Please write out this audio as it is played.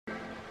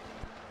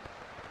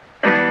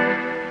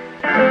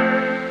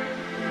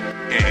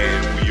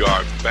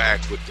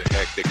back with the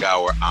Hectic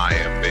Hour. I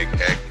am Big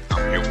Heck.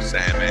 I'm here with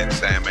Sandman.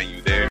 Sandman,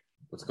 you there?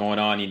 What's going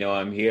on? You know,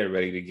 I'm here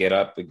ready to get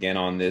up again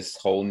on this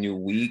whole new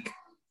week.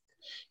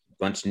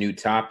 Bunch of new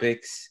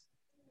topics.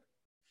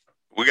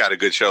 We got a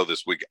good show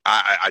this week.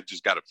 I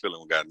just got a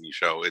feeling we got a new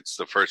show. It's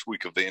the first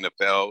week of the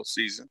NFL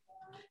season.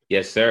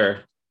 Yes,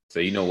 sir. So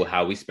you know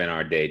how we spent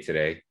our day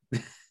today.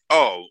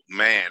 Oh,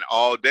 man.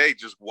 All day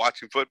just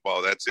watching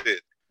football. That's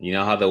it. You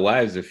know how the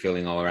wives are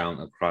feeling all around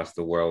across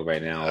the world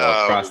right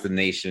now, across the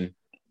nation.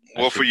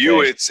 Well, for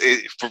you,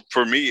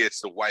 for me, it's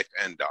the wife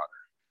and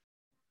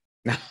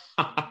daughter.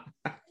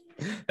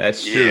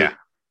 That's true.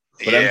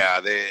 Yeah,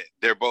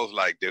 they're both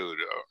like, dude,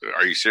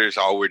 are you serious?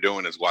 All we're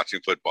doing is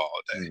watching football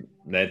all day.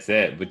 That's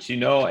it. But you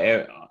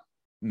know,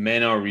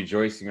 men are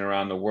rejoicing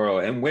around the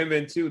world, and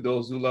women too.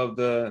 Those who love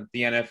the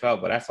NFL.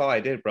 But that's all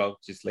I did, bro.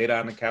 Just laid out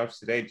on the couch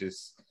today.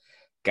 Just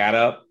got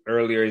up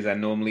earlier as I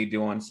normally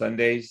do on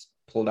Sundays.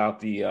 Pulled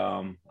out the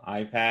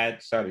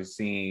iPad. Started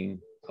seeing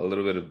a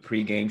little bit of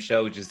pregame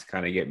show just to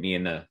kind of get me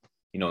in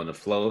the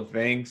flow of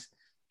things.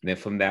 And then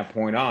from that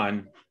point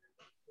on,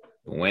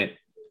 went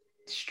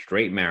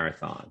straight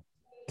marathon.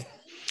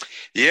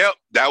 Yep,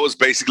 that was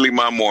basically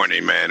my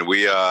morning, man.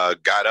 We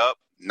got up.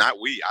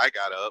 I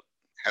got up,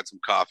 had some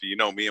coffee. You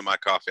know me and my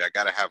coffee. I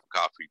got to have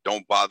coffee.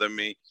 Don't bother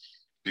me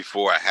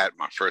before I had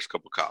my first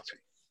cup of coffee.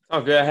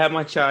 Okay, I had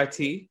my chai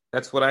tea.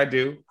 That's what I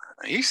do.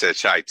 He said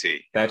chai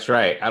tea. That's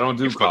right. I don't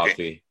do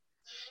coffee.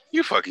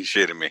 You fucking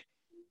shitting me.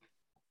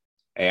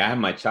 Hey, I have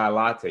my chai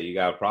latte. You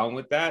got a problem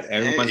with that?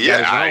 Everyone's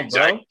got his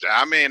own, bro.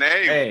 I mean,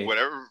 hey,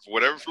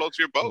 whatever floats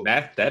your boat.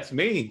 That's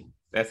me.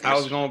 That's how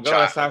it's gonna go.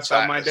 That's how I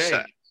start my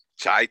day.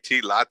 Chai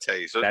tea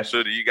latte.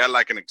 So do you got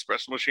like an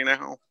espresso machine at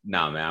home?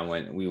 No,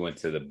 man. We went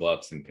to the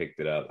Bucks and picked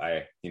it up.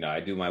 I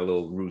do my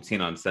little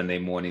routine on Sunday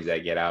mornings. I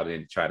get out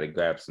and try to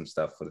grab some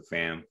stuff for the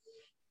fam.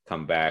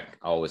 Come back.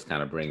 Always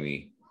kind of bring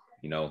me,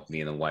 me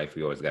and the wife.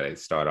 We always got to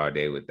start our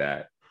day with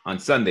that on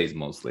Sundays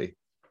mostly.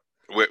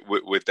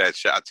 With that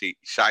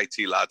chai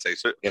tea latte.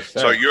 So, yes, sir.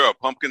 So you're a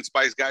pumpkin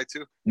spice guy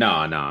too? No,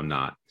 I'm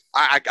not.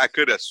 I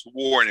could have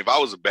sworn if I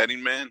was a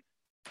betting man,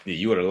 yeah,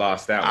 you would have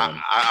lost that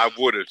one. I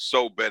would have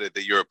so betted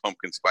that you're a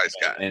pumpkin spice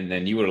guy, and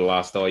then you would have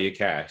lost all your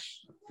cash.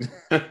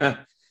 Well,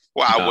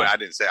 I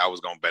didn't say I was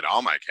going to bet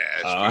all my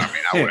cash.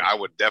 I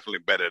would definitely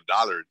bet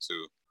 $1 or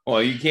two.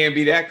 Well, you can't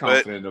be that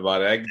confident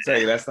about it. I can tell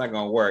you that's not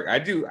going to work. I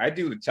do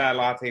the chai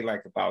latte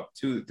like about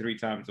 2 to 3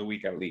 times a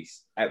week at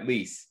least.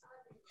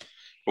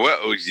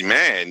 Well,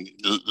 man,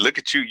 look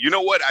at you. You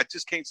know what? I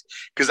just can't,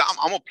 because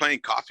I'm a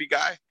plain coffee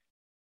guy.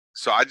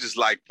 So I just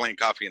like plain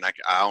coffee, and I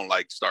don't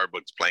like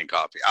Starbucks plain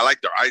coffee. I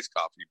like their iced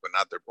coffee, but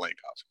not their plain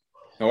coffee.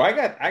 No,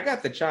 I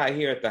got the chai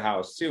here at the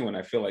house too, and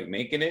I feel like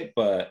making it.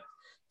 But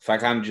if I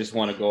kind of just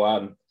want to go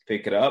out and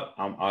pick it up,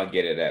 I'll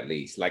get it at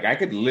least. Like I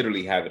could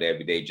literally have it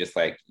every day, just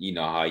like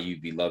how you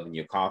be loving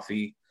your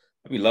coffee.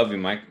 I'd be loving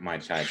my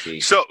chai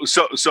tea. So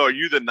are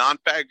you the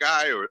non-fat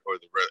guy or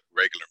the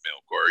regular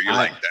milk, or are you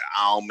like the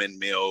almond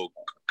milk,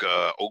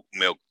 oat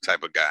milk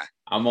type of guy?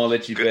 I'm gonna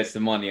let you bet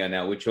some money on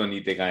that. Which one do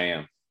you think I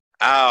am?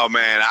 Oh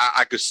man,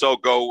 I could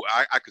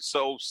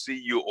see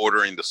you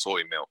ordering the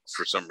soy milk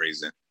for some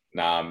reason.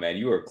 Nah, man,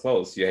 you were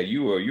close. Yeah,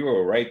 you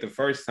were right the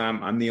first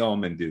time. I'm the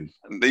almond dude.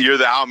 You're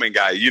the almond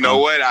guy. You know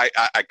what?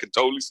 I could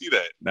totally see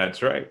that.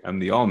 That's right. I'm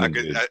the almond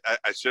dude.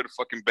 I should have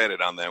fucking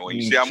betted on that one.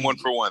 You see, I'm 1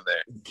 for 1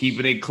 there.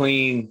 Keeping it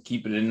clean,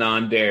 keeping it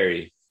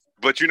non-dairy.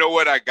 But you know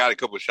what? I got a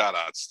couple of shout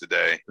outs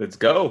today. Let's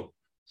go.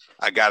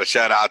 I got a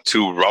shout out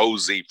to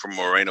Rosie from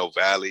Moreno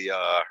Valley.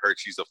 Heard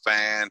she's a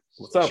fan.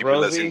 What's up,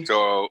 Rosie?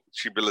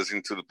 She been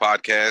listening to the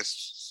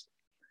podcast.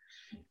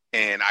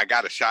 And I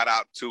got a shout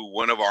out to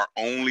one of our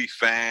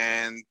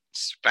OnlyFans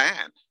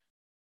fan.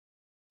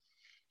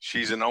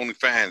 She's an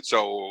OnlyFans.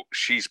 So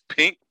she's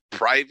Pink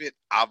Private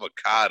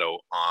Avocado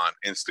on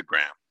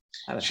Instagram.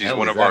 She's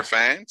one of our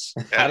fans.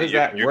 How does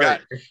that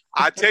work?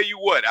 I tell you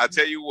what.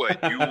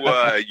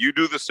 You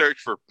do the search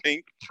for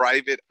Pink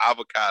Private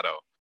Avocado.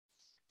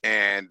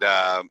 And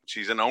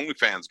she's an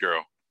OnlyFans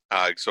girl.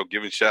 So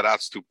giving shout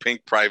outs to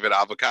Pink Private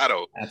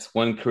Avocado. That's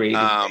one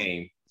creative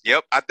name.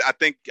 Yep. I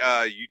think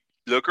you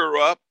look her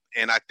up,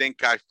 and I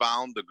think I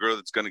found the girl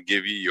that's going to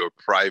give you your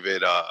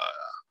private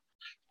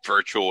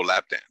virtual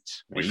lap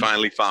dance. We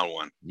finally found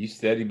one. You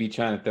said you'd be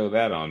trying to throw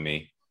that on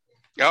me.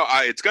 Oh,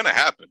 it's going to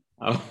happen.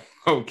 Oh,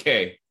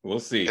 okay. We'll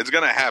see. It's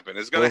going to happen.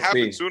 It's going to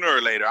happen sooner or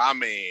later. I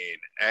mean,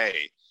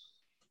 hey,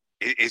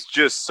 it's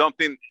just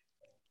something.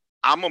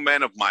 I'm a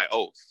man of my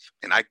oath,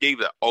 and I gave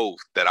the oath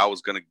that I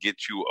was going to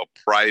get you a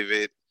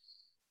private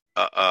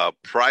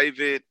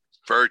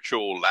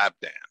virtual lap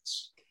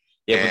dance.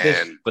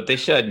 Yeah, but they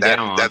shut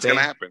down. That's going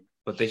to happen.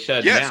 But they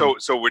shut down. Yeah,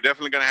 so we're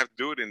definitely going to have to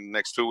do it in the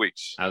next 2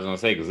 weeks. I was going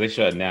to say, because they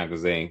shut down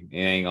because it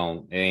ain't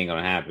going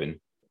to happen.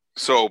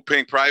 So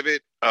Pink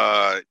Private,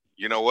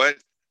 you know what?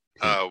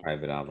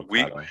 Private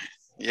avocado.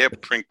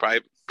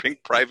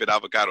 Pink Private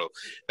Avocado.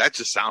 That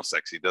just sounds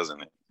sexy,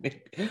 doesn't it?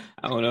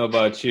 I don't know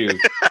about you.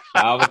 The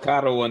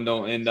avocado one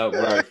don't end up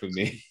right for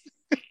me.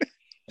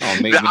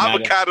 The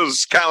avocado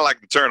is kind of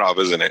like the turnoff,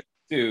 isn't it?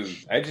 Dude,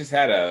 I just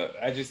had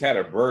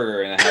a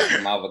burger and I had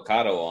some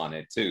avocado on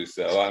it too.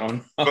 So I don't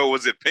know. But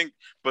was it pink?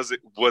 Was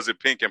it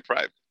pink and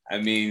private? I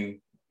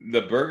mean,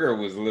 the burger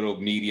was a little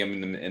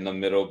medium in the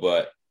middle,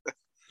 but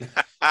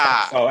that's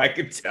Ah, all I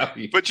can tell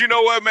you. but you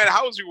know what, man?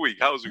 How was your week?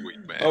 How was your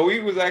week, man? Oh, we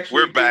was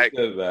actually We're back.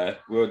 good, man.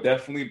 We're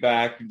definitely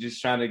back. We're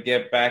just trying to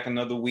get back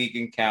another week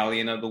in Cali,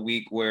 another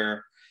week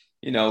where,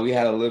 we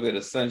had a little bit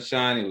of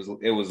sunshine. It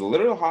was a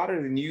little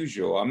hotter than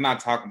usual. I'm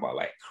not talking about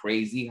like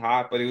crazy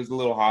hot, but it was a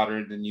little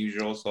hotter than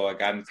usual. So I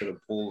got into the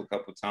pool a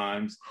couple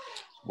times,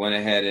 went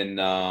ahead and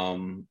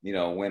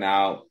went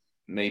out,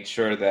 made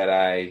sure that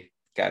I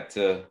got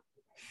to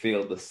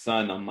feel the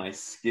sun on my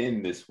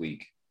skin this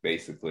week,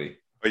 basically.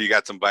 Oh, you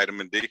got some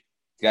vitamin D?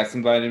 Got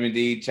some vitamin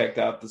D, checked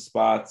out the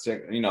spots,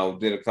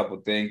 did a couple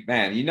things.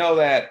 Man,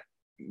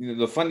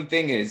 the funny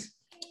thing is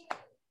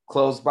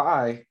close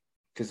by,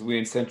 because we're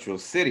in Central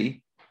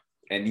City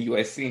and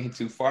USC ain't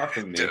too far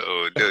from me. Dude,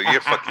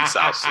 you're fucking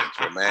South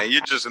Central, man.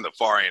 You're just in the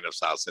far end of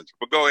South Central.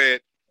 But go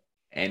ahead.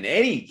 In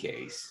any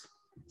case,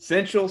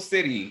 Central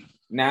City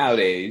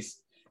nowadays,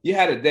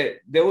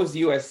 there was a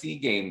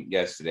USC game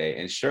yesterday,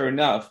 and sure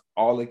enough,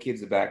 all the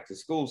kids are back to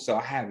school. So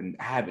I haven't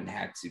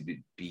had to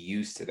be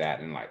used to that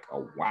in like a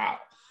while.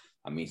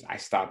 I mean, I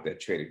stopped at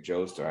Trader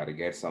Joe's to try to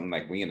get something.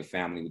 Like, we in the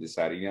family, we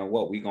decided, you know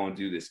what, we're gonna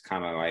do this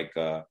kind of like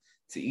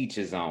to each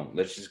his own.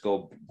 Let's just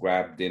go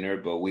grab dinner,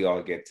 but we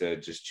all get to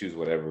just choose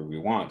whatever we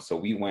want. So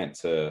we went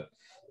to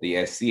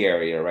the SC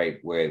area, right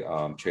where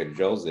Trader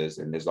Joe's is,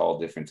 and there's all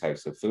different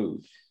types of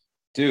food.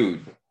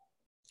 Dude,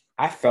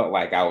 I felt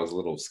like I was a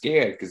little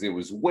scared because it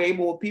was way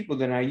more people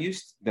than I'm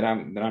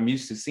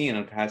used to seeing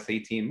in the past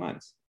 18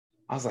 months.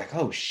 I was like,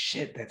 oh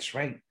shit, that's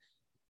right.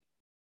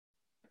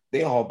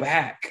 They all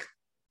back.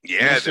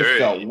 Yeah, it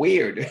felt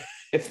weird.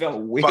 It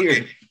felt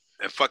weird.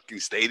 Fucking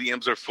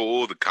stadiums are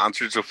full. The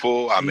concerts are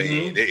full. I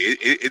mean,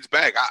 it's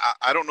back.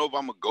 I don't know if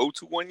I'm gonna go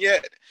to one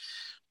yet,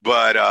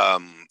 but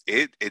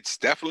it's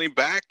definitely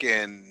back.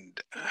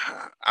 And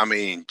I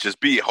mean,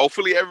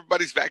 hopefully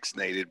everybody's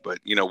vaccinated. But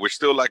we're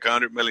still like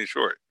 100 million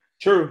short.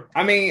 True.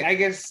 I mean,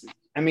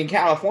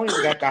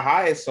 California's got the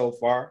highest so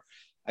far.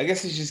 I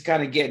guess it's just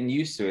kind of getting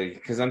used to it,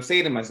 because I'm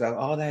saying to myself,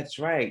 oh, that's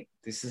right.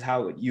 This is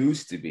how it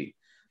used to be.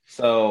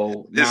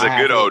 So this is the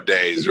good old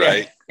days,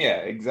 right? Yeah,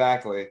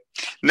 exactly.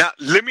 Now,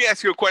 let me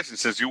ask you a question,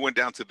 since you went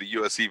down to the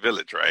USC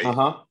Village, right?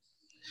 Uh-huh.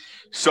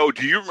 So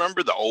do you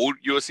remember the old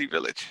USC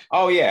Village?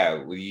 Oh,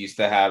 yeah. We used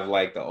to have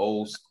like the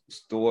old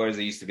stores.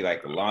 There used to be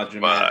like the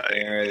laundromat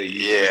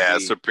there.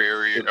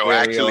 Superior. Oh,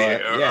 actually,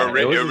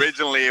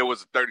 originally it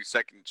was a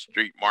 32nd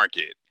Street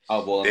Market.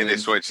 Oh, well, then they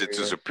switched it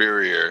to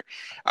Superior.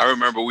 I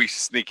remember we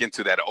sneak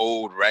into that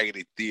old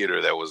raggedy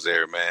theater that was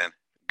there, man.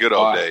 Good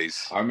old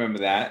days. I remember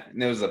that.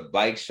 And there was a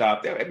bike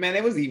shop there. Man,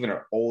 there was even an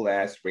old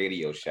ass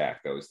Radio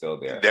Shack that was still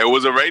there. There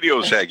was a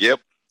Radio Shack, yep.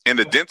 And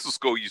the dental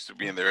school used to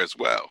be in there as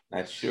well.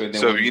 That's true.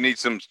 So if you need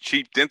some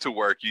cheap dental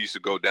work, you used to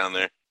go down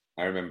there.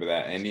 I remember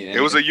that. And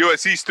it was a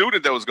USC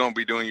student that was going to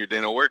be doing your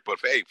dental work, but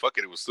hey, fuck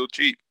it, it was still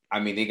cheap. I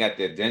mean, they got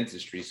their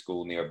dentistry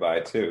school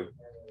nearby too.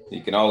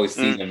 You can always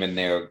see them in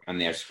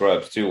their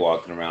scrubs too,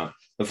 walking around.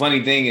 The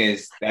funny thing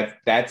is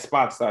that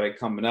spot started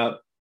coming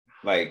up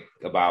like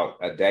about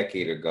a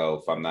decade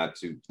ago,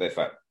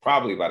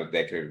 probably about a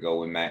decade ago,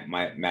 when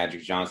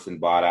Magic Johnson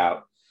bought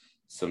out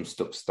some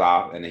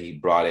stuff, and then he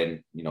brought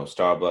in,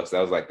 Starbucks.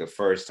 That was like the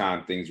first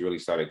time things really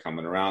started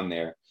coming around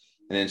there.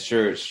 And then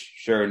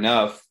sure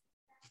enough,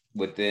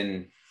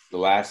 within the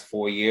last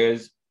 4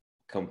 years,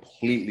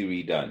 completely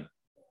redone.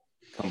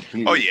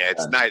 Oh yeah,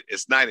 it's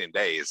night and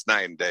day. It's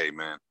night and day,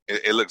 man.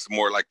 It looks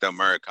more like the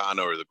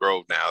Americana or the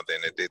Grove now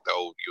than it did the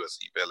old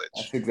USC Village.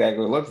 That's exactly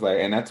what it looks like,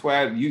 and that's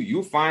why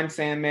you find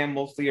Sandman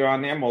mostly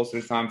around there most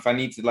of the time. If I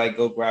need to like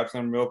go grab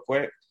something real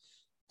quick,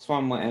 that's where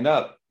I'm gonna end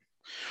up.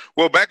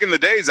 Well, back in the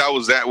days, I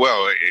was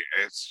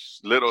as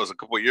little as a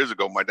couple of years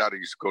ago, my daughter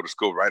used to go to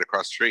school right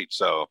across the street,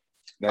 so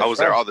I was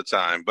there all the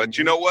time. But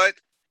you know what?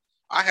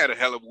 I had a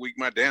hell of a week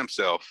my damn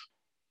self.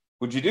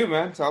 What'd you do,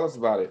 man? Tell us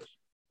about it.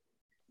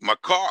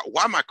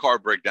 Why my car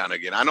break down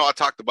again? I know I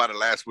talked about it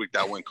last week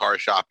that I went car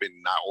shopping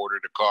and I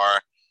ordered a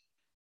car,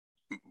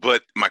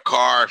 but my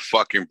car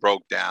fucking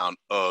broke down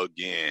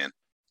again.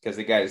 Because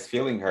the guy is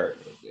feeling hurt.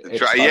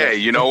 Yeah,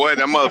 you know what?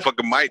 That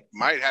motherfucker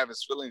might have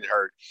his feelings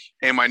hurt.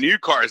 And my new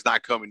car is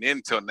not coming in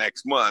until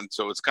next month.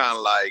 So it's kind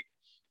of like,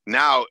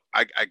 now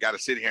I got to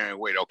sit here and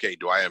wait. Okay,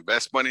 do I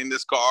invest money in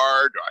this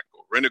car? Do I go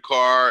rent a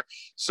car?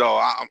 So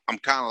I'm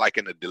kind of like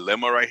in a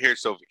dilemma right here.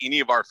 So if any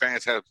of our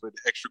fans have an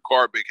extra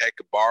car Big Heck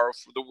could borrow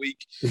for the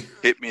week,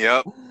 hit me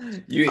up.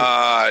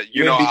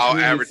 I'll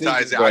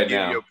advertise it. I'll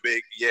give you a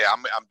big,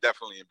 I'm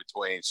definitely in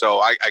between. So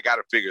I got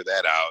to figure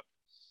that out.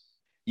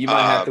 You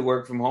might have to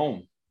work from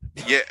home.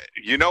 Yeah,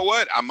 you know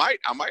what? I might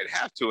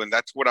have to, and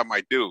that's what I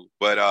might do.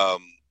 But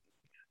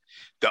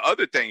the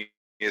other thing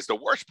is, the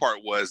worst part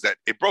was that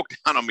it broke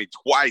down on me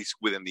twice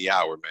within the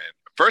hour, man.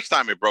 First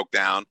time it broke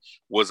down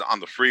was on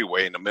the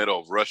freeway in the middle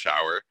of rush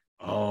hour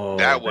Oh,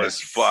 That was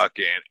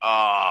fucking.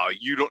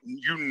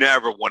 You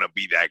never want to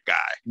be that guy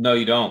No,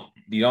 you don't.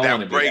 You don't want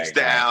that to be breaks that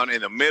guy. down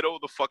in the middle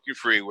of the fucking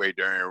freeway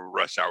during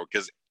rush hour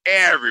because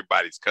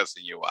everybody's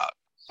cussing you out.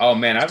 Oh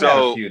man, I've had a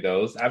So, few of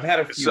those. I've had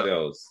a few so of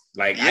those.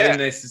 Like I yeah. didn't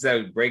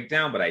necessarily break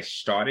down, but I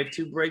started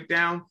to break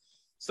down.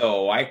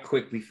 So I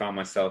quickly found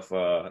myself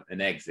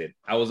an exit.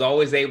 I was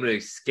always able to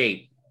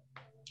escape.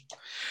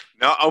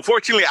 No,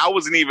 unfortunately, I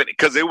wasn't even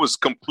because it was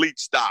complete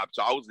stop,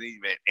 so I wasn't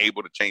even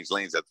able to change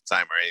lanes at the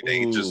time or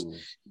anything. It just Ooh.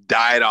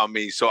 died on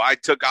me. So I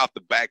took out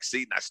the back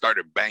seat and I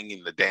started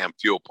banging the damn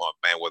fuel pump,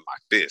 man, with my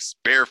fist,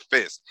 bare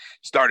fist.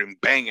 Started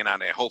banging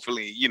on it.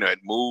 Hopefully, it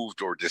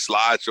moved or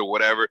dislodged or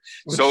whatever.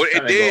 So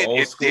it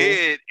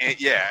did, and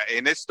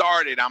and it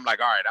started. I'm like,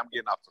 all right, I'm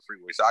getting off the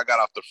freeway. So I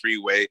got off the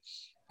freeway,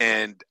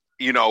 and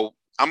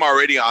I'm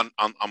already on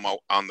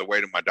the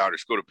way to my daughter's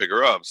school to pick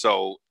her up.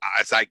 So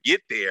as I get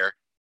there,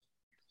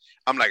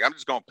 I'm like, I'm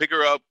just going to pick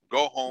her up,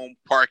 go home,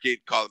 park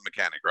it, call the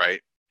mechanic,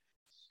 right?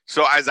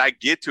 So as I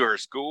get to her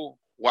school,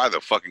 why the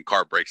fucking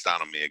car breaks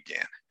down on me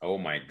again? Oh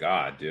my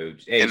God,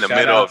 dude. Hey, in the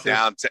middle of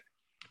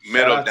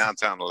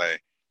downtown LA.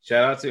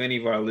 Shout out to any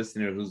of our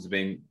listeners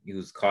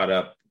who's caught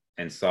up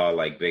and saw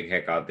like Big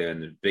Heck out there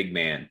and the big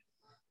man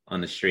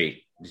on the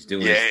street. Just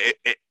doing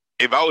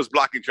if I was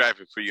blocking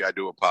traffic for you, I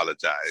do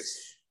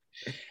apologize.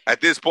 At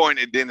this point,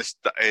 it didn't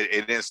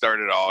start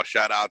at all.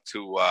 Shout out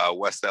to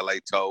West LA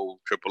Tow,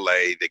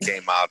 AAA. They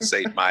came out,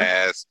 saved my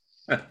ass.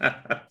 Towed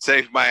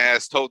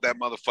that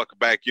motherfucker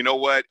back. You know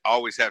what?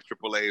 Always have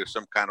AAA or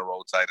some kind of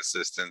roadside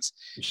assistance.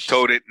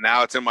 Towed it.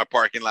 Now it's in my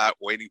parking lot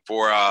waiting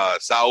for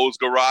Saul's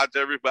garage.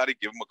 Everybody,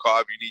 give him a call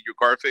if you need your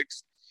car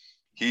fixed.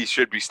 He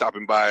should be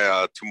stopping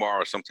by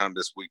tomorrow sometime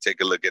this week. Take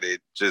a look at it.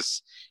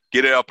 Just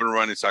get it up and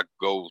running so I can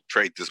go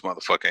trade this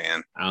motherfucker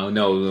in. I don't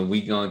know.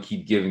 We going to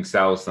keep giving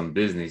Sal some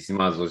business. You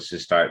might as well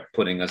just start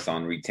putting us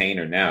on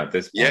retainer now at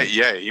this point.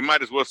 Yeah. You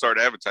might as well start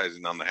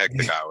advertising on the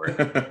Hectic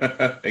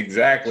Hour.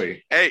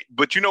 Exactly. Hey,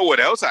 but you know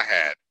what else I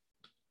had?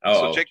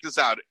 Uh-oh. So check this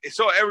out.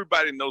 So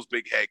everybody knows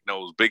Big Heck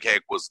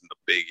wasn't the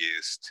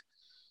biggest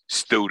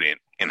student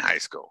in high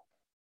school.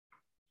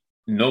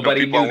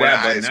 Nobody knew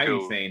that, but now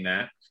you're saying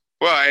that.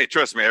 Well, hey,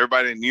 trust me,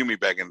 everybody that knew me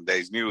back in the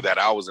days knew that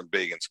I wasn't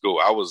big in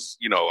school. I was,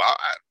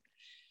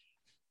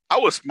 I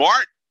was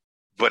smart,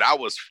 but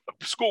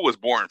school was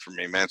boring for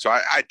me, man. So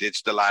I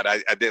ditched a lot. I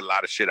did a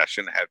lot of shit I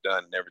shouldn't have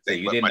done and everything. So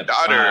you but didn't my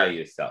daughter, apply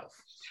yourself.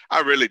 I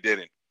really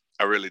didn't.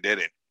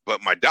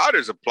 But my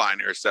daughter's applying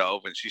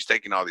herself and she's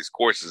taking all these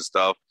courses and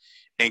stuff.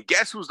 And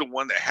guess who's the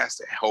one that has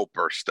to help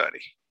her study?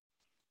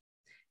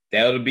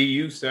 That would be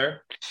you,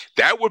 sir.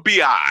 That would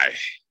be I.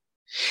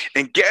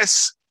 And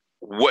guess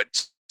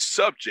what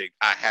subject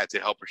I had to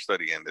help her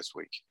study in this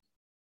week?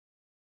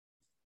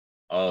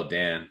 Oh,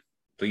 damn.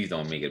 Please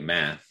don't make it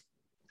math.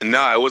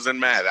 No, it wasn't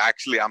math.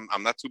 Actually, I'm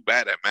not too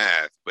bad at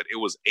math, but it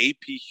was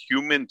AP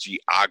Human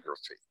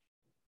Geography.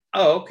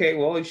 Oh, okay.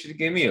 Well, you should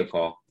give me a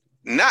call.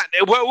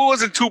 It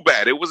wasn't too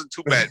bad.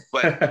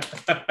 But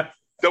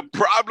the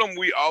problem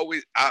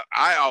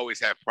I always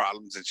have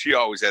problems, and she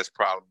always has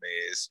problem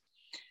is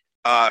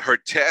her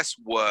test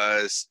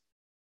was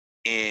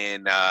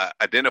in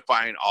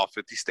identifying all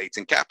 50 states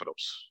and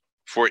capitals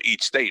for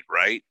each state,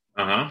 right?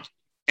 Uh-huh.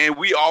 And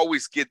we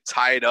always get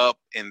tied up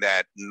in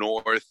that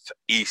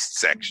northeast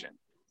section,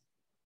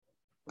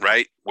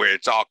 right? Where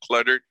it's all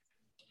cluttered.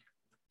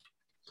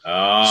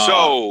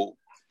 So,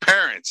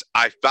 parents,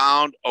 I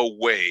found a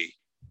way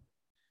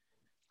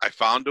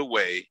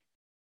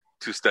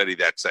to study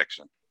that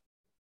section.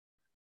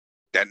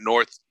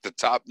 The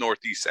top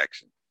northeast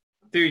section.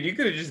 Dude, you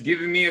could have just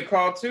given me a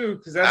call too,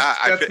 because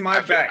that's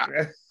my back.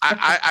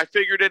 I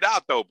figured it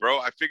out though, bro.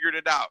 I figured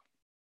it out.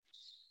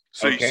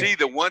 So okay. You see,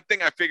 the one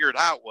thing I figured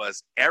out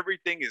was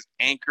everything is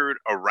anchored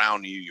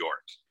around New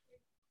York.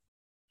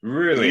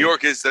 Really? New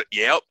York is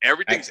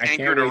everything's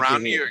anchored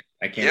around New York.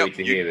 I can't wait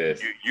to hear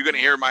this. You're gonna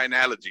hear my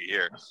analogy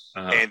here,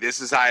 and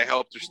this is how I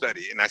helped her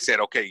study. And I said,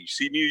 okay, you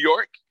see New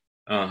York,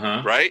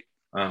 right?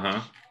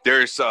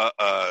 There's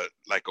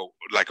like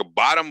a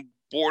bottom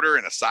border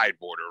and a side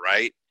border,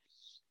 right?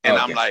 And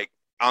I'm like,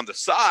 on the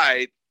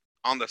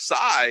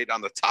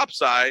top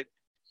side,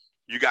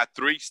 you got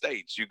 3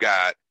 states. You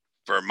got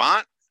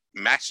Vermont,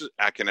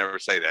 I can never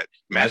say that.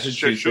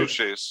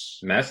 Massachusetts.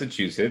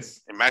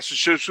 And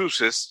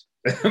Massachusetts.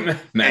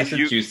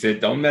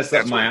 Don't mess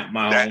up my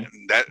home.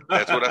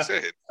 That's what I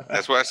said.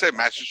 That's what I said.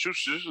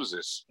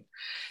 Massachusetts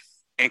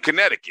and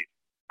Connecticut,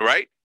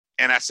 right?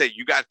 And I said,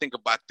 you got to think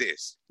about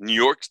this. New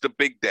York's the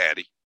big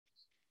daddy,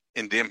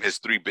 and them his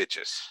 3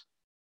 bitches.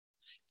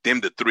 Them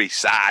the 3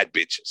 side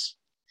bitches.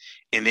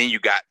 And then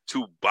you got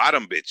 2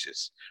 bottom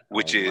bitches,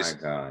 which is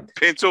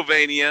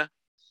Pennsylvania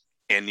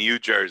and New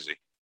Jersey.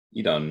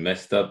 You done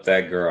messed up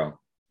that girl.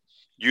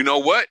 You know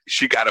what?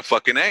 She got a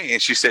fucking A,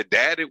 and she said,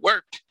 Dad, it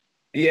worked.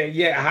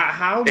 Yeah.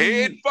 How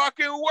it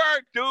fucking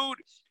worked, dude.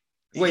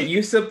 Wait,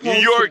 you supposed New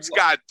York's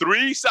got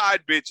 3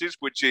 side bitches,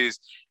 which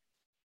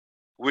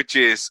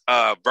is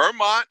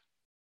Vermont,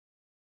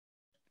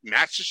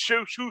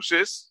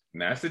 Massachusetts.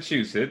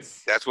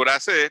 Massachusetts. That's what I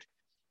said.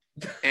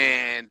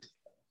 And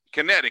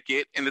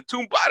Connecticut, and the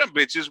two bottom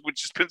bitches,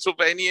 which is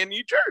Pennsylvania and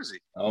New Jersey.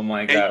 Oh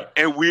my God.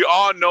 And we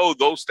all know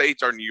those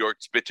states are New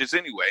York's bitches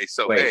anyway.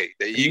 So, hey,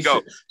 there you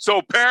go.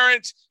 So,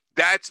 parents,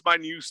 that's my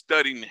new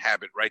studying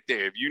habit right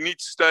there. If you need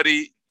to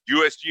study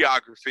U.S.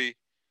 geography,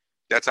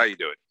 that's how you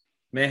do it.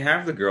 Man,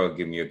 have the girl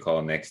give me a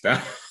call next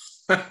time.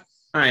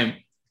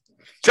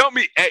 Tell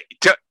me, hey,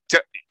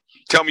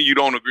 tell me you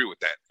don't agree with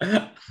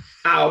that.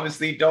 I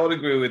obviously don't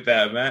agree with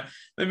that, man.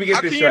 Let me get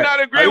How this can right. you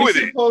not agree with it?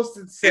 Are you supposed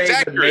to say it's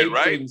accurate, the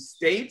right?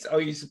 States, or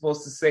are you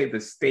supposed to say the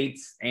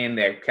states and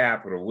their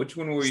capital? Which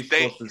one were you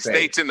supposed to say?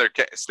 States and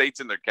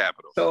their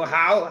capital. So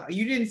how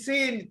you didn't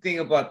say anything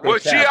about well,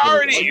 capital.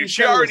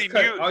 she already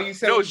knew. All you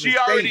said no, was she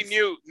already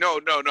knew. No.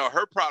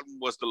 Her problem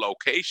was the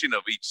location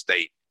of each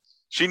state.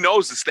 She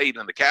knows the state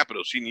and the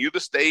capital. She knew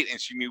the state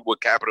and she knew what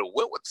capital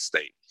went with the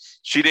state.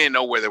 She didn't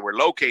know where they were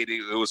located.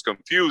 It was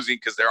confusing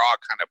because they're all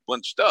kind of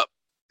bunched up.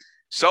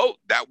 So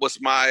that was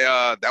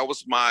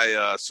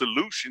my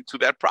solution to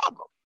that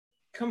problem.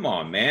 Come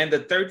on, man. The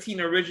 13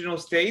 original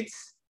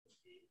states?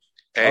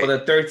 Hey,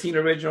 the 13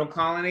 original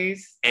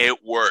colonies? It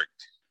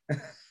worked.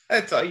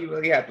 That's all you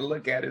really have to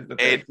look at is the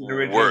 13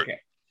 original worked.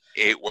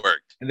 It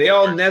worked. And they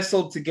all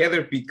nestled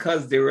together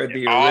because they were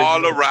the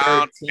all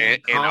around and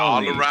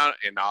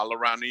all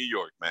around New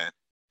York, man.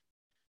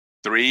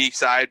 3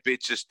 side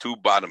bitches, 2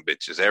 bottom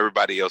bitches.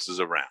 Everybody else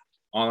is around.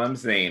 All I'm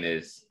saying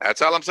is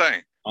that's all I'm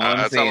saying.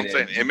 That's all I'm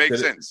saying. It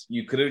makes sense.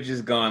 You could have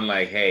just gone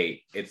like,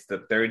 "Hey, it's the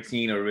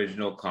 13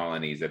 original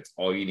colonies." That's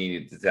all you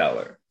needed to tell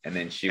her, and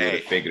then she would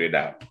have figured it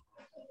out.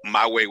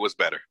 My way was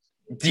better.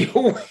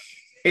 Your way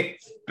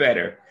is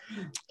better.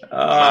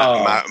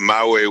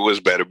 My way was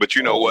better, but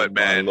you know what,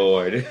 man?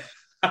 Lord.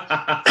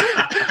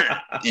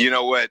 You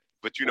know what?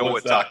 But you know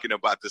What's what? up? Talking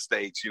about the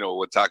states,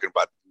 talking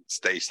about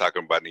states,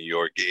 talking about New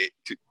York.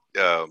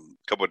 A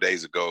couple of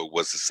days ago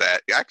was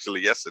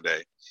actually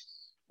yesterday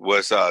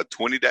was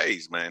 20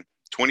 days, man.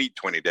 20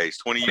 days,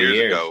 20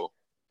 years ago.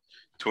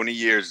 20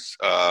 years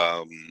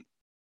that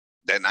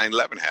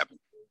 9/11 happened.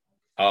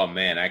 Oh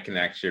man, I can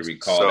actually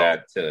recall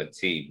that to a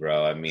T,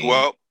 bro. I mean,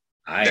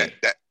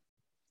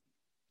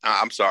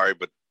 I'm sorry,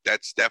 but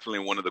that's definitely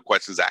one of the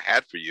questions I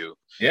had for you.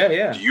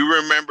 Yeah. Do you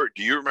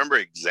remember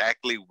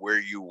exactly where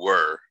you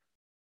were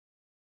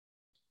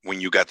when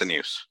you got the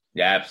news?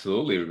 Yeah, I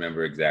absolutely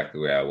remember exactly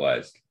where I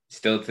was.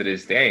 Still to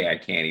this day, I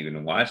can't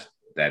even watch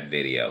that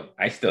video.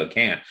 I still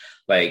can't.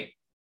 Like,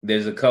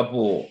 there's a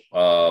couple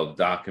of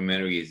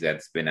documentaries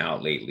that's been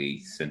out lately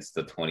since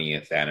the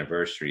 20th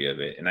anniversary of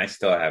it, and I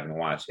still haven't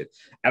watched it.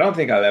 I don't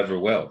think I'll ever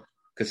will,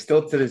 because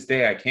still to this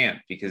day, I can't,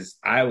 because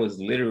I was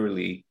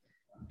literally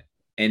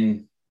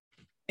in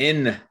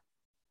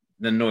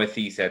the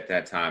Northeast at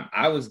that time.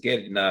 I was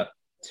getting up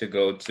to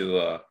go to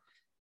a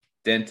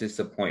dentist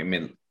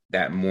appointment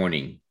that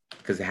morning,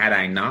 because had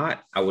I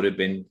not, I would have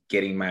been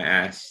getting my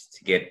ass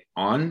to get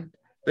on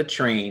the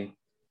train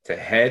to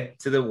head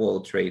to the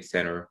World Trade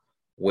Center,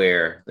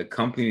 where the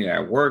company that I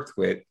worked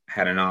with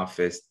had an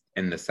office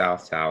in the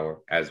South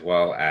Tower as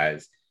well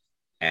as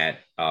at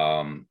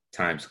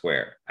Times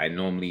Square. I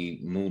normally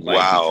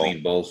moonlight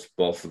between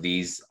both of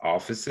these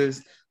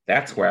offices.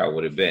 That's where I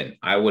would have been.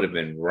 I would have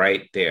been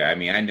right there. I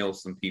mean, I know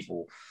some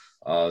people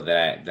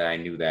that I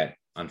knew that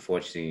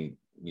unfortunately,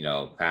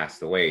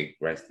 passed away.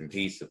 Rest in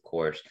peace, of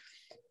course.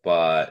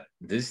 But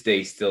this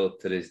day, still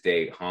to this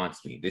day,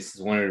 haunts me. This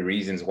is one of the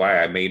reasons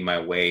why I made my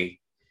way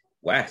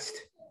west,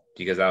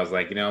 because I was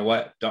like, you know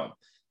what?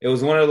 It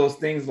was one of those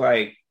things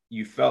like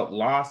you felt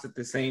lost at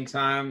the same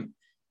time.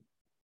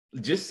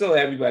 Just so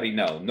everybody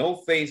know, no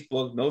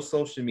Facebook, no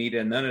social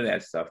media, none of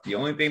that stuff. The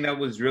only thing that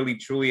was really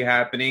truly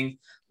happening,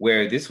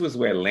 where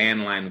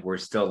landlines were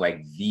still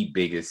like the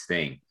biggest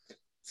thing.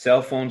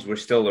 Cell phones were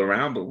still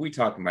around, but we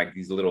talking like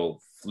these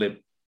little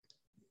flip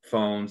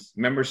phones.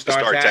 Remember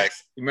StarTAC?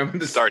 Remember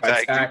the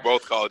StarTAC? We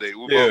both called it.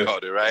 Both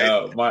called it,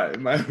 right?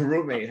 My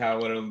roommate had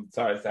one of them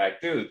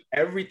StarTAC. Dude,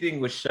 everything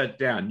was shut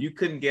down. You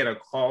couldn't get a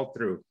call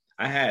through.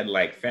 I had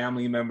like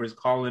family members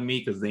calling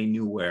me because they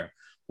knew where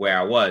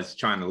I was,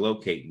 trying to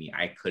locate me.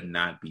 I could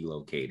not be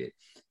located.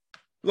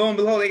 Lo and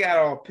behold, they got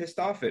all pissed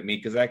off at me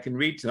because I can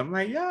reach them. I'm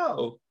like,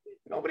 yo,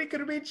 nobody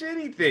could reach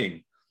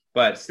anything.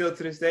 But still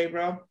to this day,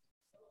 bro,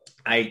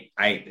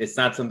 it's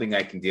not something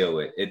I can deal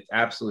with. It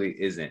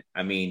absolutely isn't.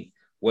 I mean,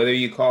 whether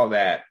you call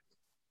that,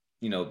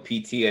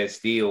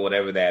 PTSD or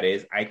whatever that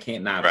is, I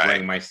can't not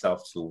bring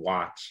myself to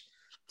watch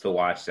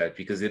that,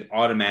 because it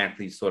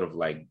automatically sort of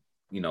like,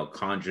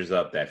 conjures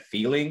up that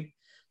feeling.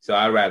 So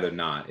I'd rather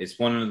not. It's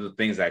one of the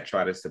things I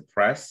try to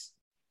suppress,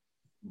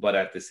 but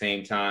at the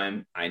same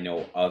time, I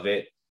know of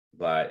it,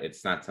 but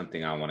it's not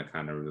something I want to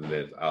kind of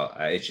relive.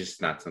 It's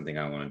just not something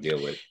I want to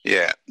deal with.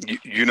 Yeah.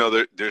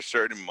 There's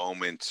certain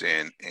moments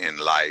in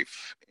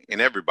life,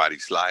 in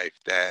everybody's life,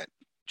 that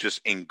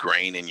just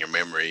ingrained in your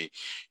memory.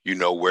 You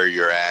know where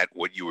you're at,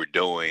 what you were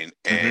doing.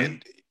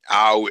 And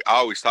I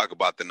always talk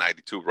about the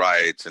 92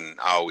 riots, and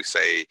I always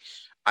say,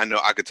 I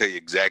know I could tell you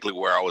exactly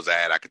where I was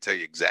at. I could tell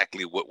you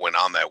exactly what went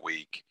on that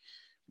week,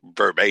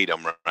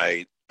 verbatim,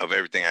 right, of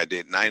everything I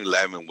did.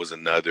 9/11 was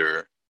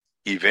another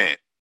event.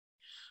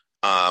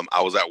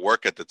 I was at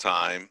work at the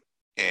time,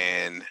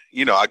 and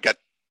I got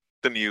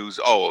the news.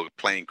 Oh, a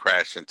plane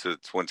crashed into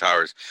Twin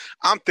Towers.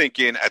 At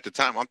the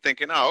time,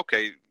 oh,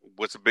 okay,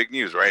 what's the big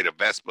news, right? A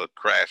Vespa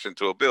crashed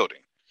into a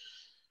building.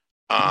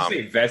 Did you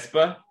say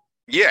Vespa?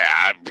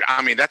 Yeah,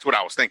 I mean that's what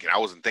I was thinking. I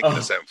wasn't thinking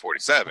of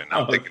 747.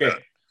 I'm thinking of.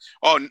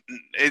 Oh,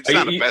 it's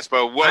not a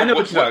Vespa. What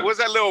was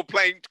that little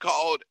plane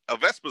called? A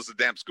Vespa's a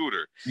damn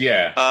scooter.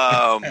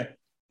 Yeah.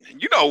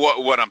 You know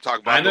what I'm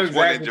talking about? I know Those exactly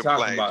one-engine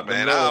planes,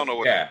 man. I don't know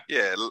what.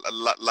 Yeah,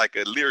 like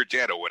a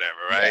Learjet or whatever,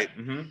 right?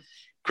 Yeah. Mm-hmm.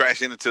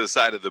 Crashing into the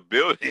side of the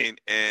building,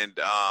 and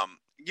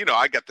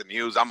I got the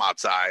news. I'm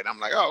outside. I'm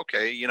like, oh,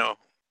 okay,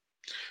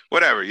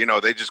 whatever.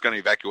 They're just going to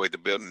evacuate the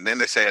building. And then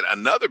they said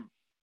another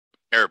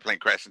airplane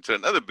crashed into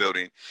another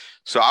building.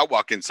 So I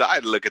walk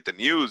inside and look at the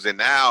news, and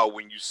now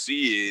when you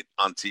see it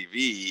on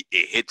TV,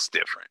 it hits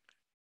different.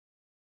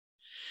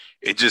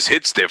 It just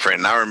hits different.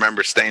 And I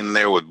remember standing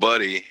there with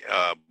Buddy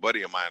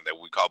of mine that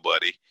we call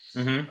Buddy.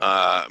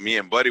 Mm-hmm. Me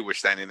and Buddy were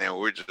standing there, and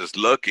we're just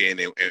looking,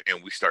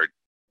 and we start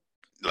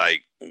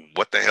like,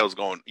 what the hell's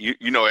going?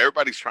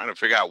 Everybody's trying to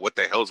figure out what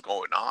the hell's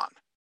going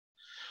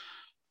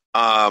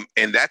on.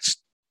 And that's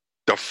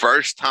the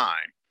first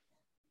time,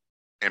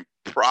 and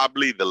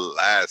probably the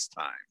last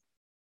time,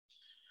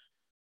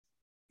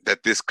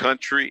 that this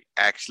country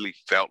actually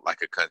felt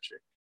like a country.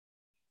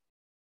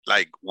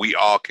 Like we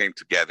all came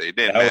together. It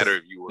didn't matter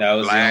if you were black. That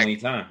was the only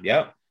time.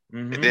 Yep.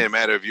 Mm-hmm. It didn't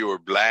matter if you were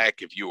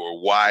black, if you were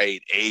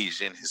white,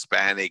 Asian,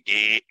 Hispanic.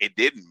 It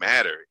didn't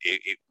matter.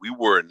 We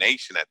were a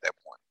nation at that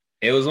point.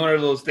 It was one of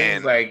those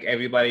things like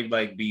everybody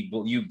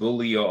you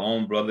bully your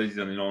own brothers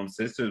and your own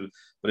sisters,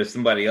 but if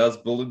somebody else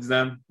bullies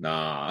them,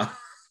 nah.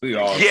 We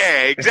all.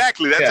 Yeah,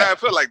 exactly. That's how I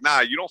feel. Like, nah,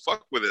 you don't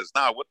fuck with us.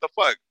 Nah, what the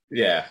fuck?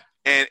 Yeah.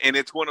 And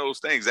it's one of those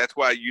things. That's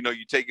why, you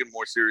take it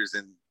more serious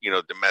than,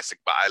 domestic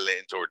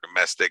violence or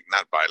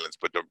not violence,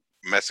 but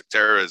domestic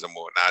terrorism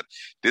or whatnot.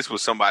 This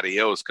was somebody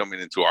else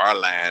coming into our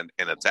land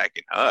and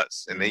attacking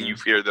us. And then you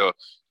hear the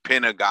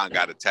Pentagon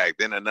got attacked.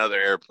 Then another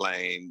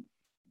airplane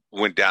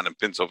went down in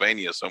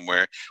Pennsylvania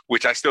somewhere,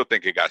 which I still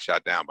think it got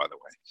shot down, by the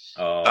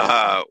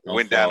way.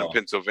 Went down in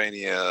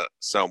Pennsylvania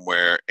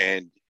somewhere.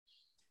 And,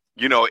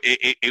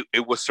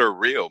 it was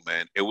surreal,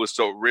 man. It was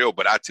so real.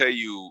 But I tell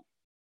you,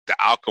 the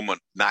outcome of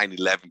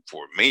 9/11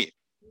 for me,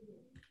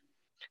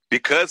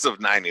 because of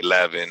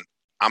 9/11,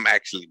 I'm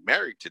actually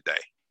married today.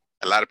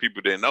 A lot of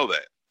people didn't know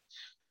that.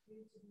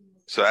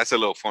 So that's a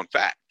little fun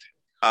fact.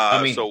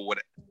 What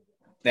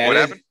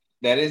happened?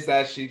 That is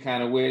actually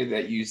kind of weird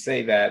that you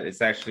say that.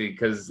 It's actually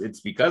because of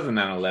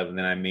 9/11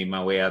 that I made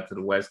my way out to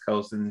the West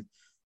Coast and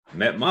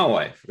met my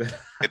wife.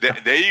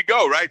 There you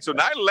go, right? So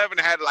 9/11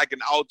 had like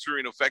an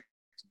altering effect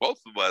to both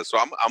of us. So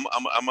I'm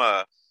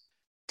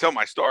tell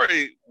my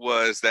story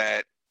was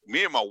that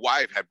me and my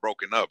wife had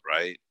broken up,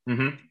 right?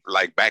 Mm-hmm.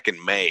 Like back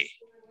in May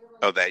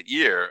of that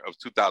year of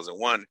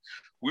 2001,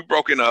 we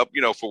broken up,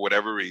 for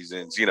whatever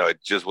reasons,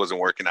 it just wasn't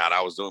working out.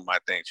 I was doing my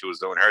thing. She was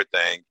doing her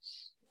thing.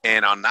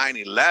 And on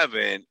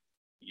 9/11,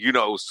 it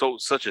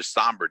was such a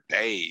somber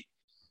day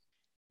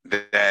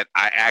that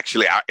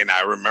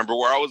I remember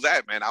where I was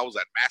at, man. I was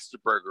at Master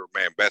Burger,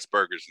 man, best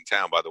burgers in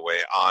town, by the way,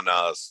 on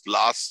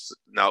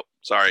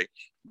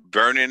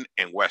Vernon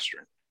and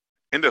Western.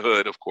 In the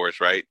hood, of course,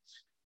 right?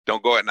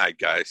 Don't go at night,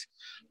 guys.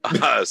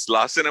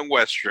 Slauson and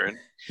Western.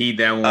 Heed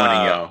that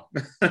warning, y'all.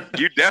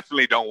 You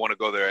definitely don't want to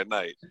go there at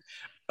night.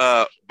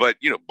 But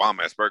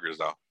bomb-ass burgers,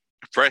 though.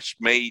 Fresh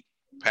made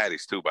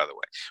patties, too, by the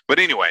way. But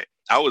anyway,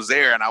 I was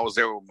there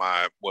with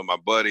my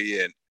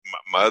buddy and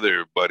my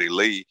other buddy,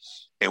 Lee,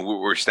 and we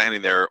were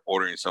standing there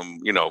ordering some,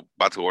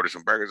 about to order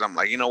some burgers. I'm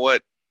like, you know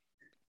what?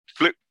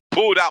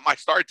 Pulled out my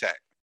StarTAC.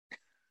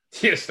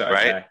 Your StarTAC.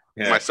 Right?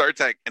 Yeah. My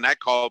StarTAC, and I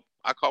called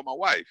my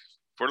wife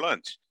for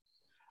lunch.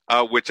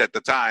 Which at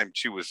the time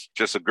she was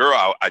just a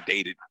girl I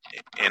dated,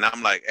 and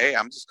I'm like, hey,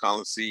 I'm just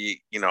calling to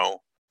see,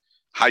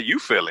 how you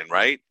feeling,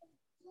 right?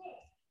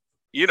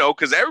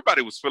 Because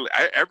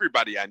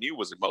everybody I knew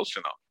was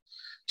emotional,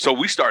 so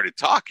we started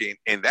talking,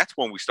 and that's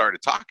when we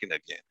started talking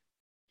again,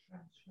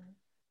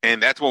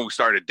 and that's when we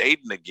started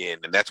dating again,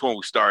 and that's when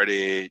we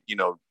started,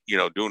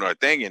 doing our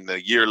thing. And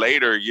a year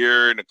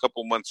and a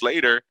couple months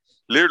later,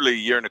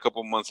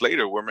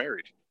 we're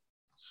married.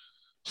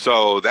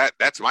 So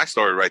that's my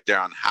story right there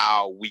on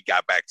how we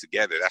got back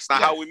together. That's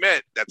not how we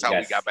met. That's how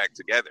we got back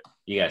together.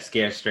 You got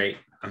scared straight.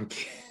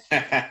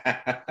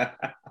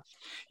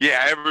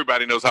 Yeah,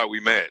 everybody knows how we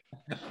met.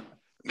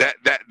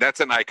 That's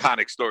an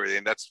iconic story,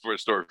 and that's for a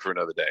story for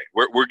another day.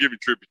 We're giving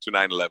tribute to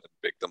 9/11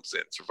 victims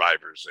and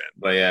survivors.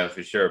 But yeah,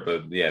 for sure.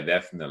 But yeah,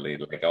 definitely.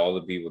 Like all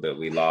the people that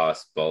we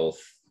lost, both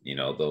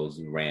those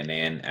who ran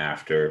in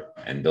after,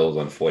 and those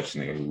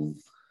unfortunately who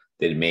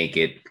didn't make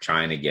it,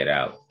 trying to get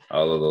out.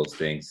 All of those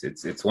things.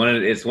 It's one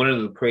of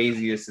the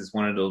craziest. It's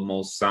one of those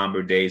most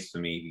somber days for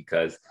me,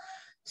 because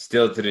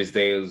still to this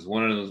day, it was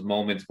one of those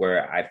moments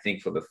where I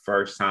think for the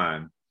first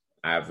time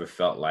I ever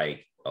felt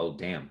like, oh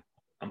damn,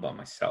 I'm by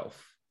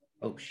myself.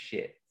 Oh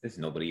shit, there's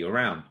nobody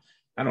around.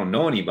 I don't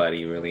know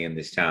anybody really in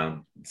this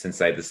town since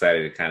I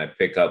decided to kind of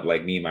pick up.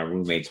 Like me and my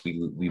roommates,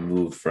 we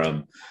moved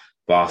from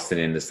Boston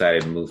and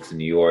decided to move to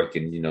New York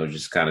and,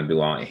 just kind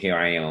of here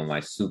I am in my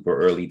super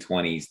early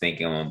 20s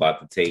thinking I'm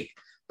about to take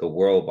the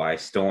world by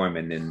storm.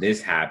 And then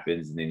this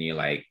happens. And then you're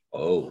like,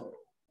 oh,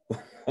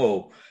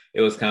 oh,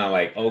 it was kind of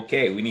like,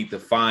 okay, I need to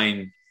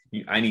find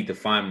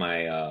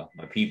my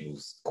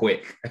peoples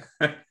quick.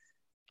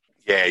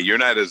 Yeah, you're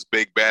not as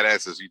big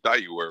badass as you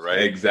thought you were, right?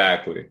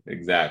 Exactly.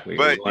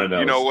 But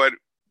you know what?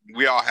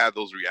 We all have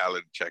those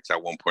reality checks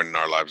at one point in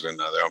our lives or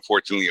another.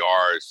 Unfortunately,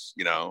 ours,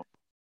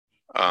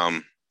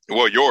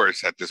 well,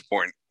 yours at this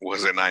point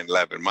was at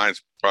 9/11.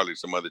 Mine's probably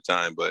some other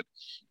time, but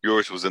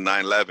yours was a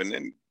 9/11.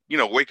 And,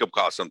 wake up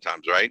call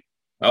sometimes, right?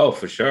 Oh,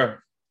 for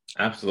sure.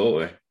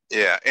 Absolutely.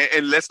 Yeah.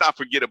 And let's not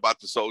forget about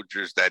the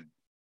soldiers that,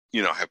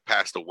 have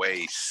passed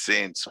away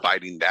since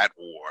fighting that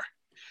war.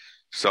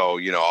 So,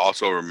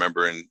 also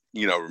remembering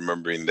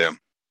them.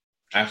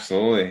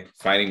 Absolutely.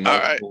 Fighting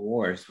multiple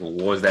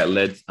wars that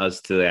led us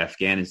to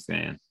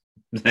Afghanistan.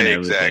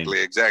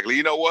 Exactly.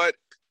 You know what?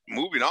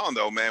 Moving on,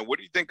 though, man, what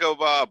do you think of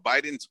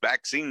Biden's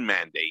vaccine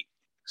mandate?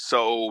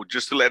 So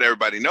just to let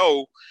everybody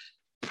know,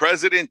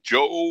 President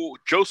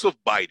Joseph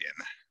Biden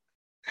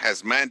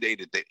has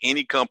mandated that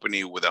any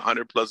company with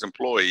 100 plus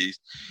employees,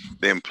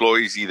 the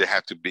employees either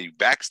have to be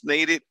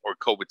vaccinated or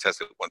COVID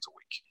tested once a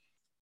week.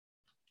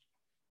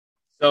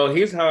 So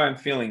here's how I'm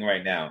feeling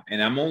right now.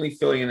 And I'm only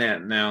feeling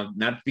that now,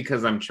 not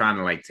because I'm trying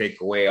to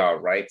take away our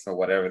rights or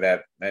whatever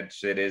that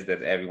shit is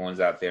that everyone's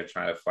out there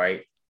trying to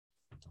fight.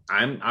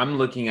 I'm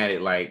looking at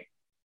it like,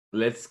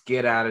 let's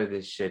get out of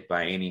this shit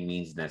by any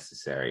means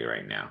necessary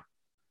right now.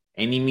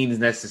 Any means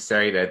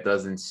necessary that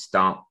doesn't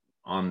stomp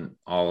on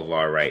all of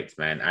our rights,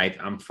 man.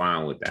 I'm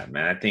fine with that,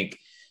 man. I think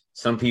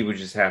some people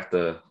just have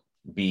to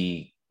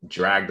be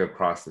dragged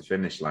across the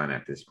finish line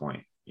at this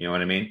point. You know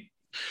what I mean?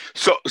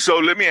 So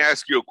let me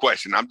ask you a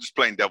question. I'm just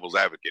playing devil's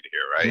advocate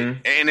here, right?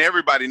 Mm-hmm. And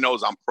everybody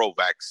knows I'm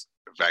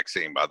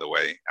pro-vaccine, by the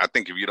way. I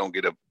think if you don't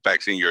get a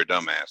vaccine, you're a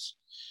dumbass.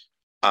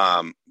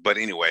 But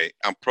anyway,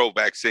 I'm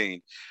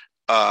pro-vaccine.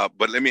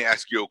 But let me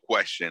ask you a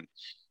question.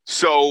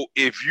 So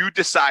if you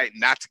decide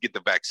not to get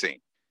the vaccine.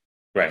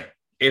 Right.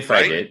 If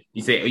I did.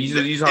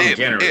 You're talking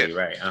generally,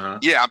 right? Uh-huh.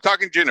 Yeah, I'm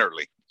talking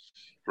generally,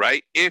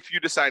 right? If you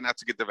decide not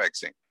to get the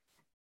vaccine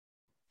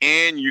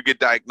and you get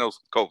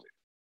diagnosed with COVID.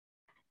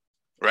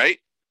 Right?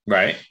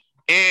 Right.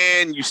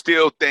 And you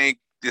still think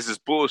this is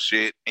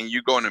bullshit and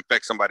you go and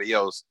infect somebody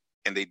else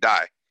and they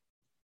die.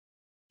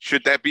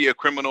 Should that be a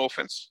criminal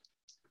offense?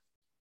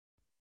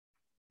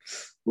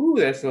 Ooh,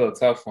 that's a little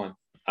tough one.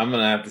 I'm going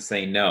to have to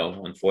say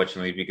no,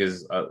 unfortunately,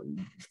 because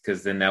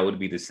then that would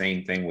be the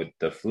same thing with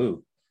the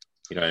flu.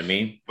 You know what I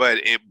mean?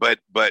 But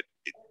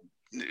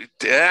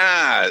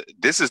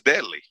this is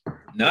deadly.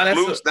 No, the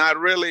flu's not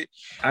really.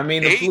 I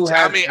mean, the flu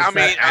has.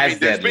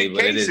 There's been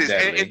cases,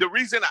 and the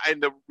reason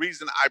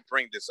I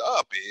bring this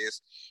up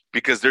is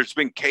because there's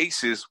been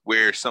cases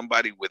where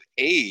somebody with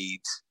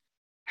AIDS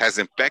has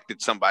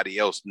infected somebody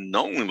else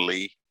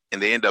knowingly,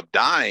 and they end up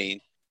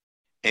dying,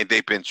 and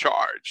they've been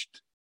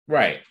charged.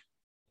 Right.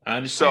 I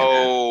understand.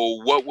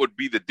 So, what would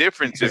be the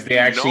difference because if they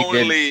actually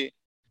did?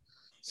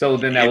 So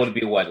then that would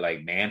be what,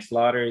 like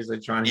manslaughter? Is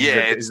it trying to? Yeah,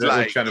 it's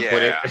like trying to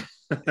put it.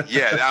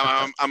 Yeah,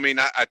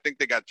 I think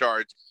they got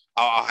charged.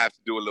 I'll have to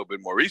do a little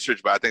bit more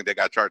research, but I think they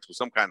got charged with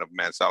some kind of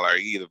manslaughter,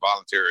 either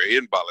voluntary or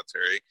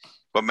involuntary.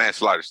 But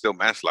manslaughter is still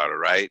manslaughter,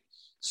 right?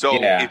 So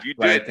if you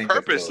do it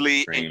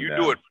purposely and you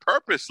do it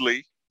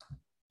purposely,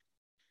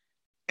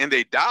 and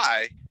they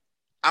die,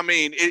 I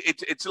mean,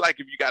 it's like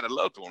if you got a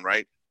loved one,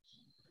 right?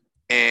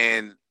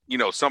 And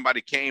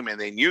somebody came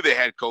and they knew they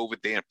had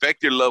COVID, they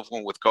infected your loved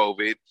one with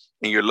COVID,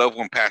 and your loved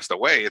one passed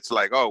away. It's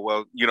like, oh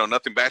well,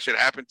 nothing bad should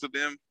happen to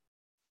them,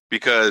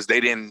 because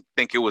they didn't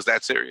think it was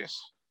that serious.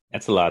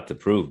 That's a lot to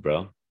prove,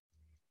 bro.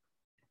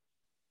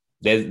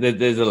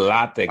 There's a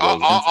lot that goes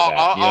into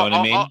that. You know what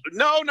I mean?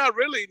 No, not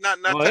really. Not.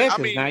 Well, I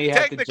mean,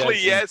 technically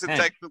yes, and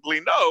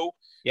technically no.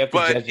 You have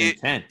to judge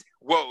intent.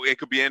 Well, it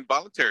could be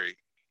involuntary.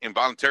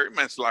 Involuntary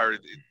manslaughter,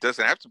 it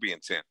doesn't have to be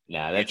intent.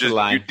 Nah, that's a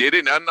line. You did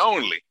it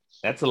unknowingly.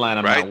 That's a line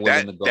I'm not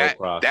willing to go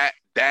across.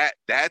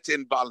 That's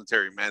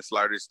involuntary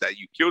manslaughter. Is that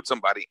you killed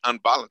somebody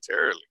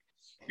involuntarily.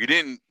 You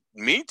didn't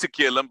mean to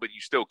kill them, but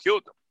you still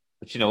killed them.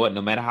 But you know what?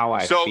 No matter how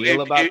I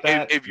feel about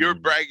that. If you're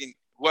bragging,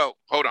 well,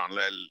 hold on.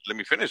 Let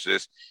me finish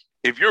this.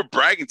 If you're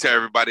bragging to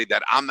everybody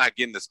that I'm not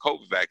getting this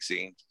COVID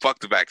vaccine, fuck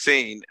the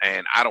vaccine,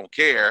 and I don't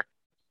care,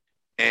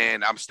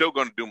 and I'm still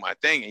going to do my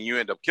thing, and you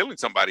end up killing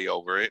somebody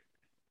over it,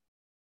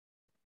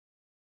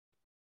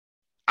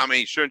 I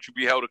mean, shouldn't you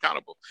be held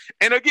accountable?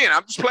 And again,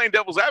 I'm just playing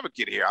devil's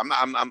advocate here.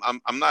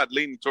 I'm not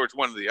leaning towards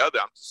one or the other.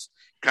 I'm just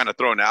kind of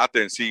throwing it out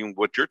there and seeing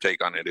what your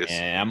take on it is.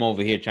 And I'm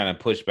over here trying to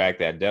push back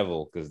that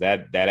devil, because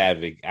that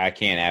advocate, I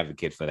can't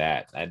advocate for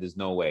that. There's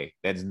no way.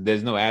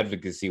 There's no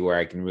advocacy where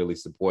I can really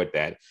support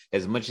that.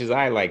 As much as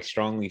I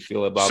strongly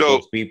feel about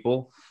those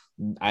people,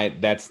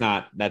 that's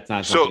not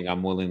something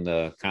I'm willing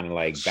to kind of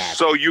back.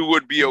 So you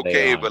would be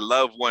okay if a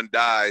loved one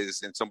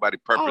dies and somebody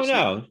purposely?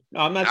 Oh no,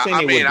 I'm not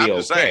saying it would be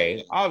okay.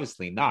 Saying.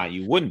 Obviously not.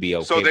 You wouldn't be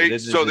okay.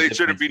 So there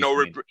shouldn't be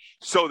no.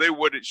 So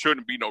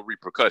shouldn't be no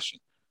repercussion.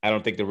 I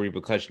don't think the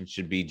repercussion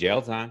should be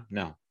jail time.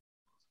 No.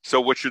 So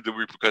what should the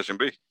repercussion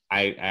be?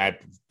 I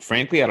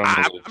frankly, I don't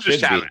know what it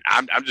should be.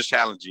 I'm just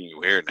challenging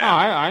you here No, now.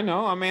 I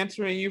know. I'm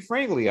answering you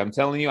frankly. I'm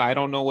telling you, I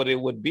don't know what it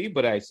would be,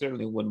 but I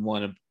certainly wouldn't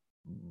want to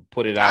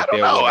put it out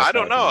there. I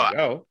don't know.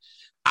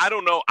 I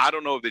don't know. I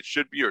don't know if it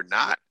should be or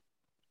not,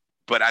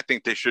 but I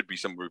think there should be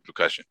some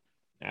repercussion.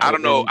 I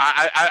don't know.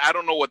 I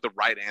don't know what the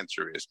right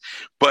answer is,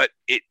 but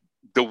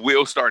the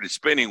wheel started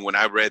spinning when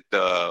I read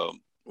the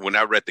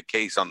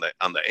case on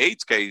the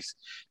AIDS case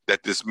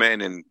that this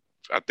man in,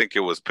 I think it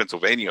was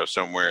Pennsylvania or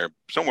somewhere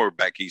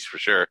back east for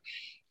sure.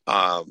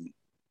 I'm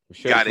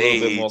sure got it's a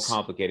little AIDS. bit more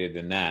complicated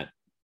than that.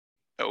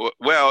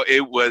 Well,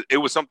 it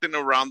was something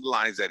around the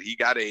lines that he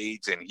got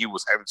AIDS and he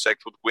was having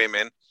sex with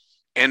women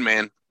and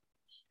men,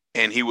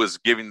 and he was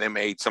giving them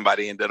AIDS.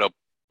 Somebody ended up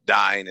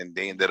dying, and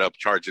they ended up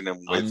charging him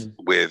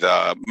with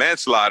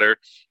manslaughter,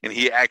 and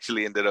he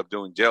actually ended up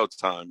doing jail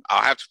time.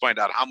 I'll have to find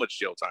out how much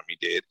jail time he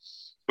did,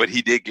 but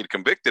he did get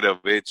convicted of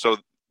it. So,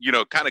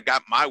 kind of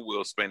got my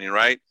wheel spinning,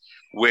 right?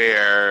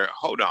 Where,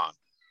 hold on,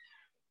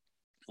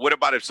 what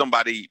about if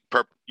somebody,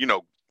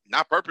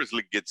 not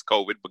purposely gets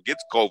COVID,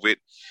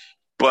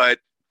 but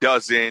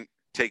doesn't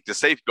take the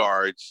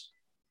safeguards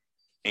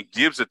and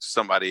gives it to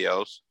somebody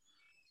else?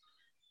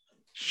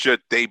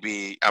 Should they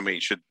be? I mean,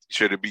 should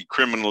it be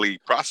criminally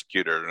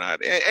prosecuted or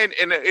not?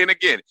 And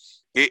again,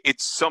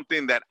 it's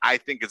something that I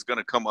think is going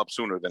to come up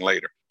sooner than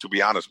later. To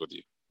be honest with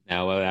you.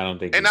 No, well, I don't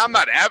think. And I'm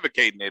not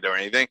advocating it or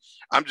anything.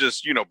 I'm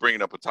just,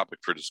 bringing up a topic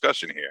for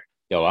discussion here.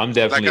 Yo, I'm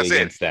definitely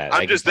against that.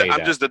 I'm just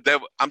the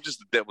devil. I'm just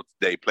the devil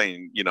today,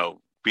 playing,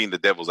 being the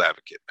devil's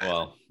advocate. Man.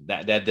 Well,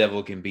 that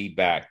devil can be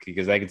back,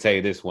 because I can tell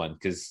you this one,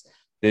 because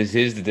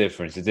here's the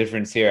difference. The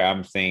difference here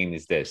I'm saying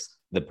is this: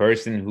 the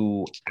person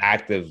who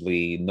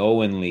actively,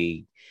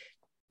 knowingly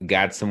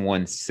got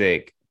someone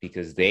sick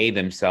because they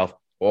themselves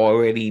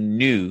already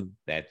knew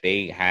that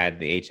they had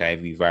the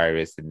HIV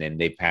virus, and then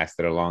they passed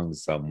it along to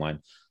someone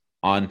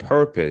on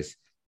purpose,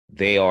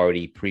 they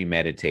already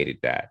premeditated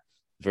that,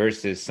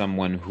 versus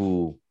someone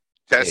who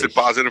tested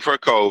positive for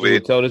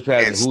COVID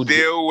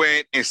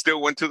and still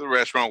went to the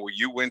restaurant where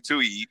you went to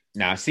eat.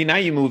 Now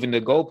you're moving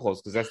the goalposts,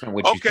 because that's not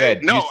what you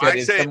said. No, I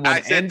said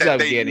that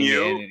they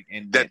knew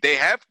that they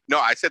have. No,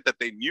 I said that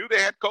they knew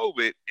they had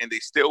COVID and they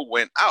still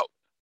went out,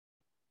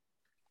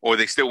 or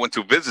they still went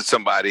to visit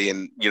somebody,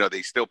 and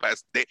they still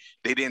passed. They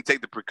didn't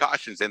take the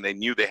precautions, and they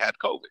knew they had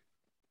COVID.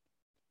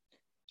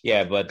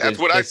 Yeah, but that's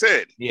what I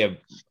said. Yeah,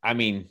 I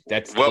mean,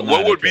 that's what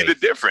would be the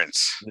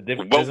difference?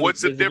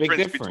 What's the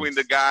difference between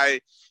the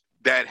guy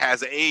that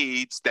has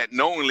AIDS that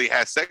knowingly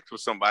has sex with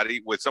somebody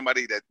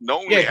that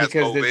knowingly has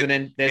COVID there's and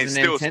an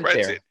still intent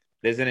spreads there. it?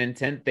 There's an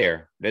intent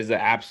there. There's an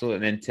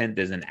absolute intent.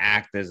 There's an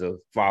act. There's a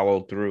follow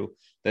through.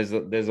 There's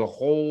a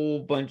whole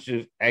bunch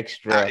of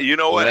extra. You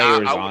know what?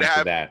 Layers I would onto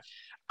have that.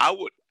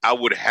 I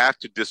would have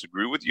to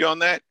disagree with you on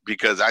that,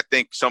 because I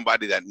think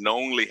somebody that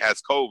knowingly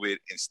has COVID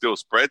and still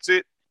spreads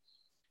it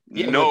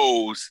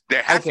knows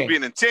there has to be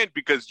an intent,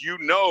 because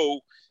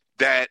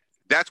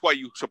that's why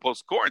you're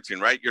supposed to quarantine,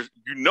 right?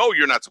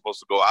 You're not supposed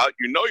to go out.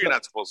 You're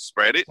not supposed to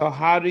spread it. So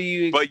how do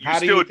you? But you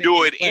still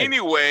do it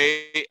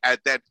anyway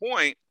at that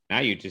point. Now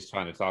you're just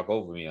trying to talk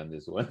over me on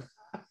this one.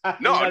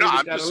 No,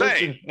 I'm just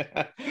saying.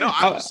 No,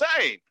 I'm just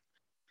saying.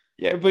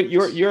 Yeah, but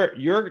you're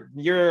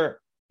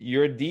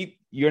deep.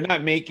 You're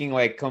not making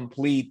like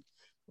complete,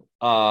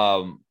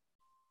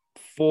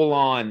 full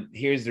on.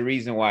 Here's the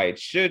reason why it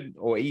should,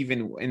 or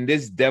even in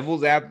this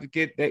devil's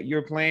advocate that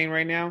you're playing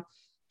right now.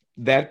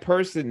 That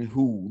person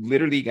who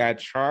literally got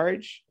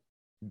charged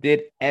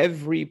did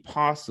every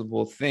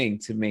possible thing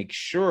to make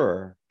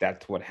sure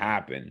that's what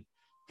happened,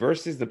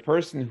 versus the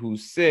person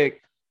who's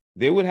sick.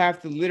 They would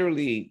have to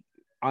literally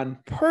on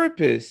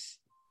purpose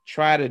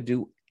try to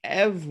do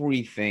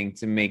everything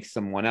to make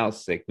someone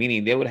else sick,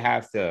 meaning they would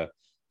have to,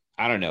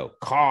 I don't know,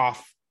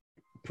 cough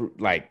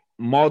like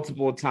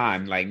multiple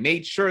times, like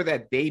made sure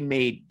that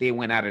they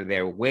went out of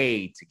their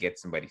way to get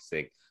somebody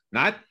sick.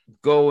 Not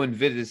go and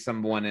visit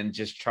someone and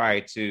just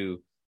try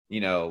to,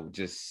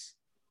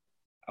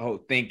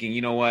 thinking,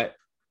 you know what?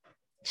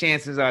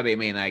 Chances are they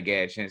may not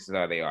get it. Chances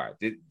are they are.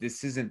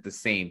 This isn't the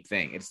same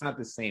thing. It's not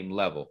the same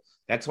level.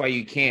 That's why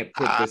you can't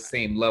put the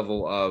same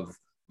level of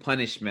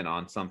punishment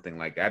on something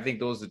like that. I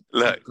think those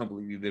are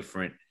completely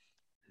different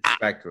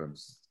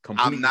spectrums.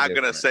 I'm not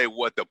going to say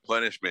what the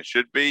punishment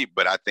should be,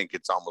 but I think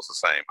it's almost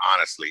the same.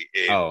 Honestly,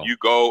 if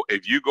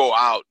you go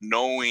out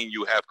knowing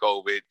you have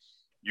COVID,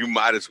 you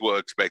might as well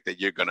expect that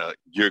you're gonna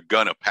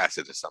pass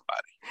it to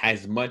somebody.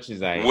 As much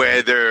as I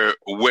whether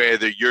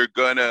you're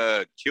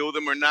gonna kill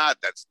them or not,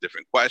 that's a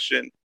different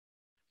question.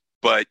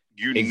 But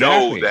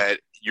know that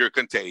you're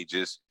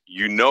contagious.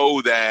 You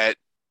know that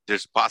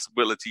there's a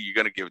possibility you're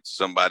gonna give it to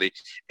somebody,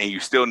 and you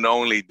still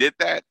knowingly did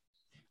that.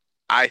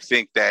 I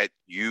think that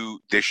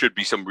there should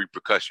be some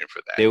repercussion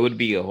for that. There would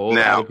be a whole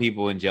lot of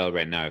people in jail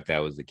right now if that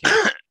was the case.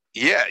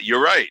 Yeah,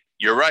 you're right.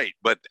 You're right.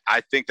 But I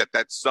think that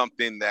that's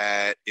something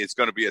that is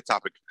going to be a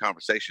topic of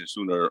conversation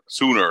sooner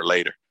or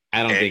later.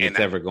 I don't think it's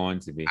ever going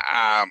to be.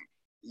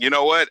 You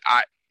know what?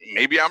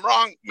 maybe I'm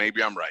wrong,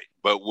 maybe I'm right,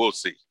 but we'll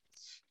see.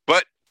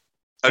 But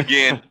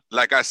again,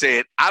 like I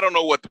said, I don't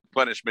know what the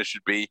punishment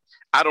should be.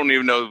 I don't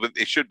even know if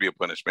it should be a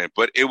punishment,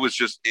 but it was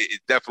just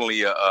it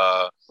definitely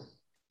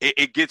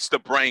it gets the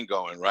brain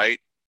going, right?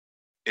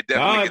 It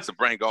definitely gets the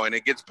brain going.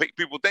 It gets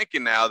people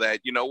thinking now that,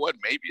 you know what,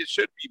 maybe it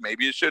should be,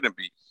 maybe it shouldn't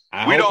be.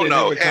 We don't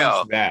know.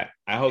 Hell,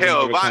 I hope it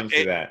never comes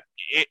to that.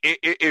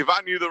 If I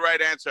knew the right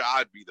answer,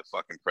 I'd be the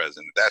fucking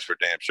president. That's for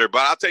damn sure.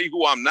 But I'll tell you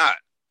who I'm not.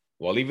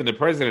 Well, even the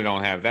president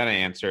don't have that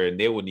answer, and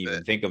they wouldn't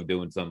even think of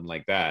doing something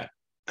like that.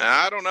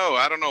 I don't know.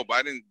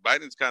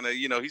 Biden's kind of,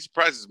 he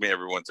surprises me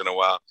every once in a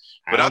while.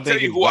 But I'll tell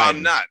you who Biden.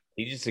 I'm not.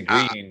 He just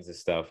agrees to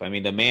stuff. I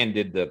mean, the man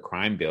did the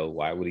crime bill.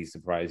 Why would he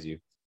surprise you?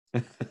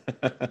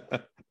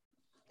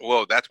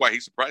 Well, that's why he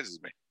surprises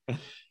me.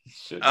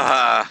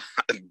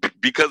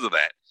 Because of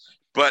that.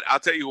 But I'll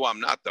tell you who I'm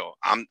not, though.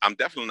 I'm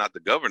definitely not the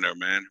governor,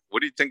 man.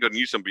 What do you think of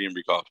Newsom being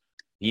recalled?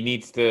 He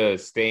needs to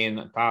stay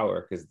in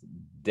power because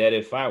dead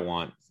if I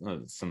want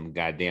some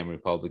goddamn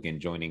Republican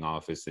joining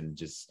office and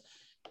just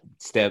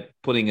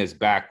putting us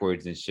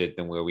backwards and shit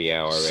than where we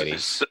are already.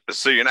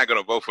 So you're not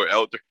going to vote for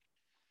Elder?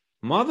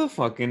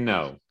 Motherfucking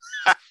no.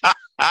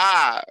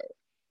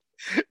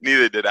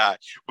 Neither did I.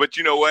 But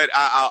you know what?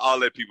 I'll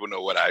let people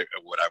know what I voted.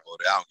 I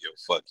don't give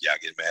a fuck. Y'all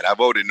get mad. I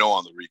voted no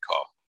on the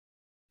recall.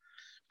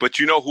 But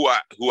you know who I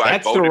voted for?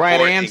 That's the right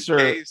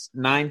answer.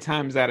 9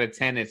 times out of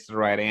 10, it's the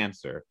right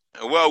answer.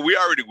 Well, we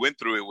already went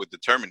through it with the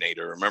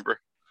Terminator, remember?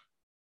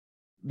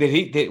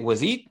 Wasn't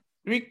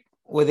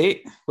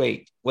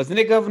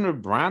it Governor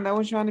Brown that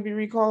was trying to be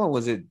recalled, or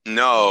was it?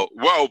 No.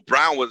 Well,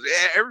 Brown was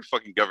every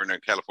fucking governor in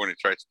California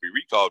tried to be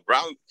recalled.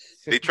 Brown,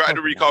 they tried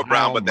to recall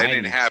Brown, but that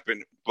didn't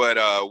happen. But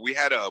we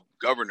had a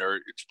governor.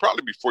 It's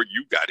probably before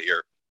you got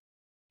here.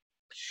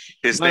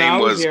 His name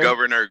was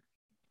Governor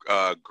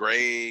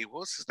Gray.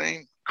 What's his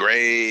name?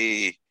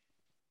 Gray.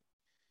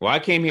 Well, I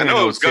came here. I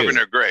know it was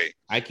Governor Gray.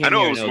 I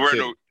know it was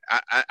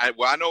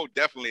I know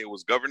definitely it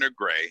was Governor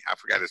Gray. I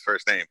forgot his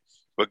first name,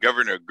 but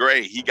Governor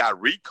Gray, he got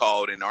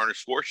recalled, and Arnold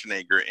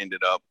Schwarzenegger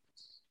ended up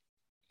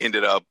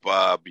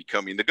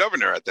becoming the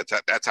governor at that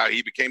time. That's how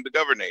he became the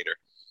governor.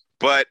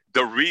 But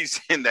the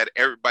reason that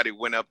everybody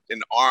went up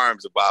in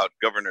arms about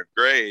Governor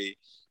Gray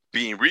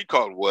being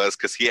recalled was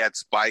because he had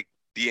spiked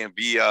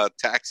DMV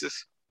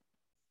taxes.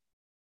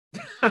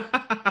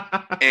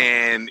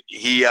 And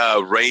he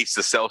raised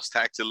the sales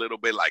tax a little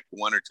bit, like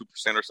 1 or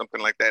 2% or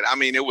something like that. I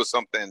mean, it was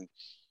something.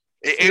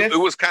 It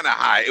was kind of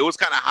high. It was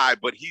kind of high,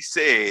 but he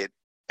said,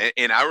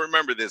 and I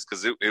remember this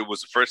because it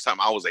was the first time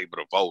I was able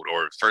to vote,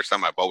 or the first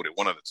time I voted,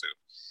 one of the two.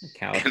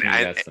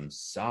 California got some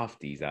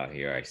softies out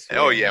here, I swear.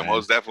 Oh yeah, man.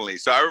 Most definitely.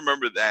 So I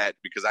remember that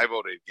because I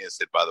voted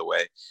against it, by the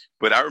way.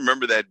 But I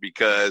remember that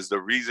because the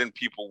reason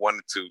people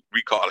wanted to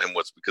recall him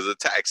was because of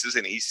taxes,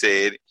 and he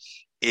said,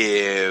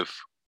 if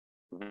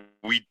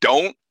we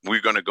don't,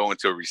 we're going to go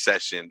into a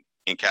recession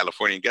in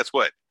California. And guess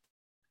what?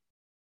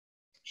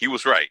 He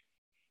was right.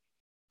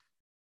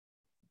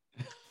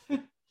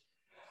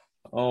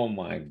 Oh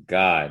my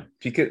God.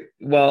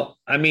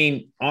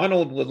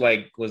 Arnold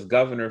was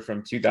governor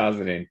from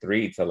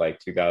 2003 to like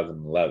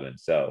 2011.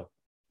 So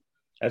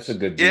that's a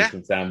good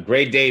decent time.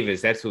 Gray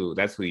Davis, that's who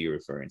you're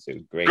referring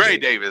to. Gray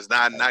Davis,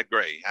 not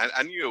Gray.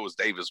 I knew it was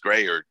Davis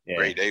Gray or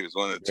Gray Davis,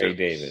 one of the two.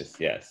 Gray Davis,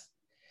 yes.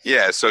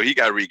 Yeah, so he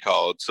got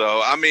recalled.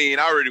 So, I mean,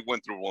 I already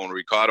went through one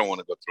recall. I don't want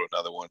to go through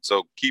another one.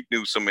 So keep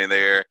Newsom in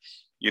there.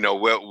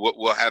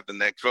 We'll have the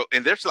next vote.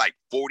 And there's like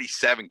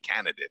 47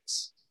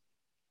 candidates.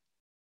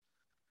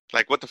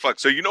 Like, what the fuck?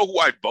 So you know who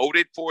I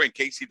voted for in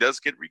case he does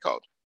get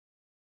recalled?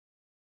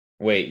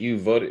 Wait, you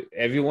voted?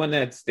 Everyone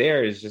that's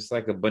there is just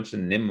like a bunch of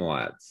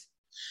nimwads.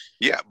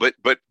 Yeah, but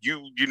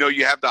you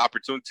have the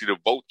opportunity to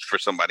vote for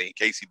somebody in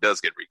case he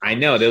does get recalled. I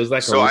know. There was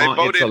like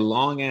it's a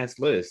long-ass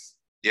list.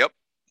 Yep.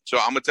 So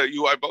I'm going to tell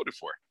you who I voted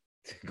for.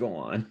 Go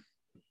on.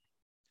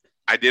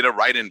 I did a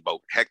write-in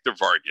vote. Hector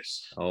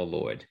Vargas. Oh,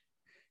 Lord.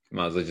 You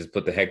might as well just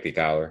put the hectic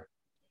hour.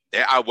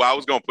 Yeah, I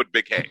was going to put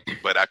Big Heck,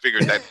 but I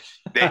figured that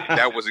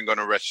that wasn't going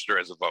to register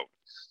as a vote.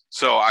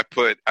 So I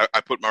put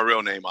my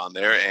real name on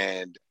there,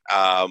 and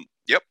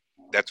yep,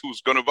 that's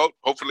who's going to vote.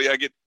 Hopefully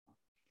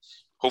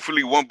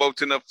one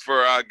vote's enough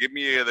for give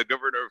me the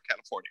governor of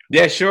California.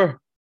 Yeah,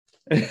 sure.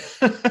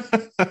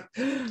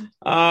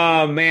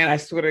 Oh man, I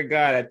swear to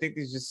God, I think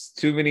there's just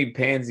too many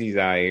pansies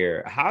out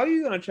here. How are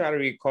you going to try to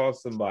recall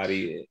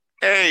somebody?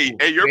 Hey,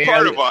 you're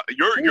part of our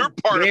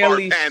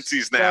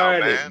pansies now,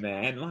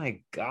 man.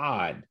 My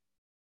God.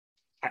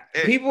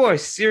 People are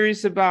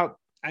serious about.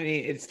 I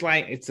mean, it's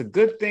like it's a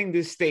good thing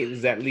this state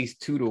is at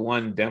least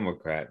 2-1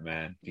 Democrat,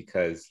 man.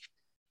 Because,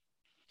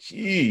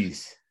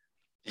 jeez.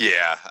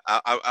 Yeah,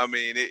 I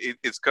mean,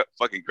 it's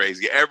fucking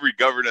crazy. Every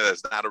governor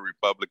that's not a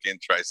Republican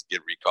tries to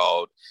get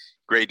recalled.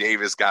 Gray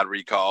Davis got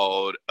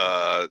recalled.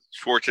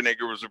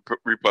 Schwarzenegger was a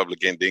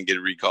Republican, didn't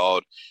get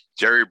recalled.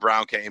 Jerry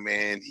Brown came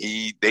in.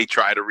 They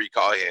tried to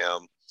recall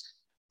him.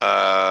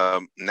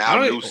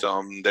 Now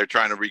Newsom, they're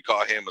trying to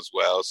recall him as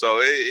well. So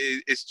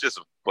it's just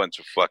a bunch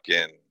of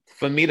fucking.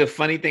 For me, the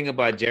funny thing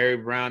about Jerry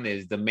Brown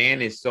is the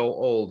man is so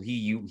old.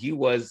 He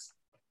was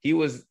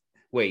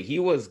wait, he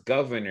was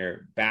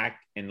governor back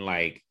in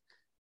like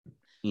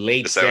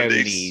late The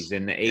 70s 70s.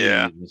 and the 80s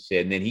Yeah. and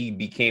shit. And then he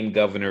became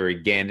governor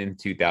again in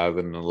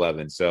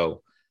 2011.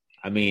 So,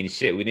 I mean,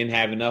 shit, we didn't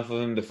have enough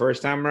of him the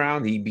first time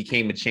around. He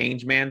became a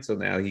change man. So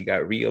now he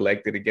got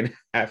reelected again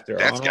after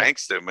That's Arnold.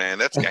 gangster, man.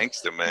 That's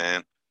gangster,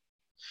 man.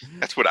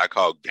 That's what I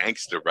call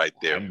gangster right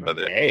there,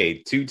 brother.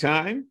 Hey,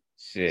 two-time?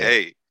 Shit.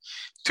 Hey,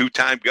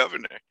 two-time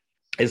governor.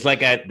 It's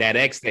like that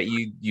ex that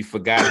you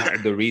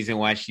forgot the reason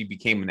why she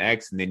became an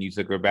ex and then you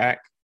took her back.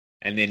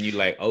 And then you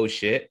like, oh,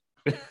 shit.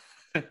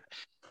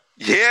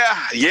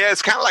 Yeah.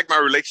 It's kind of like my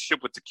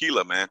relationship with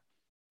tequila, man.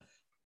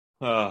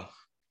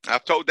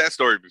 I've told that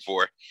story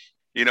before.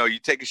 You know, you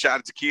take a shot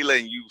of tequila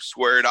and you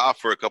swear it off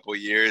for a couple of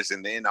years,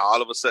 and then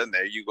all of a sudden,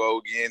 there you go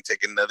again,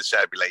 take another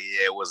shot, be like,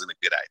 yeah, it wasn't a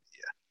good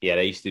idea. Yeah,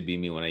 that used to be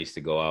me when I used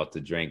to go out to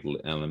drink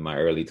in my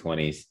early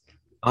 20s.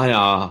 I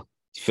know,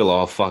 you feel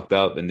all fucked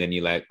up, and then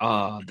you're like,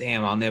 oh,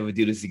 damn, I'll never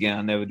do this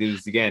again.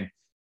 And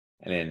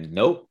then,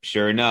 nope,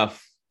 sure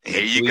enough.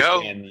 Here you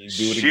go. You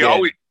do it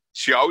again.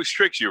 She always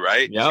tricks you,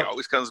 right? Yep. She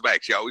always comes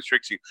back. She always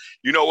tricks you.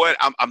 You know what?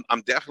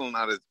 I'm definitely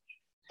not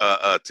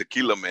a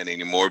tequila man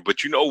anymore.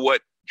 But you know what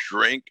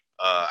drink?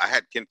 I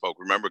had kinfolk.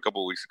 Remember a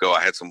couple of weeks ago,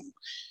 I had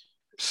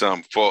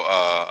some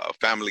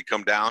family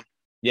come down.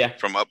 Yeah.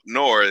 From up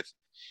north,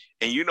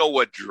 and you know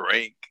what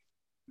drink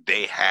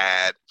they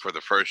had for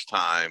the first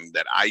time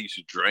that I used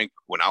to drink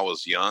when I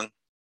was young?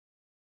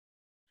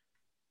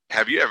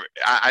 Have you ever?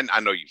 I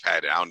know you've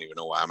had it. I don't even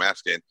know why I'm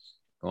asking.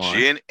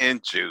 Gin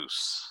and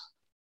juice.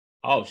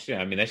 Oh shit!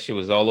 I mean, that shit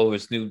was all over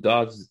Snoop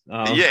Dogg's.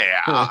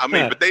 Yeah, I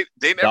mean, but they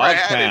never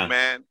had pound. it,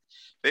 man.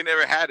 They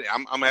never had it.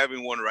 I'm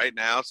having one right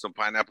now. Some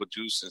pineapple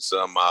juice and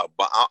some.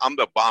 I'm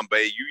the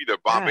Bombay. You either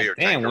Bombay or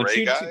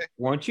Tanqueray guy.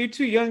 Weren't you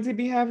too young to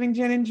be having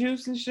gin and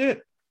juice and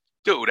shit?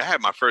 Dude, I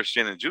had my first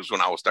gin and juice when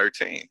I was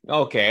 13.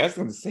 Okay, I was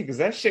going to say because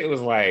that shit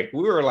was like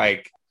we were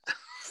like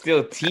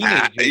still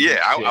teenagers. Yeah,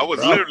 I was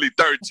literally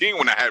 13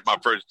 when I had my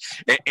first.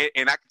 And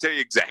I can tell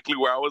you exactly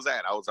where I was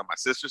at. I was at my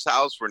sister's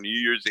house for New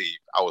Year's Eve.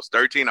 I was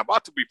 13. I'm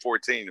about to be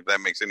 14, if that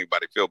makes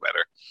anybody feel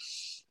better.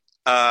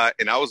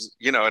 And I was,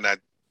 and I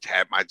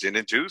had my gin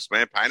and juice,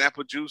 man.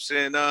 Pineapple juice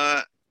and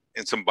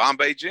some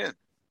Bombay gin.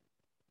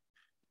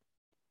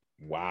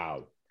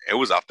 Wow. It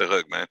was off the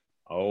hook, man.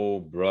 Oh,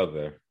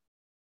 brother.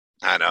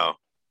 I know.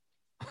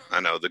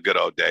 The good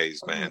old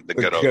days, man. The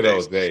good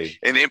old days.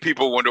 And then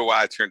people wonder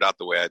why I turned out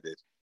the way I did.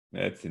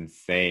 That's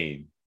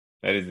insane.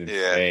 That is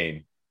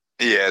insane.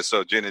 Yeah,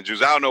 so gin and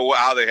juice. I don't know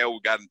how the hell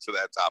we got into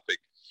that topic.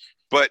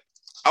 But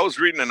I was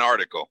reading an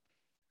article.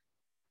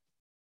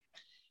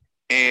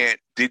 And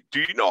do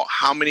you know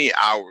how many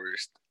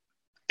hours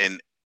an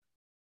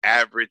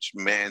average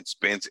man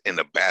spends in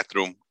the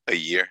bathroom a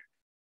year?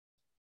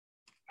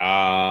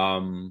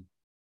 I'm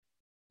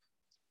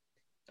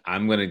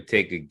going to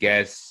take a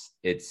guess.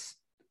 It's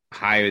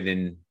higher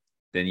than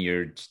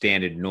your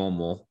standard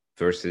normal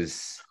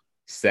versus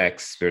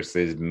sex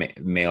versus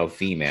male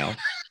female.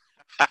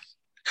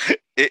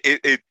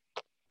 It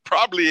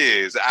probably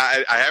is.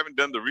 I haven't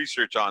done the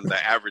research on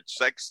the average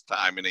sex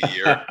time in a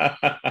year,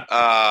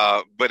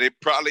 but it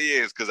probably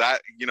is because I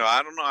don't know.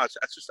 I'm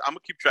gonna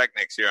keep track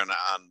next year on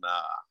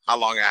how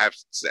long I have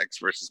sex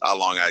versus how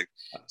long I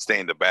stay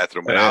in the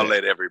bathroom, and I'll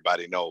let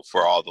everybody know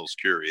for all those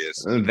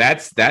curious.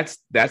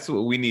 That's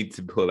what we need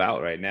to pull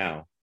out right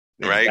now.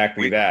 Right?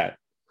 Exactly that.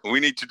 We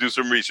need to do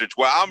some research.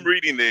 While I'm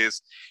reading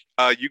this,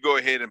 you go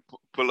ahead and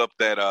pull up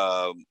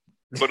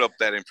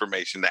that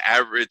information. The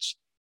average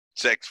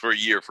sex for a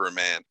year for a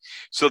man.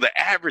 So the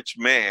average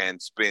man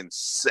spends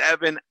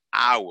 7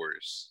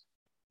 hours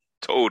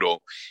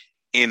total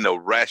in the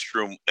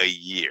restroom a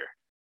year.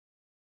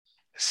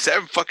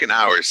 7 fucking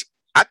hours.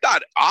 I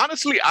thought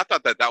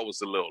that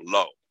was a little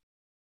low.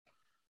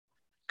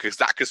 Because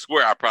I could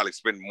swear I probably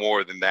spend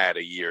more than that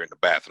a year in the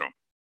bathroom.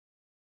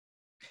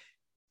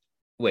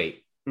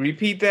 Wait,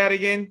 repeat that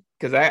again?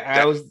 Because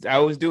I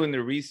was doing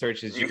the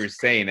research as you were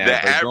saying that.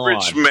 The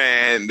average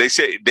man, they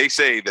say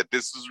that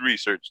this is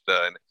research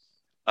done.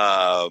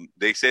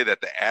 They say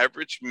that the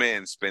average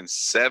man spends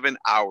 7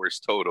 hours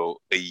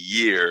total a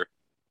year.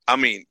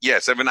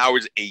 7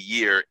 hours a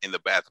year in the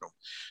bathroom.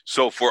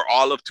 So for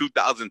all of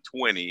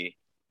 2020,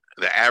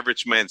 the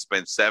average man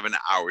spends 7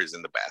 hours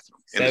in the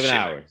bathroom.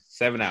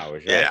 7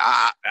 hours, right?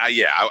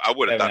 I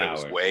would have thought it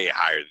was way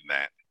higher than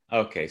that.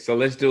 Okay, so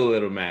let's do a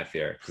little math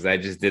here because I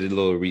just did a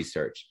little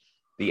research.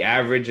 The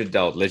average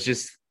adult, let's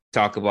just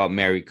talk about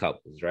married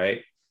couples,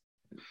 right?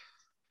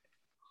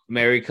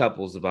 Married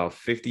couples about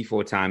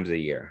 54 times a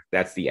year.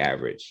 That's the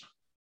average.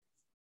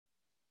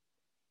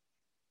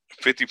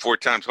 54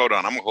 times. Hold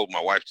on. I'm going to hold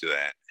my wife to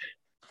that.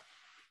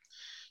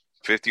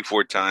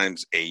 54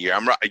 times a year.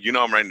 I'm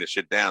writing this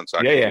shit down so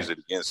I can use it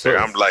against her.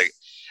 I'm like,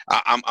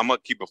 I'm going to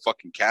keep a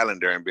fucking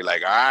calendar and be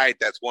like, all right,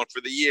 that's one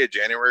for the year,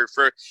 January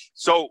 1st.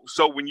 So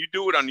when you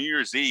do it on New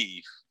Year's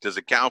Eve, does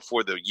it count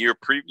for the year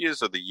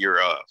previous or the year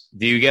of?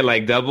 Do you get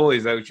like double?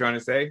 Is that what you're trying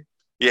to say?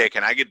 Yeah,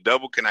 can I get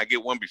double? Can I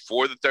get one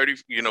before the 30?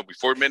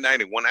 Before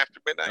midnight and one after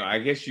midnight? I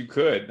guess you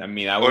could. I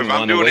mean, I Or if wouldn't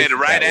I'm want to doing waste it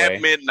right at way.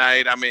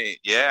 midnight, I mean,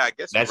 yeah, I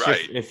guess That's you're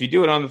right. if you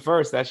do it on the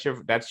first, that's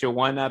your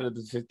one out of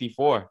the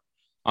 54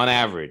 on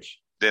average.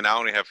 Then I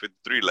only have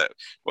 53 left.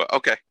 Well,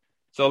 okay.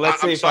 So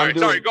let's say sorry,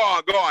 go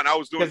on. I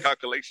was doing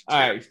calculations. All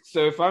right.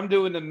 So if I'm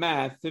doing the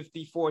math,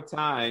 54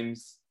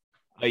 times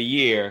a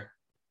year,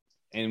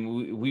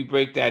 and we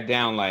break that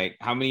down, like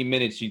how many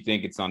minutes you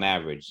think it's on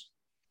average?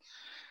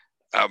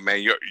 Oh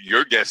man,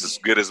 your guess is as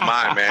good as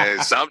mine,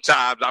 man.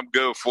 Sometimes I'm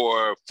good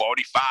for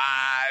 45.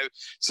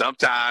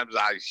 Sometimes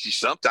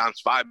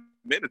 5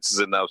 minutes is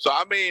enough. So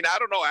I mean, I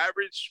don't know,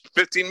 average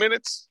 15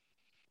 minutes.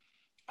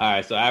 All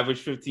right, so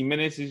average 15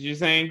 minutes is you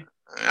saying?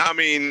 I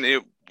mean, I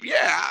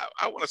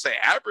want to say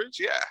average,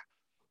 yeah.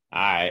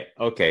 All right,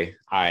 okay,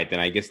 all right. Then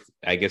I guess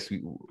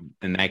we,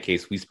 in that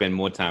case, we spend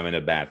more time in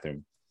the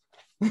bathroom.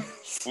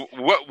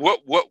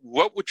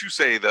 What would you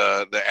say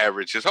the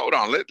average is? Hold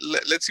on,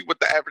 let's see what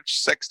the average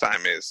sex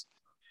time is.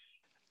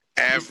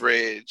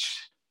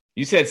 Average.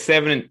 You said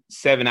seven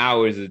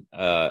hours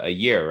a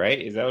year, right?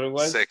 Is that what it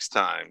was? Sex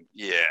time,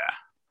 yeah.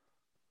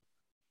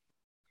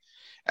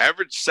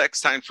 Average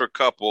sex time for a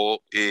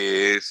couple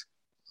is.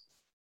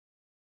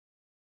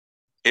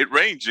 It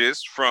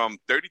ranges from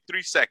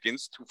 33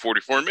 seconds to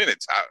 44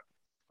 minutes.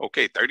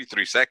 Okay,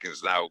 33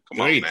 seconds now. Come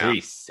on now.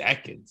 33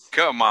 seconds.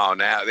 Come on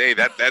now. Hey,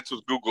 that's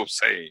what Google's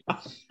saying.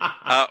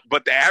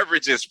 But the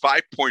average is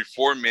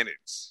 5.4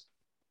 minutes.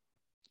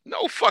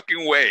 No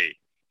fucking way.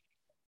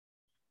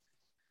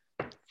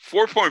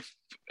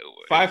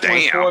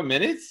 5.4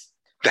 minutes?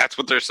 That's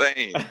what they're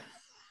saying.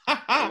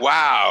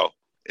 Wow.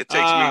 It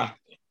takes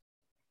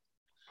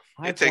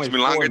me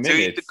longer to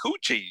eat the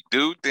coochie,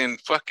 dude, than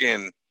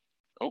fucking...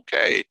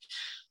 Okay.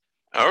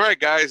 All right,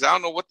 guys. I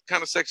don't know what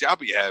kind of sex y'all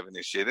be having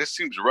this shit. This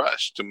seems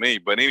rushed to me,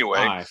 but anyway.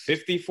 All right,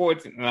 54. All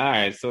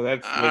right, so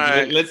let's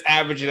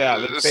average it out.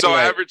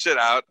 Average it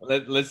out.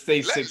 Let's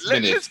say 6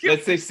 minutes.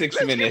 Let's say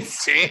 6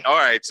 minutes. All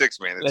right, 6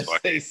 minutes.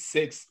 Let's say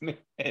 6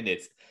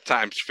 minutes.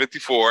 Times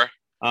 54.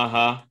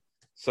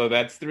 So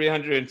that's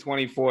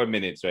 324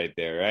 minutes right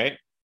there, right?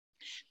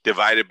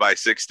 Divided by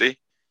 60.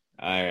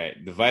 All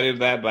right, divided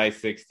that by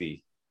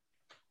 60.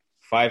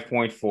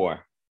 5.4.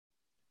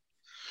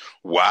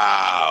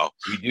 Wow.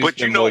 But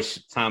spend more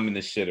time in the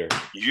shitter.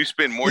 You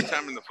spend more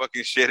time in the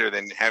fucking shitter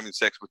than having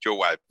sex with your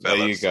wife, fellas.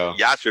 There you go.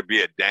 Y'all should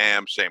be a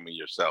damn shame of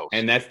yourself.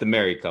 And that's the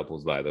married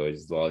couples, by the way,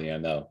 is all you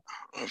know.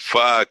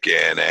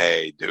 Fucking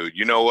hey, dude.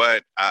 You know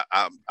what?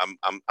 I'm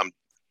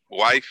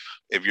wife,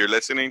 if you're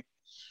listening,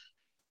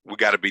 we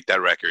got to beat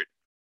that record.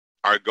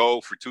 Our goal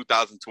for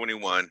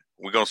 2021,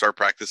 we're going to start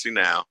practicing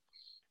now,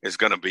 is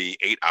going to be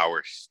 8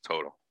 hours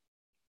total.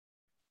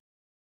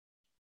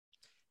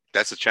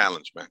 That's a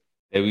challenge, man.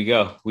 There we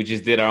go. We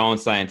just did our own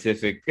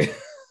scientific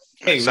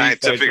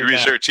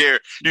research here.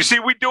 You see,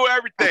 we do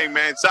everything,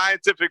 man.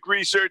 Scientific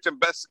research,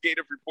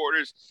 investigative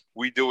reporters.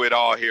 We do it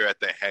all here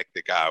at the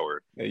Hectic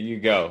Hour. There you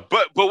go.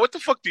 But what the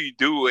fuck do you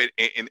do in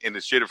the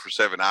shitter for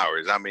 7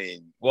 hours? I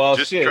mean, well,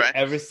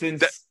 ever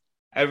since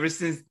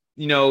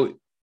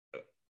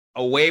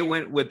away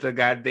went with the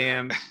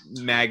goddamn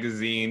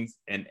magazines,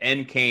 and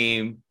in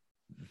came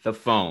the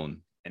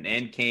phone, and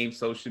in came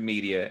social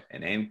media,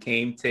 and in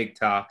came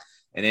TikTok.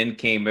 And then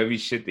came every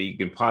shit that you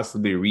can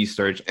possibly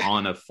research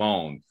on a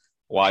phone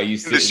while you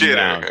sit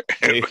down.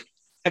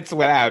 That's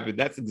what happened.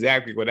 That's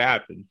exactly what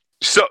happened.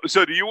 So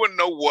do you want to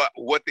know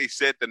what they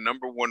said the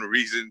number one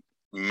reason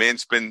men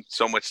spend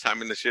so much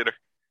time in the shitter?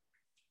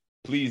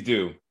 Please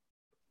do.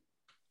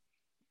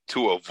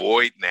 To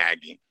avoid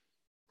nagging.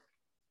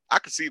 I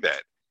can see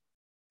that.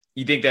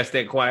 You think that's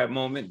that quiet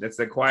moment? That's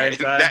that quiet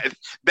time?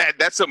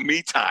 That's a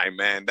me time,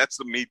 man. That's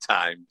the me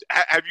time.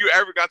 Have you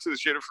ever got to the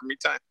shitter for me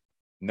time?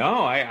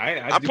 No,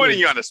 I'm putting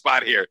you on the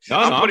spot here.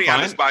 I'm putting you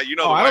on the spot. You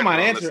know, I don't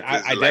mind answering.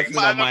 I definitely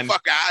don't mind.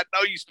 I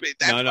know you spent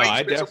that. No,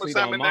 I definitely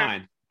don't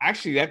mind.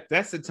 Actually,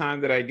 that's the time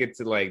that I get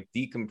to like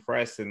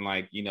decompress and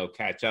like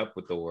catch up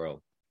with the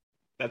world.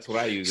 That's what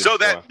I use. So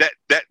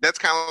that's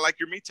kind of like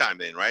your me time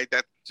then, right?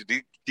 That to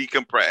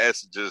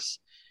decompress, just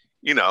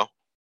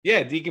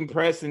Yeah,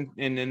 decompress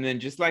and then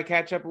just like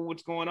catch up with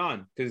what's going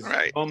on because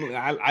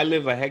I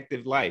live a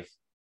hectic life.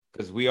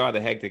 Because we are the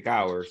Hectic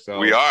Hour, so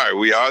we are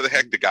the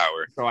Hectic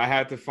Hour. So I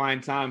have to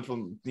find time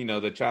from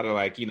to try to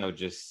like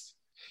just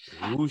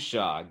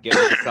whoosha, get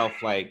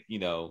myself like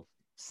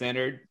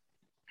centered.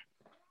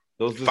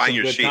 Those are some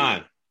good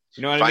time.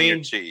 You know what I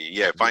mean? Find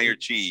your chi, find your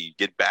chi,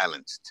 get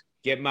balanced.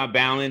 Get my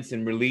balance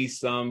and release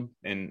some,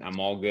 and I'm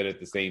all good at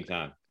the same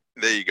time.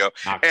 There you go.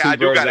 Knock two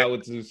birds out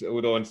with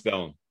one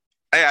stone.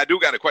 Hey, I do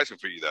got a question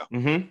for you though.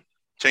 Mm-hmm.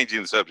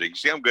 Changing the subject. You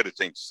see, I'm good at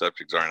changing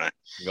subjects, aren't I?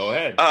 Go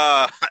ahead.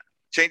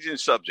 Changing the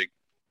subject.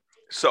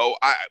 So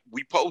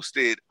we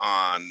posted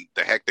on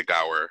the Hectic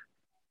Hour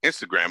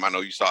Instagram. I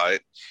know you saw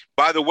it.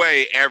 By the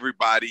way,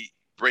 everybody,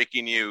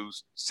 breaking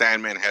news.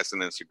 Sandman has an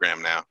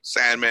Instagram now.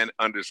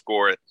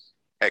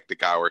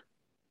 Sandman_Hectic Hour.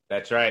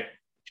 That's right.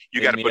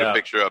 You got to put a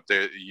picture up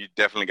there. You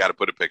definitely got to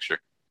put a picture.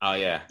 Oh,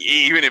 yeah.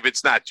 Even if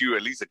it's not you,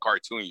 at least a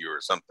cartoon you or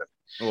something.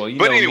 Well,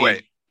 but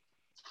anyway.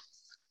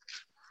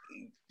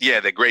 Yeah,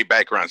 the great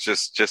backgrounds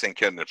just ain't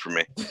cutting it for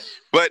me.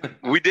 But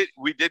we did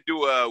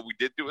do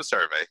a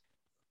survey.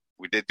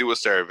 We did do a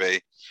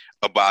survey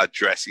about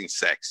dressing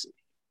sexy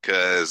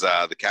because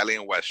the Cali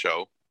and West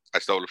show, I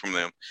stole it from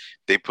them.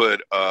 They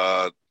put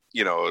a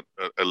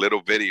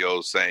little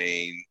video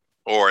saying,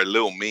 or a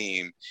little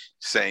meme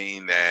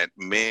saying that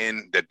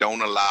men that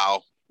don't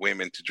allow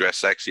women to dress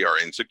sexy are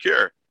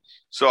insecure.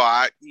 So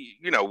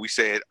we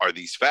said, are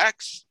these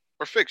facts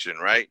or fiction,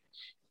 right?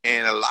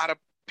 And a lot of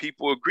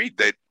people agreed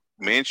that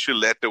men should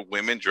let the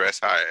women dress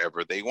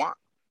however they want.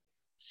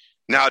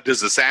 Now,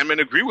 does the Sandman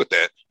agree with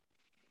that?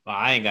 Well,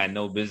 I ain't got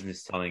no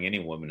business telling any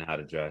woman how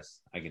to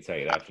dress. I can tell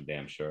you that for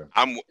damn sure.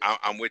 I'm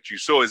with you.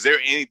 So, is there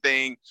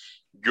anything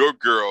your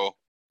girl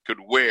could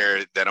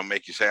wear that'll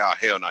make you say, "Oh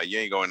hell no, you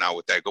ain't going out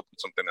with that. Go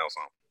put something else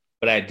on"?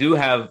 But I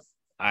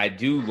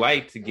do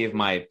like to give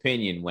my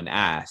opinion when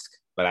asked,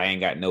 but I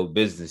ain't got no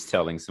business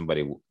telling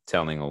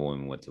a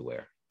woman what to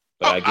wear.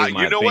 But I give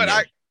my opinion.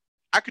 What?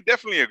 I could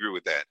definitely agree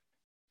with that.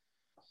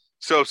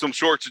 So, if some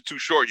shorts are too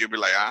short, you'll be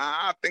like,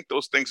 I think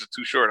those things are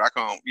too short. I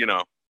can't.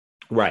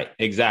 Right,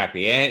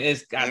 exactly. And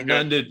it's got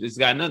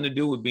nothing to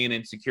do with being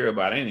insecure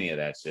about any of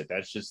that shit.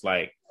 That's just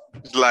like,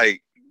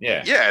 like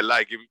if,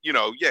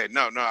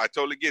 no, I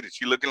totally get it.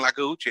 She looking like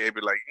a hoochie, I'd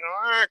be like,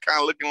 kind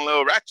of looking a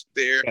little ratchet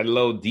there. Got a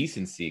little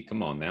decency.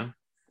 Come on now.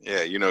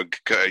 Yeah, you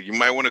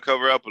might want to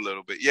cover up a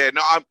little bit. Yeah,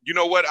 no, you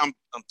know what? I'm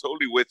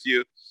totally with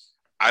you.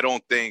 I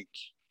don't think.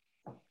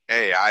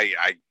 Hey,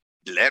 I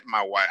let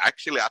my wife.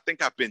 Actually, I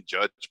think I've been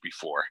judged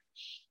before.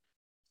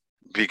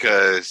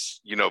 Because,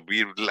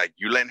 be like,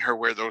 you letting her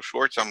wear those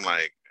shorts? I'm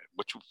like,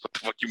 what the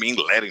fuck you mean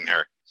letting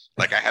her?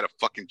 Like I had a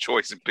fucking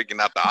choice in picking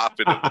out the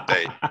outfit of the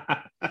day.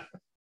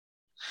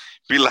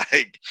 Be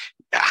like,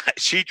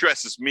 she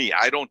dresses me.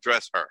 I don't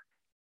dress her.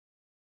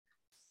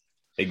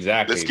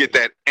 Exactly. Let's get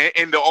that.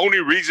 And the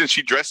only reason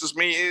she dresses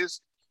me is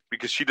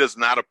because she does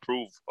not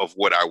approve of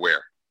what I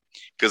wear.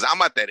 Because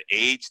I'm at that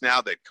age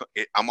now that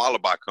I'm all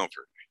about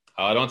comfort.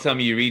 Oh, don't tell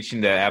me you're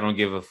reaching that I don't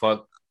give a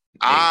fuck.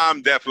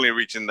 I'm definitely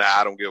reaching the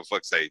I don't give a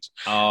fuck stage.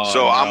 Oh,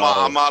 so no.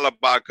 I'm all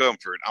about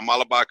comfort. I'm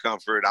all about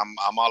comfort.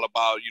 I'm all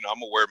about, I'm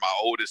gonna wear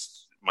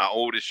my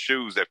oldest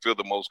shoes that feel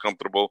the most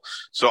comfortable.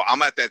 So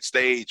I'm at that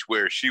stage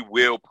where she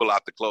will pull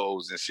out the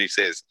clothes and she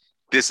says,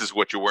 "This is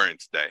what you're wearing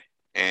today."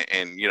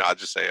 And I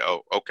just say,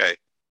 "Oh, okay."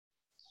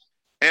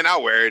 And I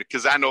wear it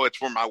because I know it's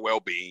for my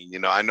well-being.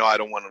 I know I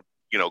don't want to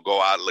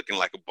go out looking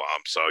like a bum.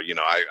 So,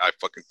 I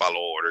fucking follow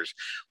orders.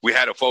 We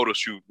had a photo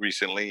shoot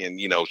recently and,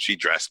 she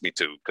dressed me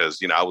too because,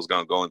 I was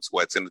going to go in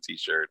sweats and a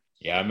t-shirt.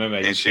 Yeah, I remember.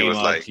 And she was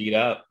like, G'd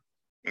up.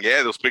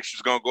 Yeah, those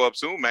pictures going to go up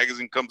soon.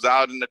 Magazine comes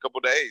out in a couple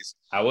of days.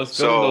 I was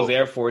feeling those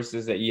Air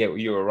Forces that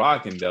you were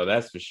rocking, though.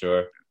 That's for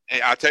sure.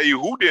 And I'll tell you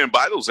who didn't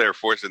buy those Air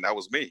Forces, and that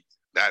was me.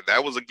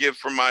 That was a gift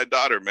from my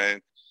daughter,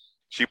 man.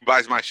 She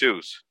buys my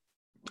shoes.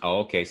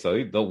 Oh, okay.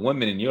 So the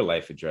women in your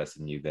life are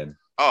dressing you then.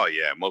 Oh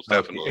yeah, most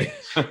definitely.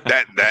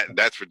 Okay.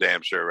 That's for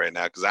damn sure right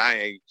now. Because I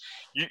ain't.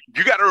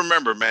 You got to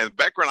remember, man. The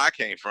background I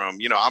came from,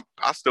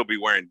 I'll still be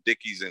wearing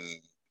Dickies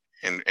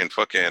and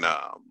fucking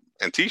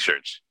and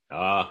t-shirts.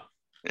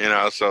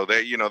 So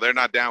they're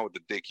not down with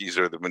the Dickies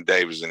or the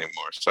Davis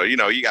anymore. So you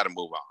got to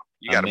move on.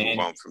 You got to move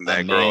on from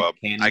that. Grow up.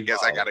 I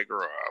guess I got to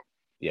grow up.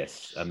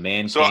 Yes, a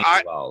man can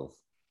evolve.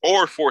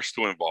 Or forced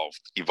to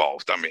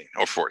evolved. I mean,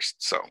 or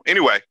forced. So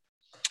anyway.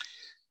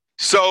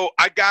 So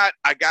I got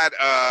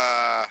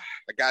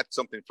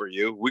something for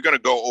you. We're gonna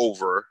go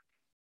over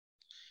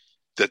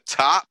the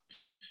top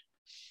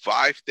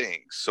 5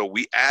 things. So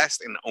we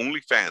asked an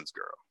OnlyFans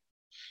girl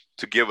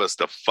to give us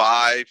the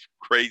 5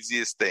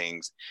 craziest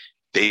things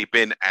they've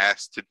been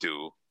asked to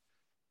do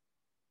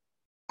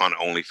on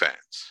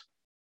OnlyFans.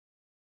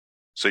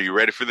 So you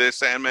ready for this,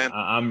 Sandman?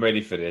 I'm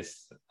ready for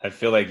this. I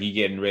feel like you're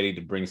getting ready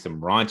to bring some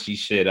raunchy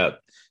shit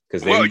up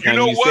because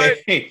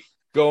say, "Hey,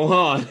 go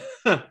on."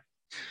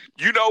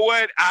 You know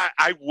what?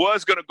 I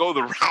was gonna go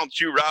the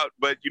raunchy route,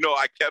 but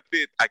I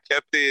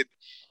kept it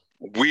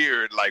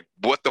weird. Like,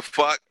 what the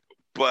fuck?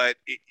 But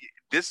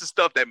this is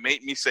stuff that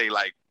made me say,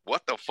 like,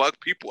 what the fuck?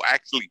 People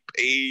actually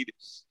paid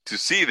to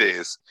see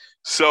this.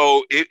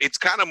 So it's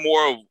kind of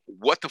more of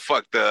what the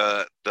fuck.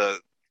 The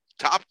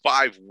top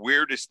 5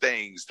 weirdest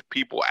things the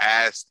people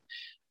asked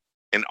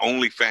an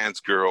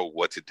OnlyFans girl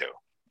what to do.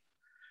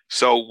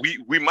 So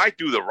we might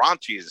do the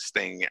raunchiest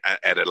thing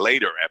at a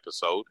later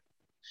episode.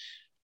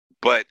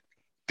 But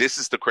this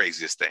is the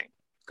craziest thing.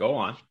 Go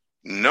on.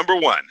 Number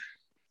 1.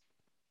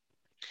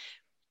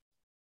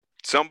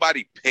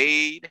 Somebody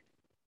paid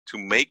to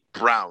make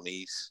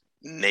brownies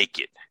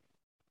naked.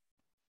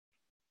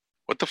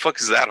 What the fuck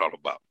is that all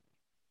about?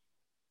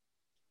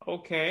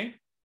 Okay.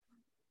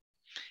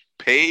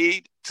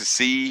 Paid to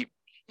see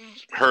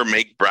her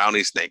make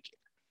brownies naked.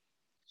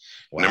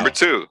 Wow. Number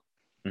 2.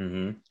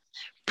 Mm-hmm.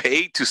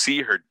 Paid to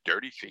see her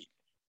dirty feet.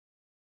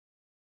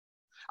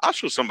 I'll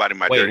show somebody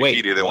my dirty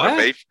feet if they want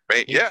to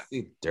pay. Yeah.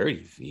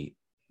 Dirty feet.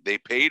 They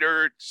paid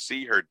her to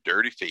see her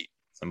dirty feet.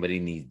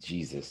 Somebody needs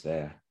Jesus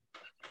there.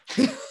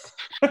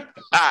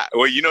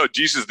 Well,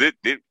 Jesus did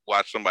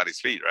wash somebody's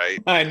feet, right?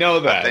 I know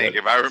that. I think,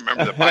 if I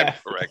remember the Bible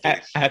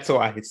correctly. That's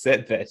why I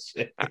said that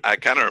shit. I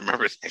kind of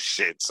remember that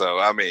shit. So,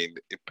 I mean,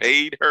 it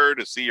paid her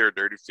to see her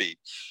dirty feet.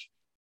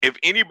 If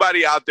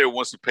anybody out there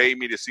wants to pay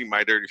me to see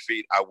my dirty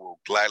feet, I will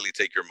gladly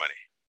take your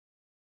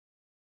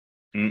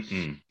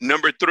money.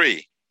 Number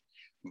 3,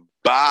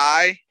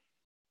 buy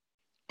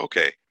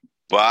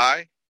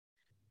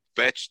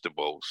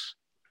vegetables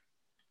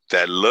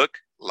that look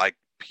like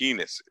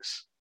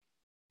penises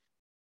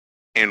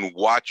and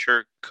watch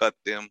her cut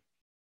them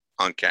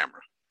on camera.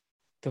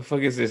 The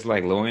fuck is this,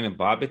 like Lauren and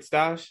Bobbitt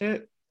style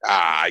shit?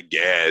 I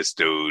guess,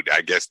 dude.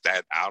 I guess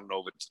that, I don't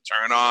know if it's a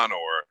turn on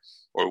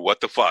or what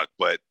the fuck,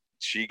 but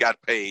she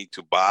got paid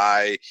to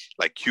buy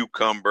like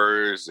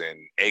cucumbers and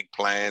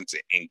eggplants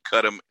and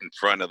cut them in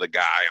front of the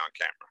guy on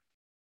camera.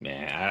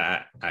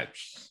 Man,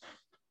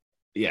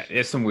 yeah,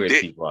 there's some weird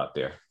people out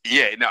there.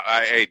 Yeah, no,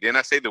 hey, didn't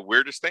I say the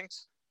weirdest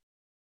things?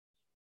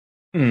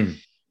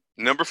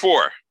 Number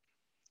 4.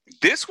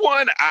 This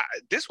one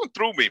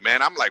threw me,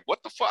 man. I'm like,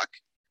 what the fuck?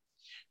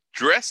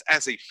 Dress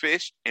as a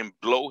fish and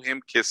blow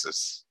him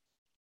kisses.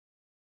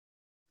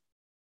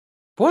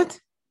 What?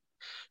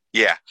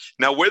 Yeah.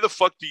 Now, where the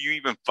fuck do you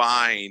even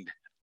find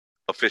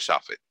a fish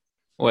outfit?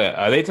 Wait,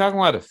 are they talking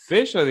about a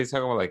fish or are they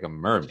talking about like a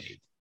mermaid?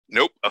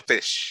 Nope, a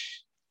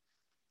fish.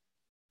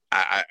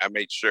 I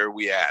made sure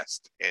we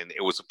asked, and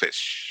it was a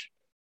fish.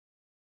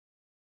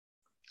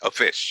 A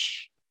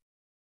fish.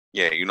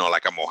 Yeah,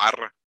 like a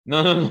mojarra.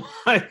 No.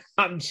 I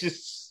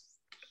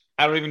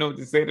don't even know what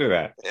to say to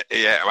that.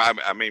 Yeah,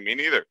 I mean, me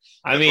neither.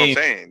 That's what I'm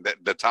saying.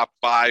 The top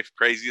 5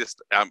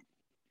 craziest.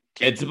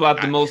 It's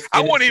about the most. I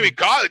won't even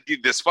call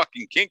it this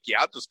fucking kinky.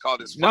 I'll just call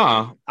this.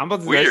 No, I'm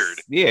about to weird.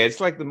 Yeah, it's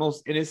like the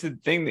most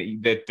innocent thing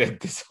that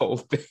this whole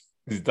thing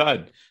is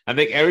done. I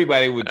think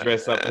everybody would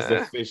dress up as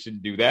a fish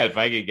and do that. If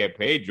I could get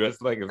paid,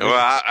 dressed like a fish.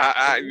 Well,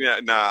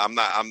 I'm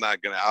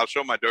not gonna. I'll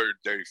show my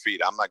dirty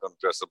feet. I'm not gonna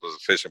dress up as a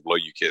fish and blow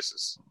you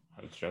kisses.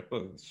 I'll dress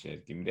up as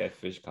shit. Give me that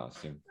fish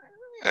costume.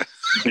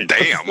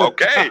 Damn.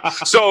 Okay.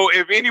 So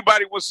if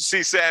anybody wants to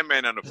see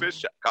Sandman in a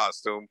fish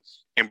costume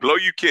and blow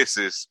you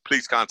kisses,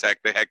 please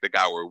contact the Hectic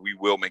Hour. We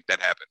will make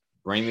that happen.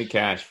 Bring the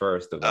cash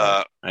first of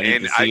all. I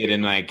need to see it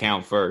in my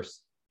account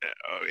first.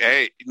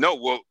 Hey, no.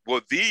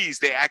 Well, these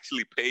they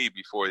actually pay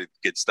before it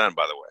gets done.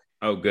 By the way.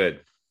 Oh,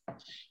 good.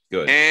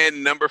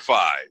 And number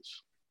 5,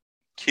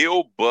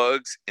 kill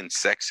bugs in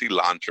sexy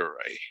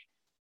lingerie.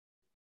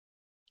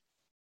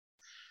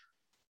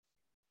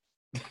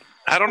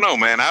 I don't know,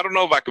 man. I don't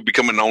know if I could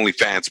become an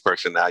OnlyFans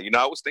person now.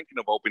 I was thinking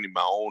of opening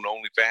my own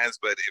OnlyFans,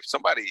 but if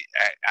somebody,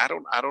 I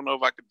don't know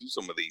if I could do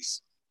some of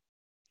these.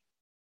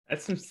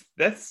 That's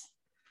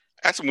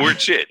some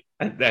weird shit.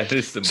 That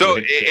is some. So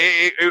weird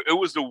shit. It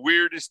was the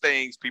weirdest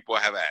things people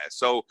have asked.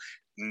 So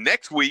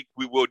next week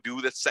we will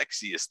do the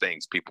sexiest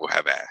things people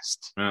have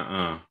asked.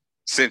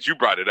 Since you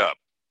brought it up,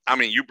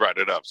 you brought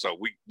it up, so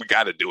we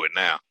got to do it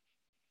now.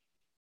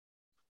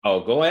 Oh,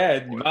 go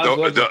ahead. The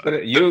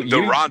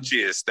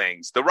raunchiest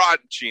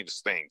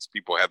things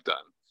people have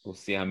done. We'll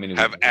see how many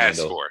have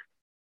asked for.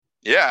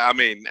 Yeah,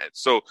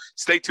 so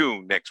stay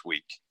tuned next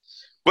week.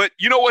 But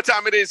you know what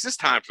time it is? It's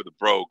time for the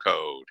bro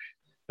code.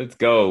 Let's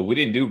go. We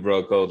didn't do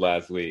bro code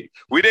last week.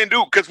 We didn't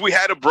do because we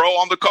had a bro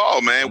on the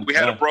call, man. We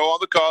had a bro on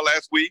the call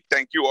last week.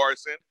 Thank you,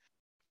 Arson.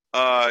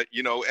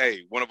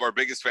 Hey, one of our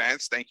biggest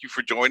fans. Thank you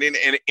for joining.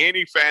 And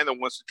any fan that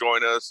wants to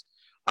join us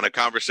on a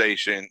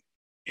conversation,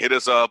 hit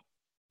us up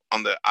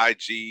on the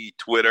IG,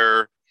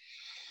 Twitter,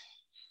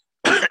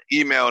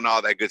 email, and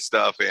all that good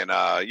stuff. And,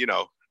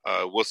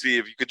 we'll see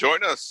if you could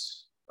join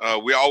us.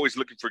 We're always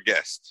looking for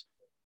guests.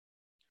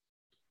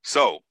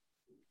 So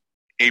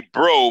a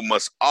bro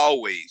must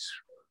always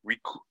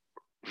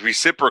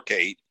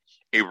reciprocate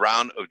a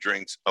round of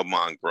drinks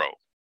among bros.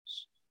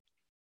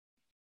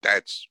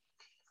 That's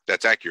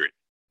accurate.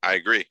 I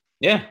agree.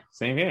 Yeah,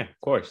 same here, of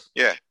course.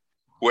 Yeah.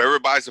 Whoever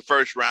buys the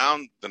first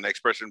round, the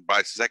next person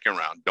buys the second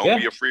round. Don't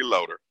be a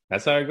freeloader.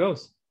 That's how it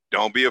goes.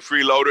 Don't be a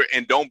freeloader,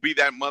 and don't be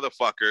that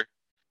motherfucker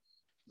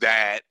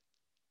that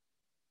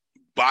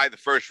buy the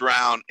first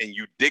round and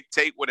you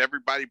dictate what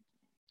everybody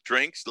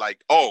drinks.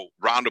 Like,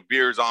 round of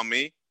beers on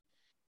me.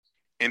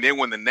 And then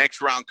when the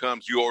next round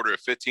comes, you order a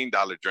 $15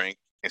 drink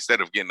instead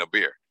of getting a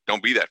beer.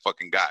 Don't be that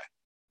fucking guy.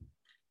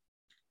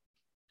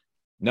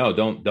 No,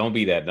 don't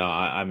be that. No,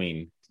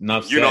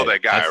 enough said. You know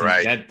that guy,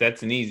 right?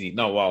 That's an easy.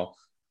 No, well,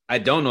 I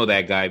don't know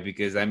that guy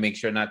because I make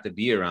sure not to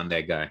be around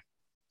that guy.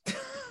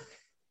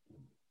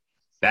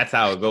 That's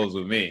how it goes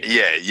with me.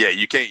 Yeah.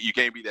 You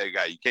can't be that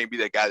guy. You can't be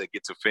that guy that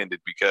gets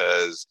offended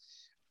because,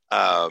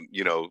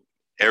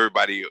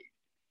 everybody.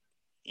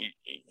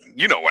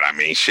 You know what I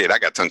mean? Shit, I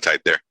got tongue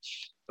tied there.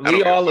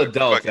 We all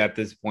adults at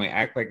this point.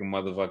 Act like a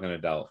motherfucking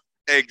adult.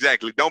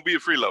 Exactly. Don't be a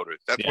freeloader.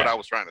 That's what I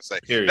was trying to say.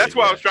 Period, that's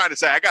what I was trying to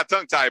say. I got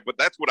tongue tied, but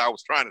that's what I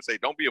was trying to say.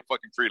 Don't be a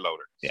fucking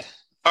freeloader. Yeah.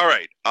 All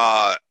right.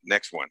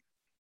 Next one.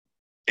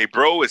 A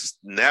bro is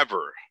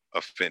never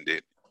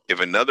offended if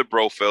another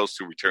bro fails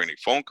to return a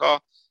phone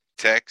call,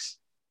 text,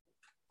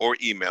 or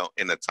email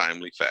in a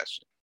timely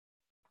fashion.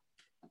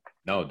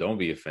 No, don't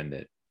be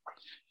offended.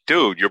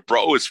 Dude, your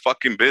bro is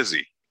fucking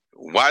busy.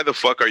 Why the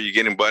fuck are you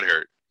getting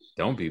butthurt?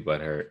 Don't be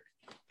butthurt.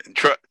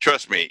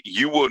 Trust me,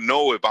 you will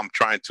know if I'm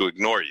trying to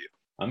ignore you.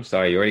 I'm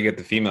sorry, you already get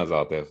the females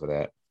out there for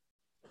that.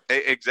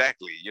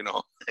 Exactly,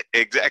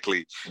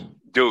 exactly,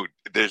 dude.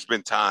 There's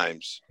been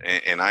times,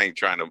 and I ain't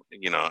trying to,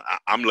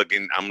 I'm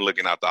looking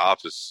out the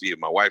office to see if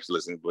my wife's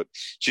listening, but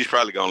she's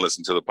probably gonna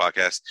listen to the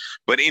podcast.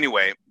 But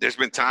anyway, there's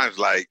been times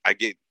like I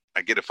get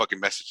a fucking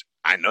message.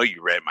 I know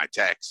you read my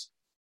text.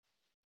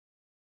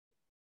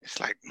 It's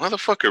like,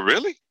 motherfucker,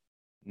 really?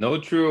 No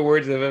truer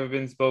words have ever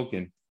been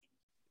spoken.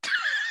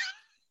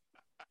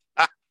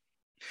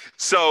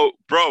 So,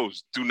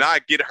 bros, do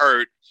not get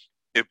hurt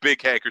if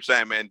Big Hacker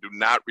Sandman do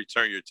not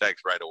return your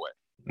text right away.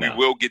 No.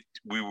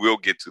 We will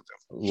get to them.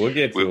 We'll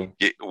get to them.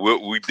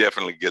 We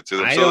definitely get to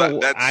them.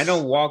 I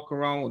don't walk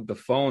around with the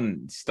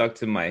phone stuck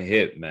to my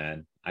hip,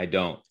 man. I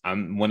don't.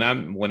 When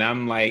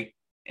I'm like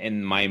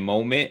in my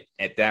moment,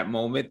 at that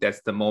moment,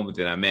 that's the moment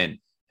that I'm in.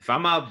 If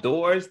I'm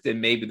outdoors,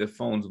 then maybe the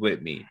phone's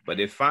with me. But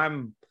if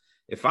I'm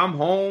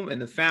home and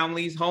the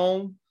family's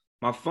home,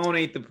 my phone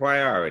ain't the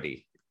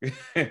priority.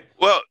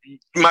 Well,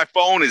 my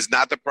phone is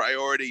not the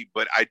priority,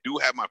 but I do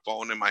have my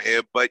phone in my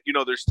head. But,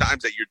 there's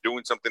times that you're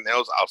doing something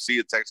else. I'll see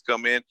a text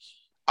come in.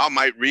 I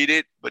might read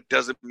it, but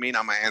doesn't mean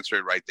I'm going to answer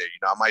it right there.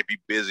 I might be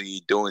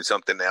busy doing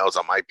something else.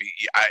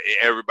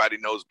 Everybody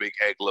knows Big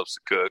Heck loves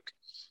to cook.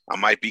 I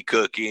might be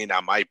cooking. I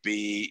might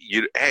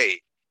be,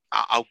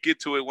 I'll get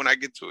to it when I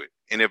get to it.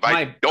 And if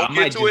I don't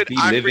get to it,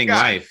 I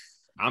forgot. Life.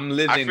 I'm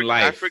living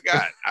life.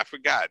 I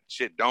forgot.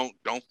 Shit, don't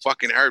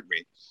fucking hurt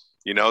me.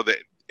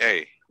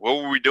 Hey,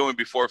 what were we doing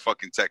before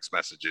fucking text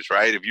messages,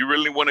 right? If you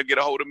really want to get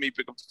a hold of me,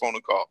 pick up the phone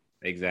and call.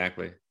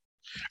 Exactly.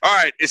 All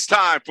right, it's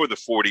time for the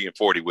 40 and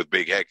 40 with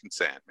Big Heck and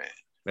Sandman.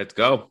 Let's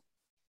go.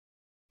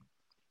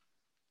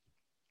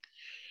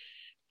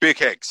 Big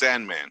Heck,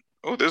 Sandman.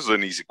 Oh, this is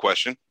an easy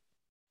question.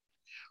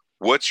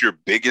 What's your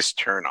biggest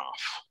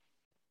turnoff?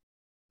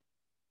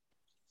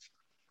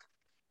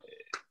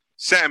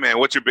 Sandman,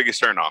 what's your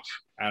biggest turnoff?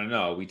 I don't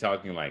know. Are we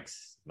talking like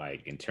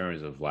in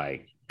terms of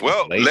like,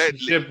 well,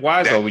 relationship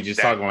wise, or are we just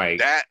talking like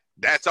that?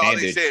 That's all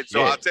they said.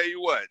 So I'll tell you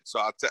what.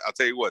 I'll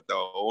tell you what.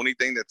 The only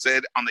thing that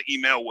said on the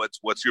email,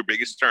 what's your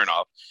biggest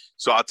turnoff?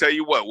 So I'll tell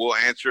you what. We'll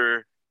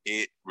answer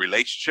it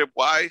relationship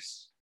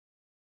wise,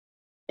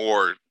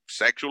 or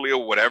sexually,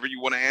 or whatever you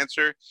want to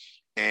answer,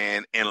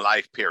 and in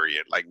life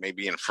period, like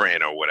maybe in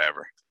friend or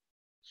whatever.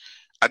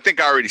 I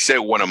think I already said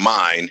one of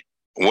mine.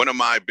 One of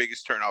my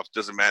biggest turnoffs,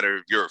 doesn't matter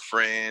if you're a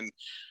friend,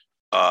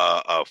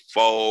 a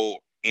foe,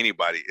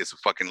 anybody, is a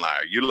fucking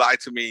liar. You lie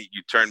to me,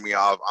 you turn me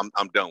off,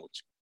 I'm done with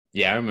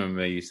you. Yeah, I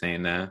remember you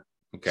saying that.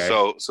 Okay.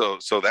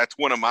 So that's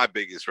one of my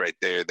biggest right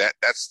there.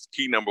 That's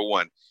key number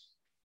one.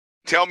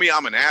 Tell me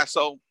I'm an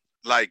asshole.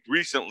 Like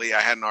recently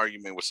I had an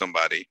argument with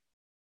somebody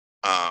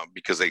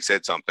because they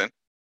said something.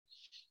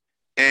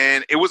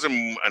 And it wasn't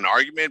an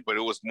argument, but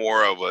it was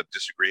more of a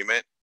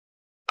disagreement.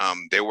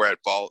 They were at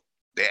fault.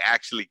 They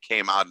actually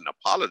came out and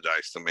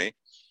apologized to me,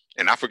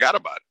 and I forgot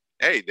about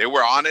it. Hey, they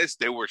were honest.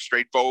 They were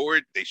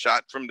straightforward. They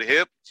shot from the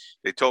hip.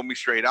 They told me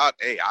straight out,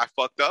 hey, I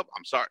fucked up.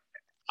 I'm sorry.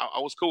 I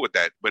was cool with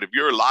that. But if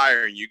you're a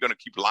liar and you're going to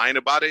keep lying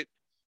about it,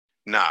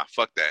 nah,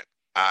 fuck that.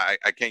 I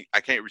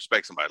can't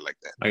respect somebody like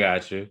that. I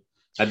got you.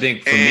 I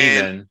think for me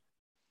then.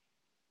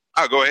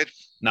 Oh, go ahead.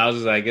 Now,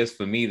 I guess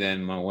for me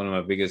then, one of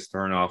my biggest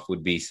turnoff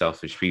would be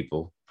selfish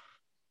people.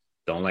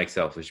 Don't like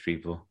selfish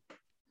people.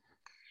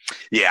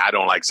 Yeah, I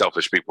don't like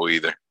selfish people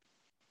either.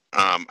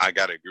 I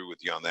got to agree with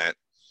you on that.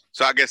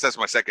 So I guess that's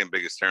my second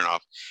biggest turnoff.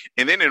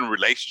 And then in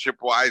relationship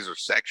wise or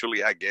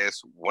sexually, I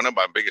guess one of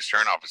my biggest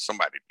turnoff is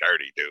somebody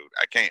dirty, dude.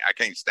 I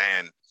can't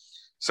stand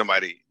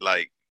somebody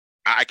like,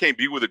 I can't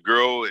be with a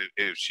girl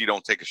if she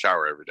don't take a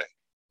shower every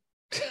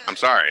day. I'm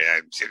sorry.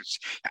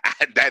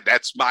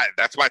 That's my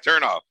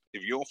turnoff.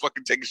 If you don't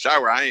fucking take a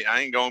shower, I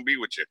ain't gonna be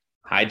with you.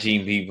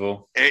 Hygiene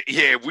people.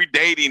 Yeah, if we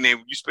dating and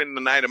you spend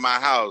the night in my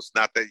house,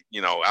 not that,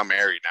 I'm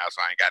married now,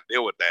 so I ain't got to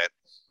deal with that.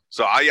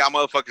 So all y'all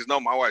motherfuckers know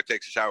my wife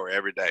takes a shower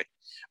every day.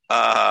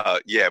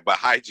 Yeah, but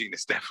hygiene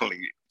is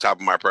definitely top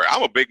of my priority.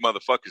 I'm a big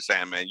motherfucker,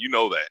 Sandman. You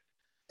know that.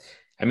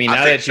 I mean,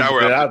 now that you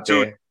put it out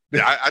there.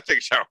 I take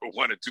a shower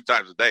 1 or 2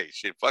 times a day.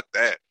 Shit, fuck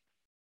that.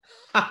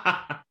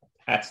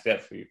 That's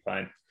definitely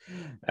fine.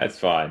 That's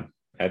fine.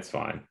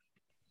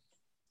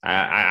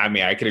 I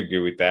mean, I could agree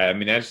with that. I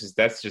mean, that's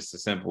just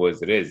as simple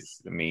as it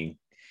is. I mean,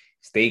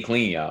 stay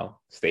clean, y'all.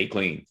 Stay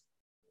clean.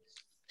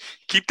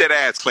 Keep that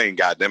ass clean,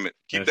 goddammit.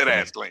 Keep that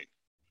ass clean.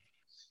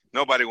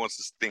 Nobody wants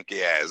to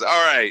stinky ass.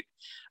 All right.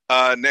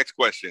 Next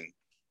question.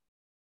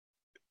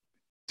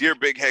 Dear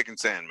Big Heck and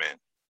Sandman,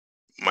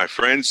 my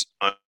friend's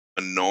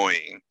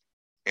annoying,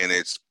 and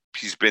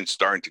he's been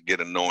starting to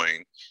get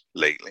annoying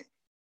lately.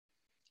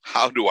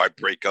 How do I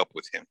break up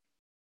with him?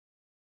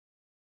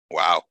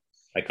 Wow.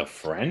 Like a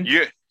friend?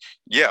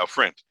 Yeah, a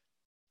friend.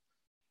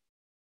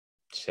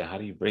 So how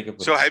do you break up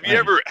with a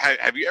friend?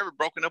 Have you ever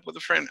broken up with a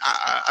friend?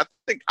 I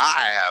think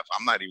I have.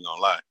 I'm not even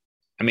gonna lie.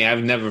 I mean,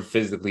 I've never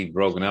physically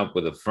broken up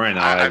with a friend.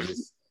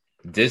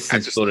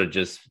 Distance sort of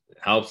just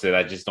helps it.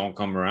 I just don't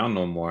come around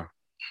no more.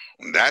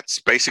 That's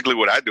basically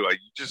what I do. You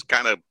just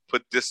kind of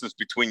put distance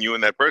between you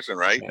and that person,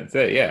 right? That's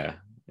it. Yeah.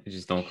 You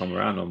just don't come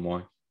around no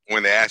more.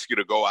 When they ask you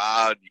to go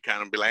out, you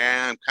kind of be like,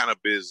 I'm kind of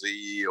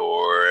busy,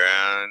 or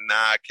nah,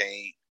 I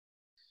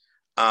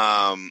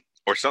can't.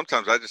 Or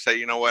sometimes I just say,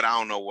 you know what? I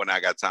don't know when I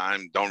got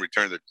time. Don't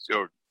return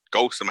or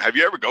ghost them. Have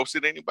you ever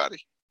ghosted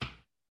anybody?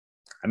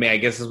 I mean, I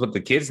guess that's what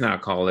the kids now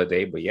call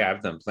it, but yeah,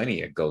 I've done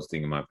plenty of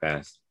ghosting in my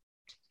past.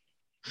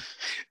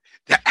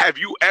 Have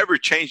you ever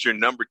changed your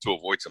number to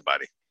avoid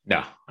somebody?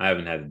 No, I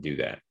haven't had to do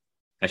that.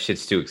 That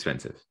shit's too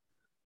expensive.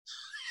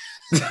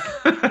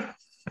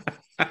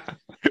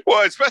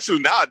 Well, especially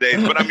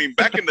nowadays. But I mean,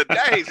 back in the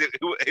days,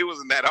 it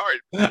wasn't that hard.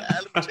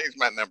 Let me change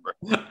my number.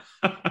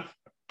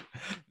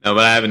 No, but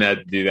I haven't had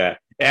to do that.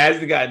 It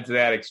hasn't gotten to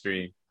that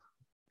extreme.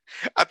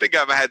 I think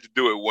I've had to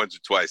do it once or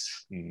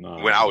twice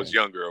when I was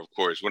younger. Of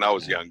course, when I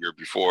was younger,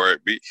 before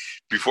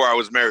I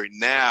was married.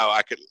 Now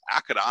I could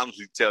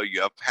honestly tell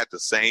you I've had the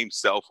same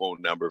cell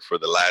phone number for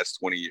the last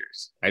 20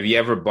 years. Have you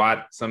ever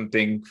bought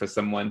something for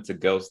someone to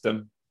ghost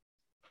them?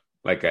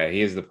 Like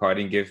here's the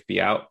parting gift,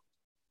 be out.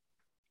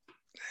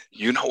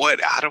 You know what?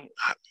 I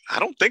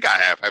don't think I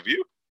have. Have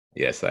you?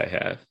 Yes, I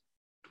have.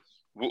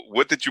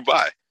 What did you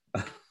buy?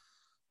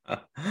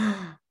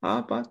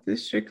 I bought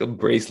this chick a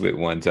bracelet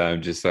one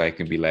time just so I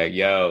can be like,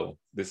 yo,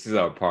 this is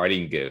our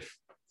parting gift.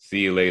 See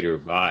you later.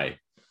 Bye.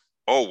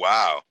 Oh,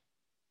 wow.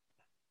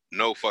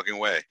 No fucking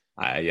way.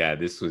 Yeah,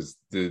 this was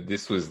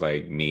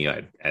like me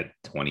at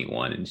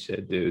 21 and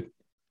shit, dude.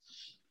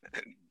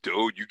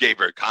 Dude, you gave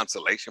her a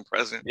consolation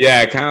present?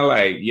 Yeah, kind of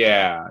like,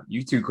 yeah,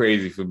 you too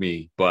crazy for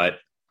me, but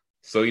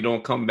so you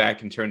don't come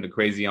back and turn the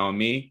crazy on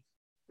me.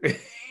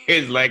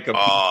 It's like a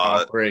peace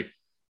offering.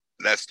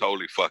 That's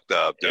totally fucked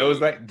up, dude. It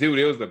was like, dude,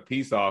 it was a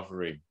peace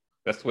offering.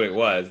 That's what it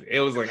was. It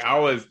was like I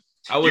was.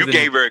 You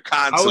gave her a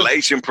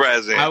consolation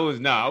present. I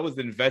was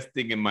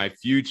investing in my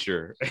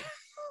future.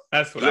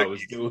 That's what I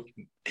was doing.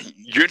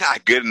 You're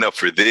not good enough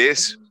for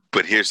this,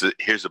 but here's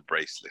a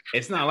bracelet.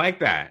 It's not like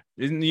that.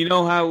 You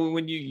know how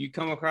when you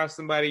come across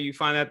somebody, you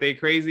find out they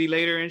crazy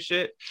later and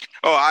shit?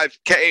 Oh, I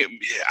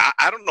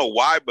don't know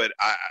why, but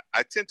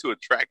I tend to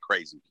attract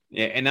crazy.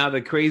 Yeah, and now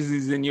the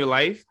crazies in your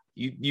life,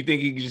 you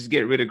think you can just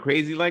get rid of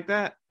crazy like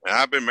that?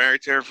 I've been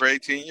married to her for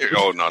 18 years.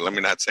 Oh, no, let me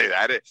not say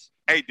that.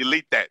 Hey,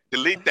 delete that.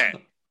 Delete.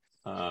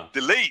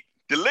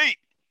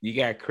 You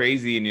got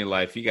crazy in your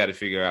life. You got to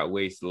figure out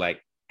ways to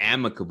like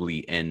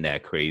amicably end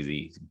that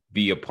crazy,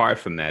 be apart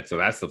from that. So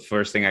that's the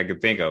first thing I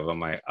could think of.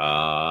 I'm like,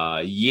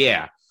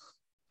 yeah,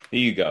 here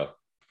you go.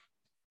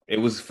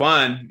 It was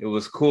fun. It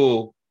was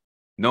cool.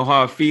 No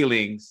hard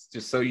feelings.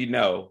 Just so you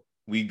know,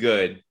 we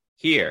good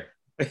here.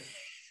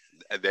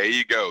 There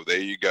you go.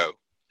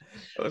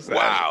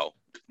 Wow.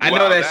 I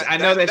know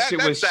that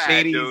shit was sad,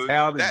 shady as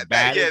hell. That's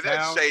bad as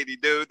hell. That's shady,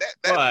 dude.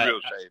 That's real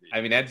shady.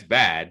 I mean, that's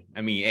bad.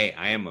 I mean, hey,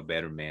 I am a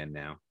better man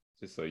now,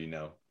 just so you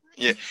know.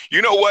 Yeah.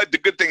 You know what? The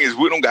good thing is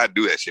we don't got to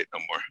do that shit no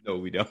more. No,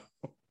 we don't.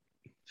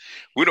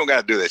 We don't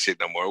got to do that shit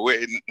no more.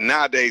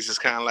 Nowadays, it's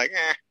kind of like,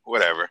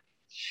 whatever.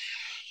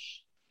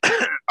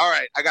 All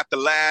right. I got the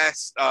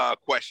last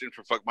question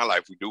for Fuck My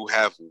Life. We do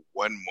have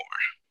one more.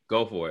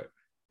 Go for it.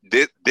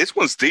 This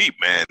one's deep,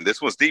 man.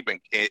 This one's deep.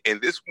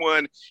 And this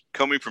one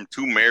coming from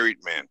two married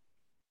men.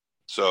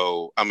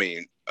 So, I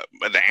mean,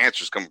 the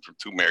answer's coming from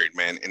two married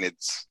men, and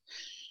it's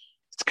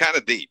kind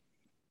of deep.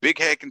 Big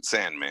Heck and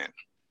Sandman.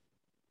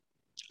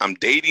 I'm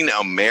dating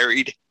a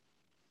married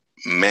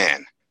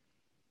man.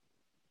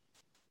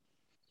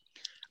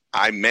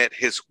 I met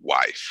his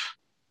wife.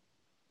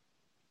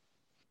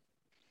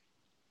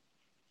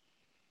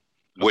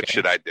 What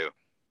should I do?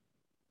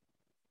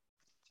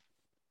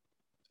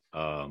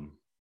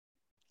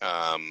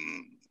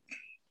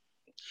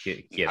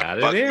 Get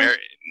out of there.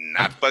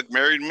 Not fuck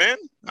married men.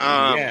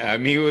 Yeah, I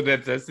mean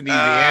that's an easy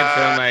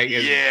answer. I'm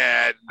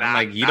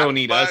like, you don't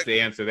need us to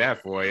answer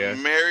that for you.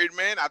 Married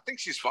man. I think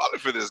she's falling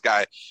for this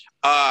guy.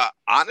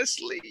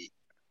 Honestly,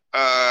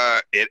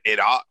 it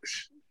all,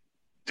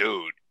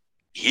 dude.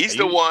 He's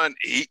the one.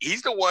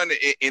 He's the one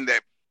in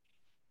that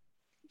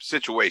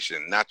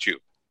situation, not you.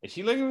 Is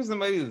she looking for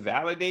somebody to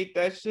validate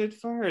that shit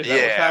for her? Is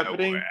that what's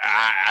happening?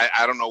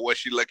 I don't know what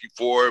she's looking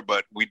for,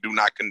 but we do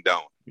not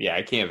condone. Yeah,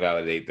 I can't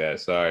validate that.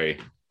 Sorry.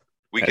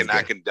 We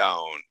cannot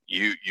condone.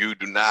 You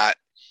do not.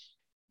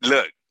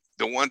 Look,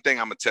 the one thing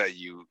I'm going to tell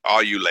you,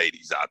 all you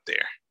ladies out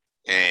there,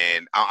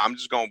 and I'm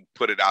just going to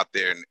put it out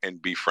there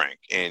and be frank.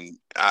 And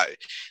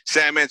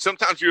Sandman,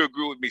 sometimes you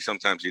agree with me,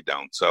 sometimes you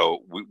don't.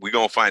 So we're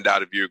going to find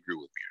out if you agree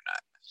with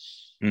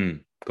me or not.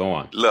 Go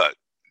on. Look,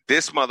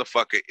 this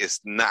motherfucker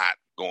is not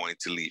going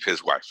to leave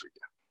his wife for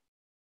you.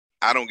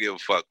 I don't give a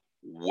fuck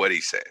what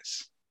he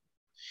says.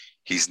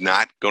 He's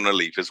not going to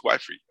leave his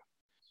wife for you.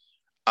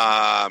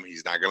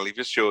 He's not going to leave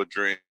his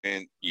children.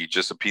 You're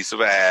just a piece of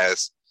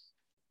ass.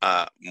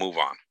 Move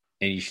on.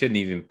 And you shouldn't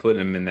even put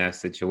him in that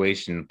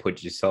situation.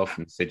 Put yourself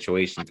in the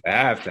situation to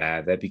have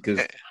that because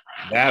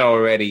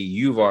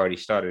you've already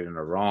started in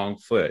the wrong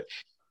foot.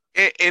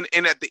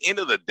 And at the end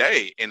of the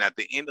day,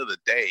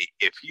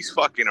 if he's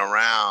fucking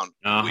around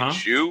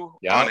with you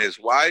on his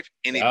wife,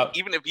 and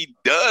even if he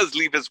does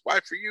leave his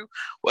wife for you,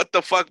 what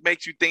the fuck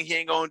makes you think he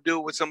ain't gonna do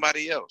it with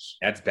somebody else?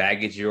 That's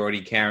baggage you're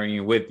already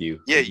carrying with you.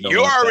 Yeah,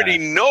 you already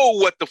know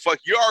what the fuck.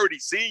 You already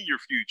seen your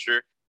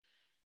future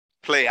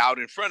play out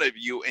in front of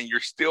you, and you're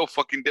still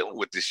fucking dealing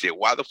with this shit.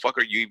 Why the fuck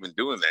are you even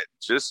doing that?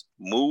 Just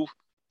move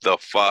the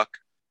fuck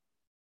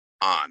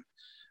on.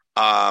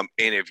 And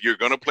if you're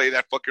gonna play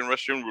that fucking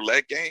Russian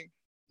roulette game,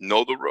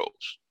 know the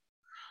rules.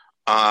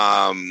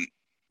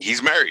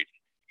 He's married.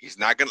 He's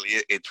not gonna.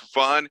 It's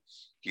fun.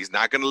 He's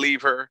not gonna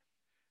leave her.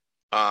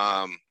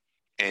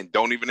 And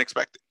don't even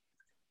expect it.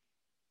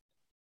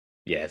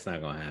 Yeah, it's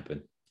not gonna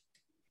happen.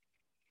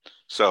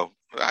 So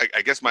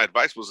I guess my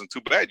advice wasn't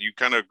too bad. You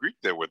kind of agreed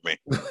there with me.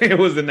 It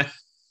wasn't.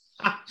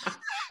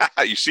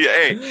 You see,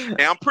 hey,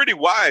 I'm pretty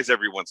wise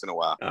every once in a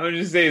while. I would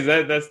just say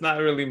that's not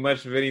really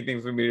much of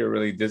anything for me to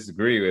really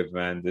disagree with,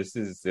 man. It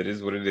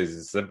is what it is.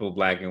 It's simple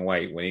black and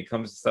white. When it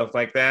comes to stuff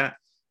like that,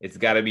 it's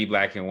got to be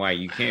black and white.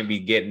 You can't be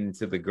getting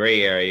into the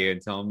gray area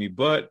and telling me,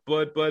 but.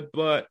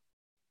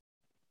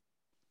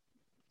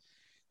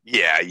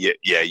 Yeah.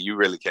 You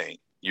really can't.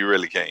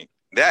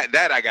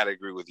 That I gotta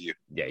agree with you.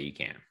 Yeah, you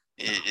can.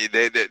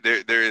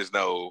 There is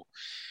no,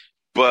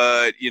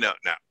 but no.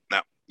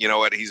 You know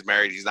what? He's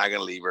married. He's not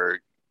gonna leave her.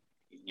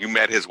 You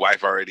met his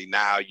wife already.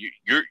 Now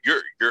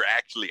you're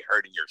actually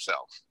hurting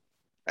yourself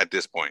at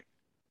this point.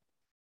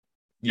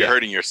 You're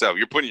hurting yourself.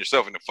 You're putting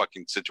yourself in a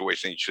fucking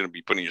situation you shouldn't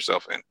be putting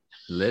yourself in.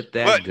 Let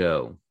that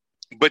go.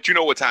 But you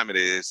know what time it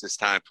is? It's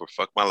time for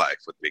Fuck My Life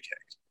with Big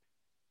Heck.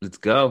 Let's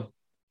go.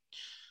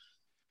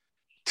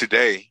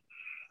 Today,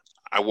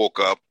 I woke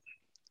up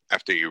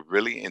after a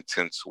really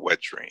intense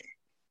wet dream.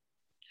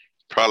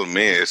 Problem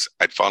is,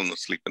 I'd fallen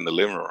asleep in the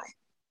living room.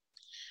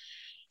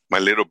 My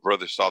little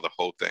brother saw the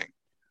whole thing.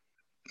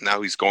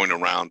 Now he's going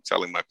around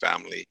telling my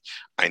family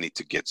I need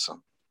to get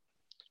some.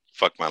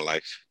 Fuck my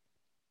life.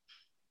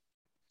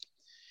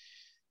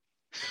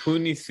 Who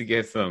needs to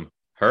get some?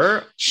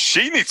 Her?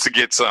 She needs to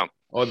get some.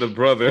 Or the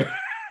brother?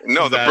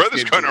 No, the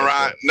brother's going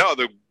around. No,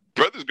 the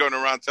brother's going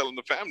around telling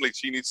the family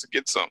she needs to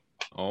get some.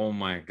 Oh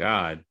my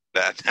God.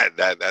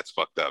 That's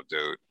fucked up,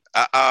 dude.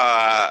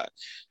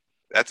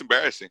 That's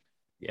embarrassing.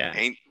 Yeah.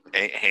 Ain't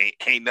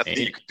nothing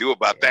you could do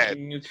about that.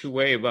 Ain't no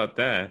way about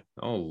that.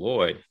 Oh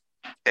Lord.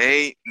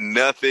 Ain't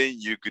nothing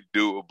you could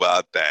do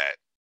about that.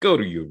 Go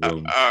to your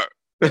room.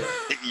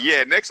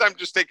 Yeah, next time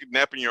just take a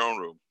nap in your own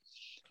room.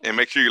 And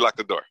make sure you lock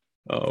the door.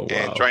 Oh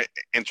wow.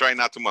 And try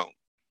not to moan.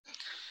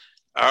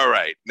 All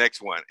right,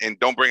 next one. And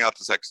don't bring out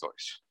the sex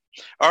toys.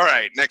 All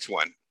right, next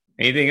one.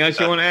 Anything else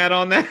you want to add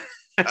on that?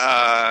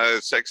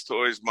 Sex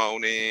toys,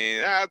 moaning.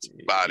 That's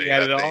about it. You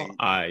got it all?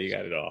 You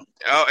got it all.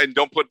 Oh, and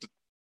don't put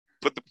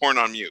the porn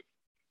on mute.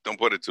 Don't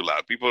put it too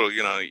loud. People,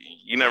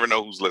 you never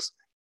know who's listening.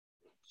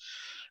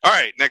 All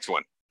right, next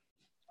one.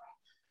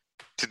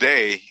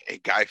 Today, a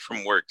guy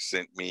from work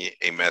sent me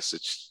a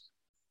message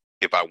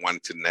if I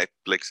wanted to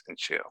Netflix and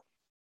chill.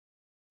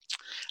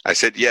 I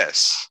said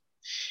yes.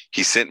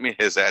 He sent me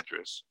his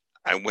address.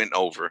 I went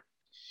over.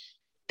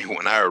 And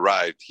when I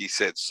arrived, he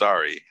said,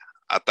 sorry,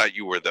 I thought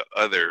you were the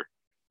other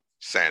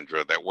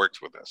Sandra that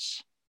works with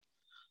us.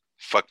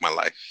 Fuck my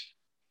life.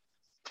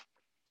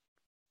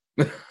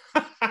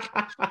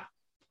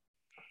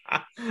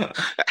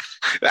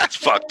 That's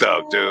fucked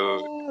up,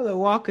 dude. The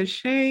walk of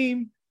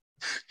shame.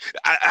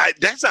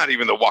 That's not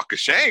even the walk of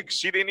shame because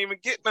she didn't even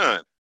get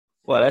none.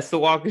 Well, that's the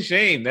walk of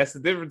shame. That's a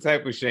different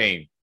type of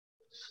shame.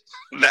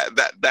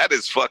 That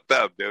is fucked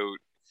up, dude.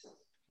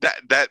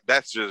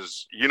 That's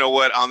just, you know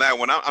what? On that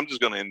one, I'm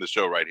just gonna end the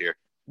show right here.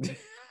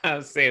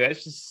 I'll say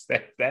that's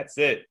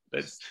it.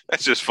 That's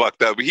just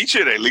fucked up. He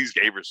should have at least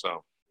gave her some.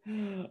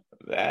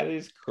 That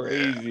is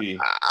crazy.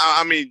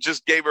 I mean,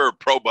 just gave her a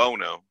pro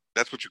bono.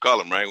 That's what you call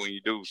them, right? When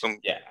you do some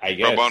I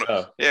guess pro bono.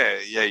 So.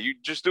 Yeah. You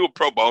just do a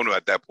pro bono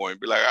at that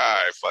point. Be like, all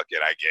right, fuck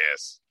it, I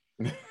guess.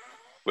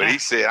 But he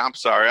said, I'm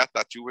sorry. I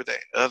thought you were the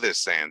other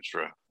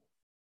Sandra.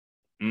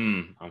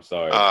 I'm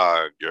sorry.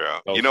 Oh,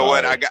 girl. So you know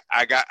sorry. what?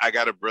 I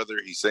got a brother.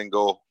 He's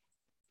single.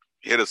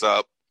 Hit us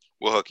up.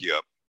 We'll hook you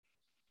up.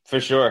 For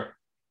sure.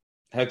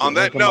 On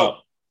that note,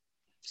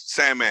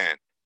 Sandman,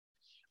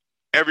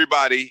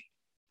 everybody,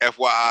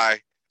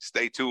 FYI,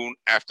 stay tuned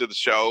after the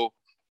show.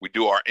 We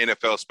do our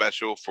NFL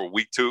special for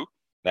week 2.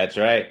 That's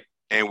right.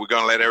 And we're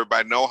going to let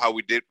everybody know how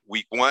we did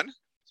week 1.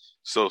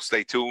 So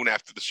stay tuned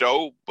after the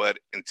show. But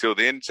until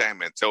then,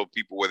 Sandman, tell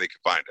people where they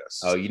can find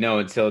us. Oh,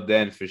 until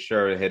then, for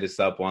sure, hit us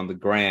up on the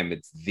gram.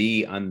 It's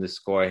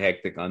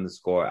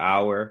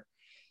 _hectic_hour.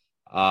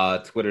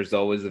 Twitter's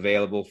always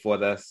available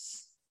for us.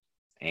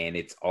 And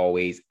it's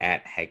always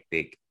at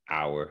hectic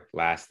hour.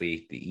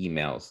 Lastly, the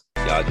emails.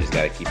 Y'all just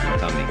got to keep them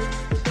coming.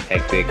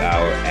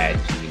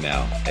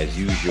 hectichour@gmail. As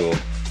usual,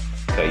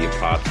 tell your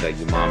pops, tell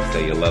your mom,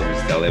 tell your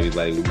lovers, tell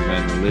everybody who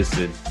remember to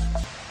listen.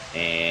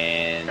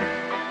 And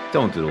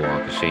don't do the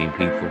walk of shame,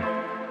 people.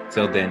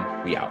 Till then,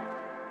 we out.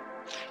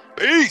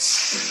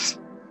 Peace.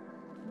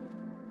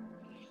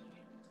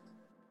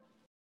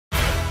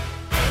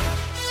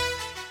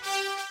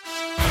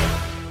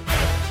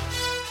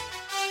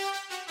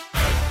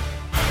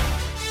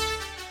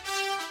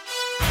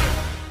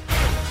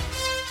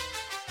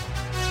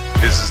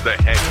 is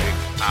the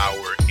Hectic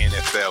Hour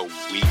NFL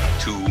Week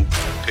 2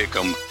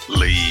 Pick'em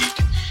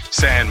League.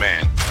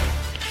 Sandman.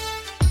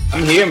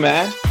 I'm here,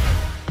 man.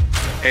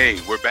 Hey,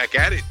 we're back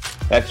at it.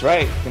 That's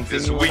right.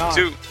 This is week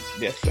 2.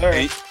 Yes,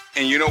 sir.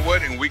 And you know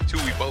what? In week 2,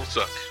 we both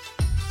suck.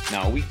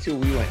 No, week 2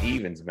 we went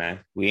evens, man.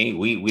 We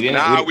didn't.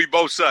 Nah, we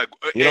both suck.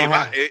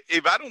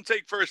 If I don't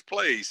take first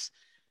place,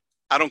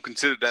 I don't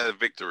consider that a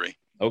victory.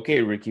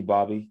 Okay, Ricky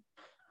Bobby.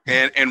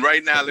 And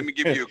right now, let me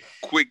give you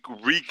a quick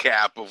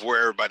recap of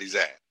where everybody's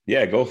at.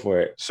 Yeah, go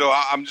for it. So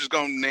I'm just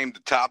going to name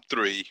the top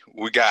 3.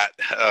 We got,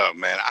 oh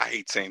man, I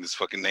hate saying this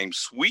fucking name.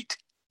 Sweet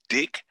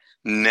Dick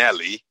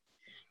Nelly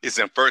is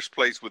in first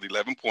place with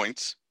 11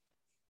 points.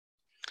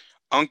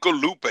 Uncle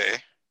Lupe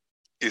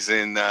is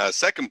in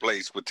second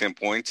place with 10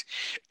 points.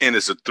 And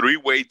it's a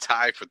 3-way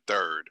tie for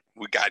third.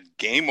 We got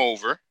Game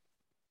Over,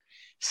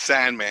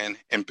 Sandman,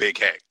 and Big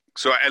Heck.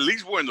 So at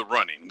least we're in the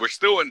running. We're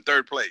still in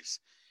third place.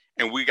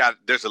 And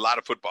there's a lot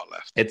of football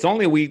left. It's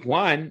only week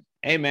 1.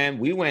 Hey, man,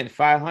 we went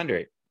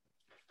 500.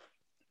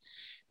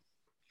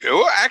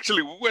 Well,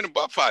 actually, we went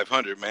above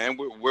 500, man.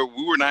 We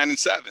were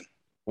 9-7.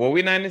 Were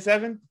we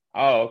 9-7?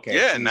 Oh, okay.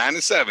 Yeah,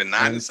 9-7.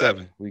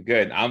 9-7. We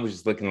good. I was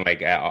just looking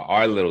like at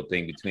our little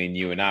thing between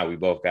you and I. We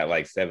both got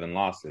like 7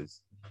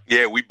 losses.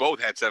 Yeah, we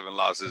both had 7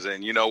 losses.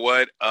 And you know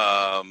what?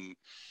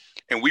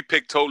 And we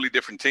picked totally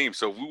different teams.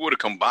 So if we would have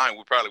combined,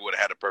 we probably would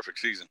have had a perfect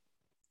season.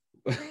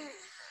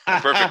 A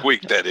perfect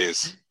week, that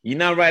is. You're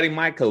not writing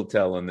my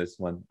coattail on this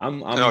one.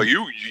 No,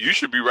 you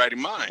should be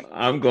writing mine.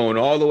 I'm going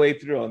all the way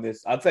through on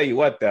this. I'll tell you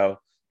what, though.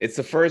 It's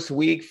the first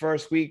week.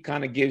 First week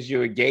kind of gives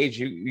you a gauge.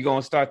 You're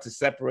going to start to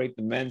separate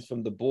the men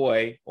from the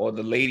boy or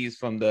the ladies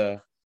from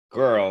the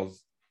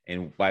girls.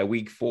 And by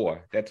week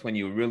 4, that's when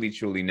you really,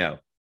 truly know.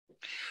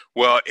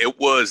 Well, it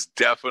was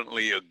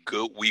definitely a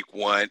good week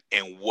 1.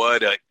 And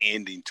what an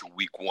ending to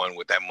week 1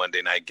 with that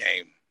Monday night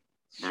game.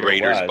 Sure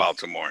Raiders, was.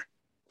 Baltimore.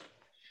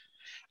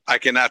 I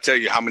cannot tell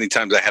you how many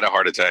times I had a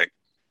heart attack.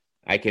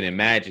 I can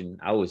imagine.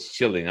 I was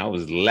chilling. I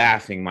was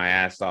laughing my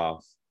ass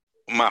off.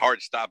 My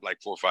heart stopped like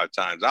 4 or 5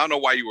 times. I don't know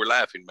why you were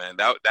laughing, man.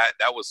 That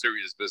was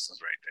serious business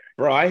right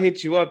there. Bro, I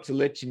hit you up to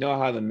let you know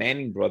how the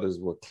Manning brothers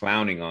were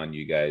clowning on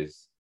you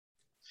guys.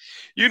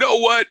 You know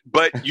what?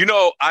 But,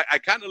 I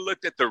kind of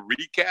looked at the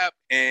recap,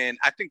 and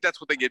I think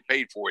that's what they get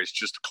paid for, is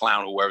just to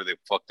clown whoever the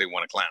fuck they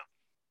want to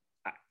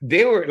clown.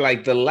 They were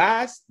like the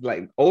last,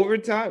 like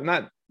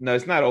overtime. No,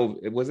 it's not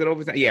over. Was it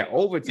overtime? Yeah,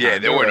 overtime. Yeah,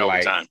 they were in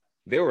overtime.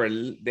 They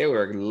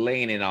were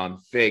laying it on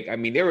thick. I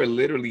mean, they were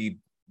literally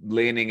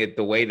laying it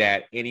the way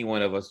that any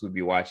one of us would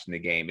be watching the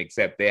game,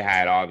 except they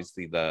had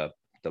obviously the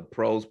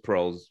pros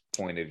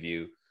point of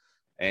view,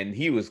 and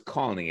he was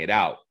calling it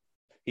out.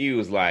 He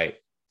was like,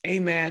 "Hey,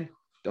 man,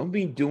 don't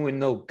be doing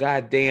no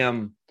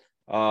goddamn."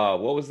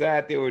 What was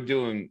that? They were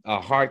doing a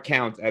hard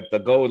count at the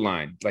goal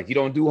line. Like, you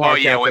don't do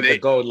hard counts at the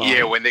goal line.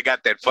 Yeah, when they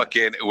got that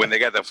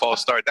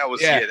false start, that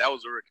was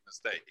a rookie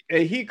mistake.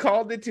 And he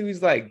called it too.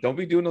 He's like, don't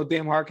be doing no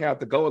damn hard count at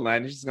the goal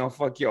line. It's just gonna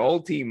fuck your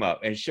old team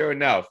up. And sure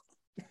enough,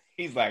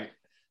 he's like,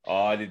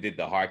 oh, they did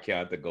the hard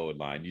count at the goal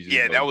line.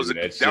 That was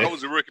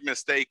a rookie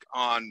mistake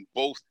on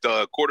both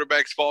the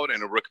quarterback's fault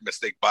and a rookie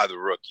mistake by the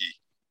rookie,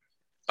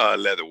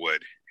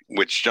 Leatherwood,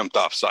 which jumped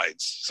off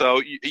sides.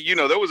 So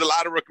there was a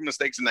lot of rookie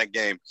mistakes in that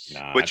game.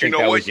 But you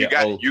know what? You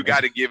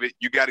got to give it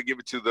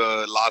to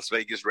the Las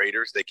Vegas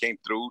Raiders. They came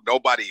through.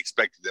 Nobody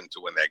expected them to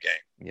win that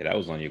game. Yeah, that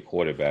was on your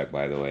quarterback,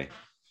 by the way.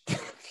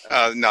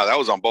 No, that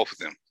was on both of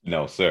them.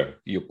 No, sir.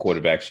 Your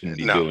quarterback shouldn't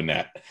be doing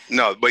that.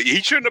 No, but he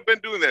shouldn't have been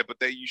doing that. But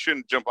you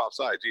shouldn't jump off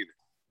sides either.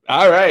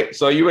 All right.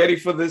 So you ready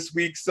for this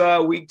week's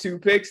week 2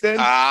 picks then?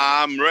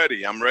 I'm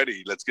ready.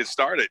 Let's get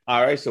started.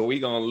 All right. So we're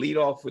going to lead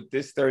off with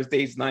this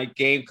Thursday's night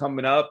game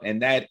coming up.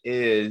 And that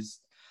is,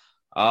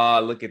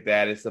 look at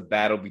that. It's a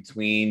battle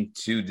between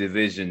 2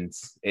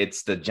 divisions.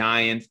 It's the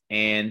Giants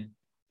and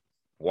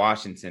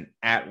Washington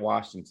at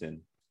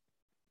Washington.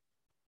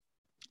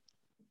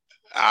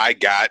 I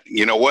got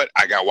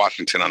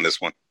Washington on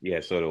this one. Yeah,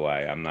 so do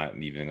I. I'm not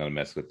even going to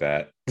mess with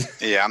that.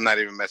 Yeah, I'm not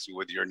even messing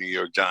with your New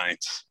York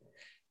Giants.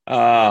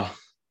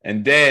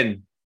 And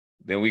then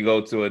we go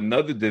to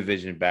another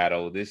division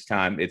battle. This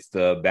time it's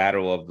the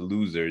battle of the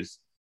losers.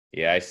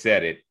 Yeah, I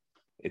said it.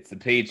 It's the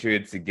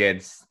Patriots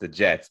against the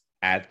Jets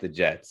at the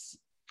Jets.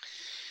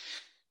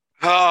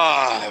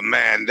 Oh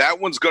man, that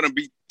one's gonna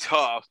be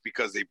tough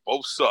because they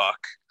both suck.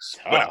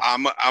 But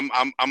I'm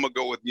gonna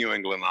go with New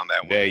England on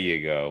that one. There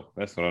you go.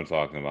 That's what I'm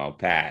talking about.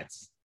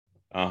 Pats.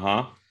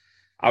 All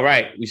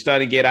right, we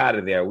starting to get out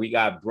of there. We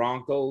got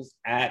Broncos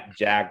at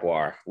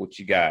Jaguar. What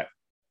you got?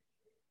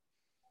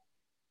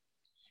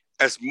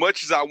 As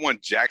much as I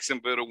want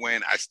Jacksonville to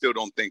win, I still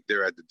don't think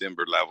they're at the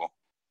Denver level.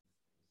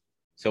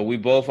 So we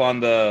both on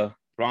the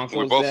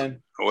Broncos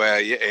then? Well,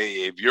 yeah,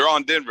 if you're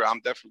on Denver,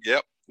 I'm definitely,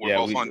 yep. We're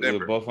both on Denver.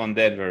 We're both on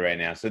Denver right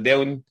now. So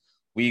then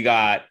we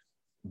got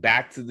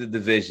back to the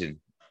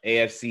division,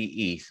 AFC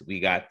East. We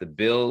got the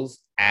Bills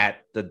at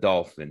the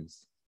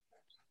Dolphins.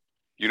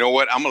 You know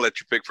what? I'm going to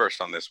let you pick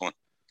first on this one.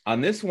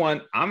 On this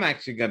one, I'm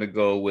actually going to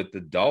go with the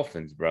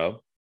Dolphins,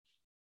 bro.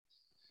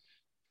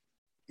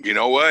 You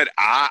know what?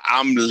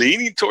 I'm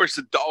leaning towards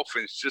the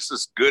Dolphins just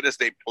as good as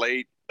they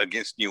played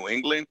against New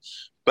England,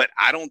 but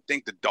I don't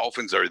think the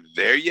Dolphins are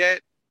there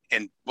yet.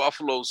 And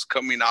Buffalo's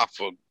coming off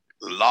a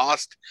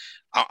loss.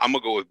 I'm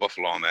going to go with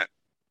Buffalo on that.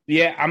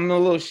 Yeah, I'm a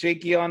little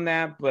shaky on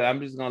that, but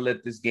I'm just going to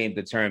let this game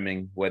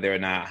determine whether or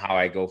not how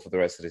I go for the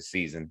rest of the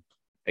season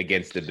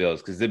against the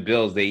Bills. Because the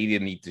Bills, they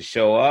either need to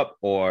show up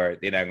or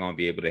they're not going to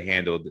be able to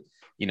handle,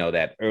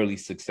 that early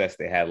success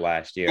they had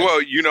last year.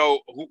 Well,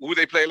 who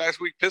they played last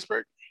week?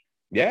 Pittsburgh?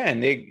 Yeah,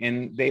 and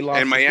they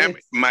lost. And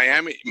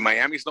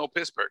Miami's no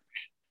Pittsburgh.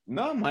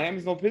 No,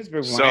 Miami's no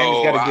Pittsburgh. So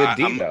Miami's got a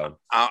good D though.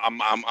 I'm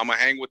gonna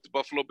hang with the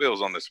Buffalo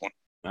Bills on this one.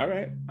 All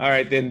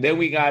right. Then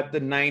we got the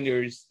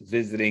Niners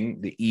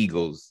visiting the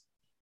Eagles.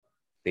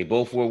 They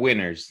both were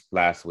winners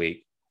last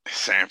week.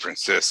 San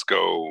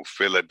Francisco,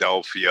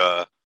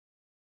 Philadelphia.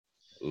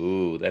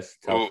 Ooh, that's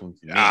a tough one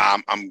to me.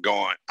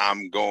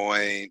 I'm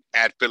going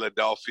at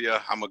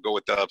Philadelphia. I'm gonna go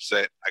with the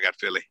upset. I got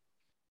Philly.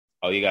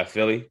 Oh, you got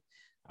Philly?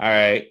 All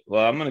right.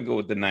 Well, I'm gonna go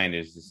with the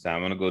Niners this time.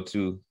 I'm gonna go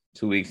two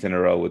weeks in a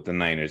row with the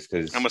Niners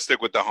because I'm gonna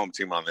stick with the home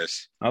team on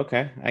this.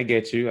 Okay, I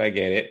get you. I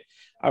get it.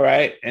 All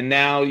right, and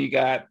now you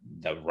got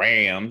the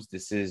Rams.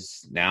 This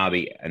is now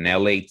an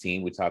LA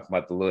team. We're talking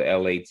about the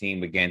little LA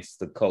team against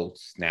the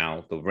Colts.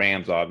 Now the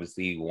Rams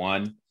obviously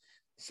won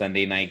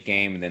Sunday night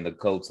game, and then the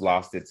Colts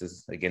lost it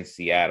against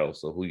Seattle.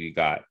 So who you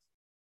got?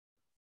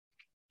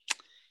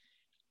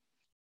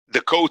 The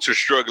Colts are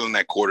struggling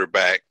at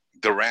quarterback.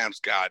 The Rams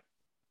got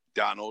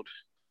Donald.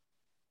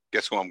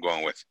 Guess who I'm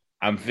going with?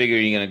 I'm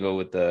figuring you're going to go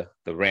with the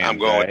Rams. I'm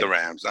going with the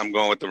Rams. I'm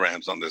going with the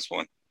Rams on this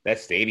one. That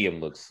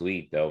stadium looks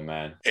sweet, though,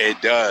 man.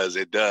 It does.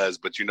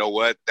 But you know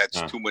what?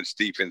 That's too much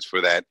defense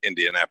for that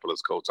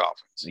Indianapolis Colts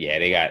offense. Yeah,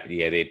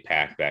 they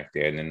packed back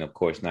there. And then, of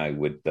course, now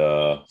with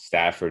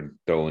Stafford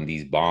throwing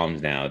these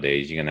bombs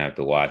nowadays, you're going to have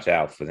to watch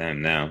out for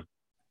them now.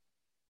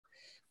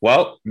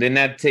 Well, then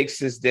that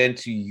takes us then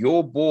to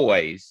your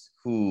boys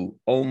who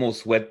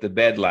almost wet the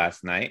bed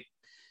last night.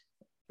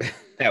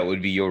 That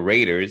would be your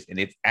Raiders, and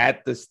it's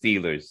at the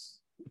Steelers.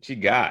 What you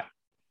got?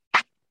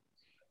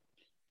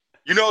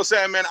 You know,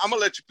 Sam, man, I'm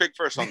gonna let you pick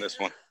first on this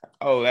one.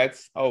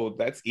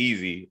 That's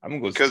easy. I'm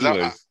gonna go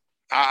Steelers.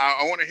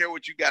 I want to hear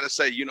what you got to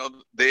say. You know,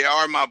 they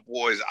are my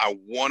boys. I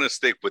want to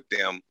stick with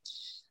them.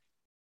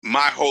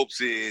 My hopes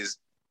is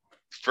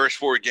first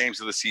 4 games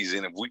of the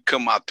season. If we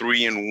come out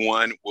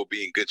 3-1, we'll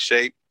be in good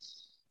shape.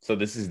 So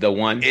this is the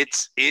one.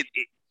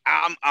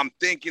 I'm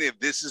thinking if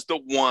this is the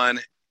one,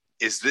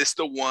 is this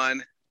the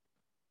one?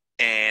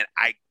 And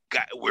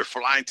we're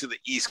flying to the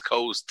East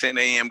Coast, 10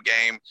 a.m.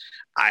 game.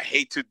 I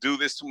hate to do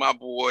this to my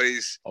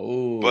boys,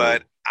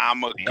 but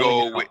I'm going to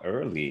go with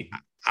early.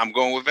 I'm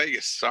going with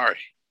Vegas. Sorry.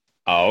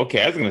 Oh,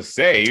 okay. I was going to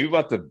say, you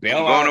about to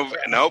bail out?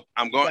 Nope.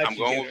 I'm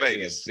going with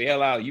Vegas.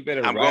 Bail out. You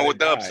better. I'm going with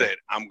the upset.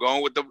 I'm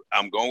going with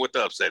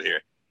the upset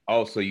here.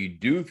 Oh, so you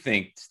do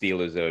think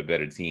Steelers are a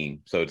better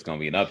team? So it's going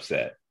to be an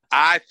upset.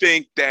 I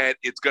think that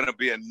it's going to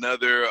be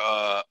another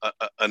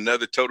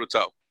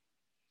toe-to-toe.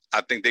 I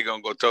think they're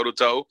going to go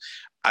toe-to-toe.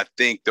 I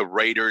think the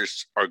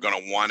Raiders are going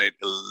to want it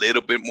a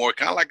little bit more,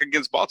 kind of like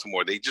against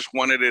Baltimore. They just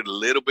wanted it a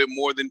little bit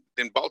more than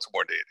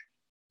Baltimore did.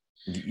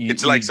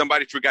 It's like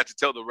somebody forgot to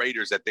tell the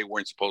Raiders that they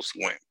weren't supposed to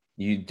win.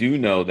 You do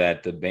know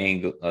that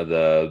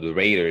the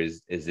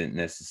Raiders isn't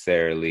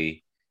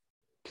necessarily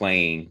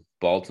playing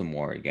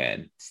Baltimore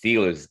again.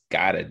 Steelers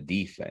got a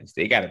defense.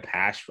 They got a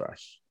pass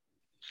rush.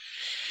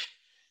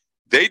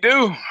 They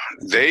do.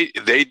 They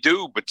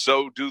do, but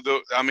so do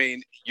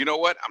you know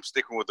what? I'm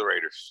sticking with the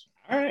Raiders.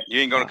 All right.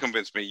 You ain't going to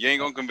convince me. You ain't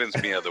going to convince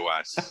me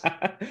otherwise.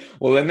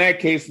 Well, in that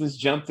case, let's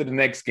jump to the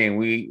next game.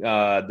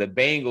 The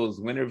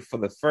Bengals winner for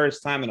the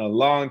first time in a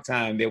long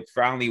time. They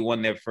finally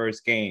won their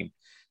first game,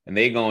 and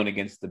they're going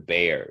against the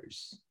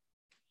Bears.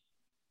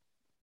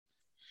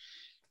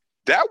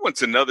 That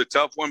one's another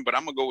tough one, but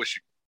I'm going to go with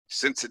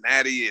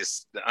Cincinnati.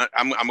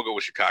 I'm going to go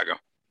with Chicago.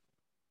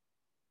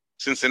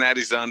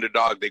 Cincinnati's the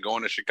underdog. They go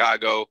into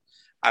Chicago.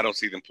 I don't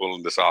see them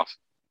pulling this off.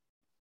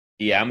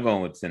 Yeah, I'm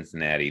going with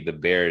Cincinnati. The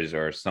Bears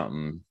are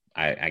something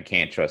I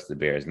can't trust the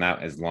Bears.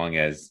 Not as long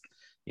as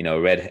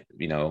red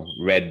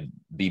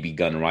BB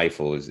gun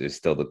rifle is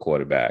still the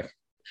quarterback.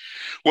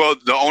 Well,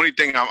 the only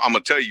thing I'm gonna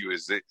tell you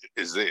is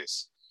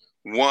this: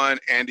 one,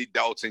 Andy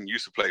Dalton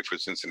used to play for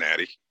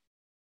Cincinnati.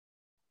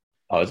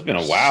 Oh, it's been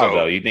a while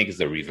though. You think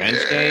it's a revenge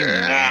game?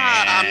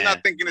 I'm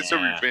not thinking it's a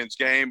revenge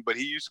game, but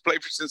he used to play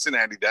for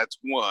Cincinnati. That's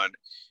one,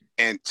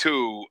 and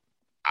two.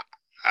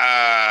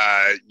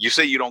 You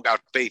say you don't got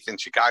faith in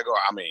Chicago.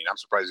 I mean, I'm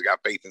surprised you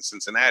got faith in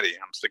Cincinnati.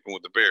 I'm sticking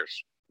with the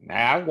Bears.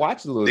 I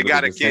watched a little bit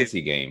of the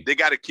Cincy game. They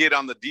got a kid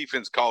on the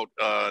defense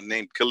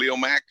named Khalil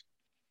Mack.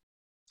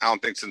 I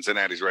don't think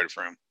Cincinnati's ready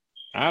for him.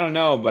 I don't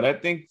know, but I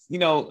think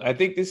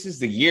this is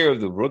the year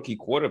of the rookie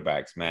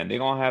quarterbacks, man. They're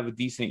going to have a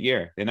decent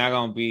year. They're not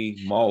going to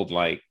be mauled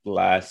like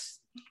last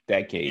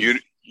decade.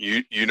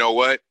 You know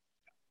what?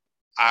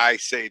 I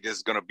say this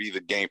is going to be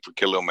the game for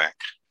Khalil Mack.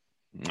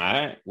 All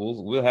right,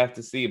 we'll have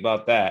to see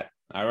about that.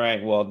 All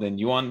right, well then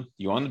you on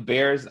the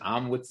Bears.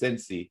 I'm with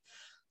Cincy.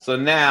 So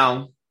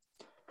now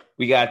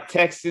we got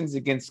Texans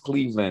against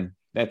Cleveland.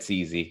 That's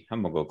easy.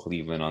 I'm gonna go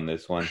Cleveland on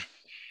this one.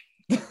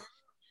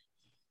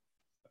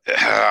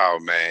 Oh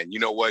man, you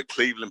know what?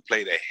 Cleveland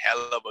played a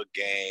hell of a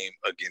game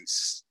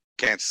against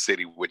Kansas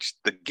City, which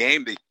the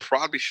game they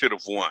probably should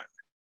have won.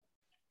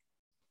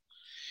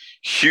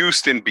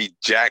 Houston beat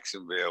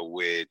Jacksonville,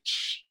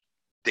 which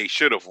they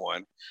should have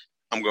won.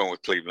 I'm going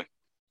with Cleveland.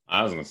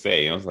 I was gonna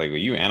say, I was like, well,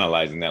 you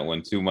analyzing that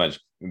one too much.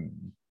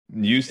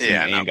 Houston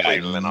Yeah, ain't now got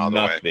Cleveland all the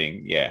way.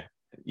 nothing. Yeah,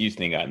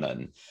 Houston ain't got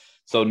nothing.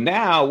 So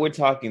now we're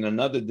talking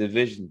another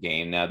division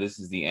game. Now this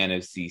is the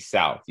NFC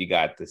South. You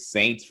got the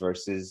Saints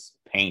versus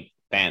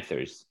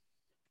Panthers.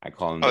 I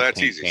call them Oh, the that's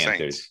Pink easy.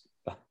 Panthers.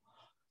 Saints.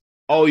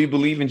 Oh, you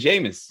believe in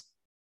Jameis?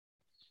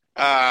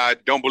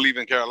 Don't believe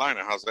in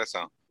Carolina. How's that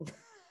sound?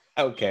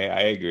 Okay,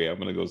 I agree. I'm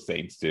gonna go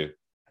Saints too.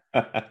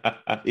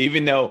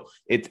 Even though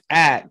it's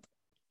at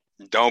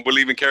Don't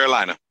believe in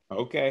Carolina.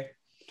 okay.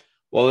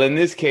 Well, in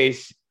this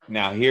case,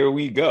 now here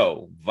we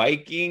go.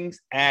 Vikings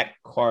at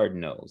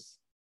Cardinals.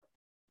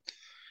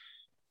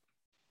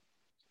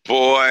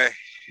 Boy,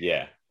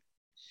 Yeah.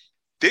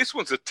 this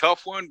one's a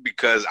tough one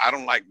because I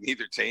don't like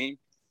neither team.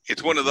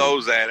 It's one of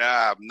those that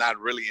I'm not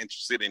really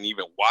interested in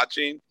even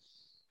watching.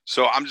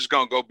 So I'm just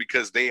gonna go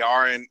because they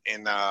are in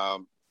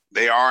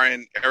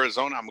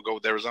Arizona. I'm gonna go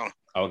with Arizona.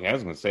 Okay, I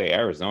was gonna say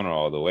Arizona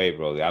all the way,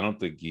 bro. I don't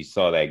think you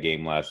saw that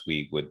game last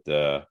week with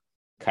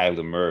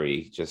Kyler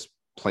Murray just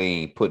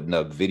putting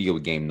up video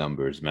game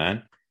numbers,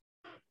 man.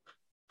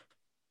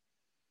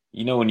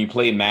 You know, when you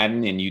play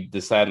Madden and you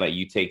decide like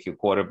you take your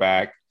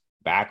quarterback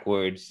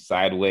backwards,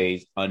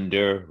 sideways,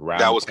 under,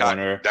 round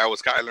corner. That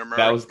was Kyler Murray.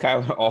 That was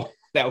Kyler. Oh,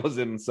 that was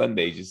him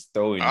Sunday, just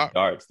throwing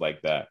darts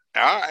like that.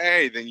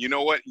 Hey, then you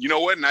know what?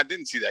 And I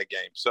didn't see that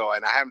game.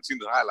 And I haven't seen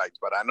the highlights,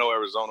 but I know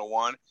Arizona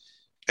won,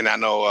 and I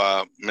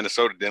know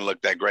Minnesota didn't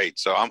look that great.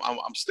 So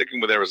I'm sticking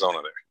with Arizona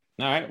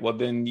there. All right. Well,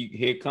 then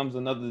here comes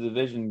another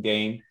division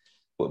game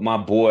with my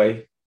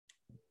boy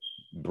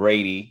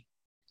Brady,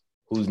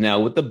 who's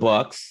now with the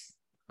Bucks,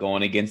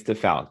 going against the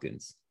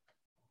Falcons.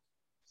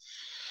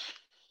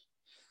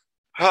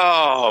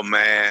 Oh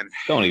man!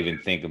 Don't even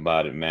think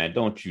about it, man.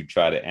 Don't you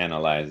try to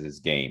analyze this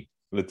game.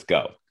 Let's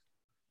go.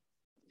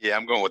 Yeah,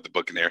 I'm going with the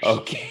Buccaneers.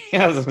 Okay,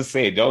 I was gonna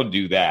say, don't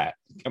do that.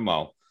 Come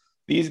on,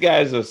 these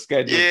guys are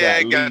scheduled. Yeah,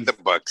 I got the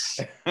Bucks.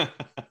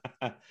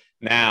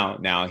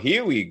 Now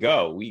here we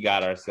go. We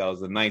got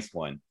ourselves a nice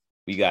one.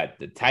 We got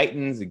the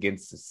Titans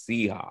against the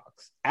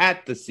Seahawks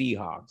at the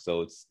Seahawks.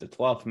 So it's the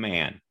 12th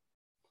man.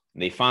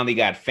 They finally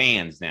got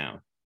fans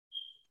now.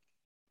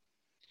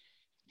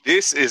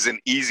 This is an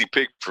easy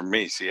pick for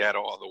me.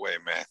 Seattle all the way,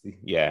 man.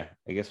 Yeah,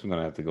 I guess we're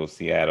gonna have to go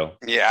Seattle.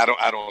 Yeah, I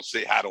don't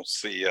see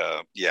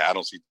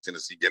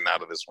Tennessee getting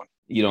out of this one.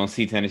 You don't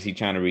see Tennessee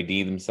trying to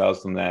redeem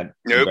themselves from that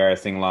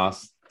embarrassing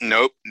loss?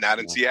 Nope, not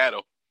in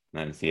Seattle.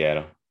 Not in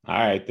Seattle. All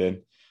right,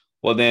 then.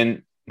 Well,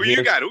 then. Who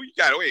you got?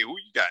 Wait, who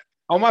you got?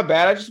 Oh, my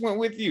bad. I just went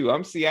with you.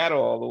 I'm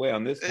Seattle all the way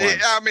on this one.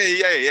 I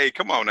mean, hey,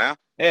 come on now.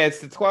 Yeah, it's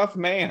the 12th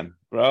man,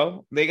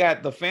 bro. They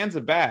got the fans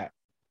are back.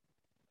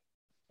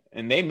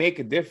 And they make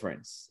a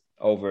difference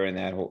over in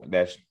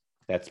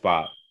that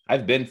spot.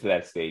 I've been to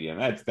that stadium.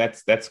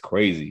 That's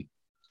crazy.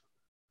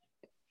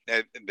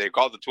 They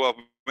called the 12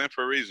 men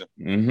for a reason.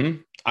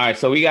 Mm-hmm. All right,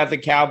 so we got the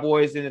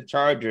Cowboys and the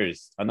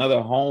Chargers,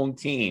 another home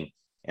team.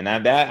 And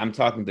I'm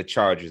talking the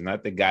Chargers,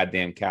 not the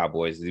goddamn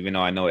Cowboys, even though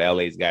I know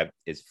LA's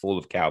is full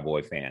of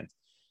Cowboy fans.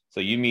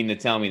 So you mean to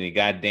tell me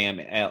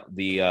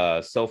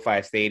the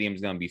SoFi Stadium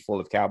is going to be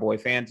full of Cowboy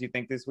fans, you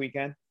think, this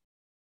weekend?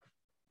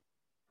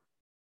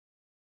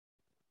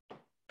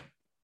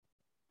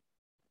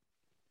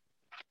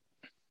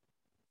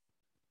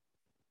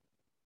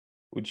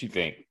 What you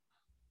think?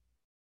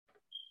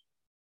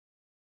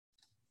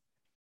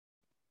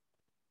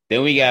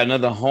 Then we got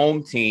another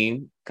home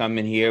team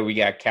coming here. We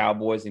got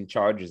Cowboys and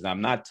Chargers. Now,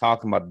 I'm not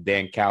talking about the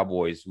damn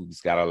Cowboys, who's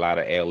got a lot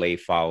of LA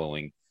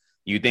following.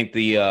 You think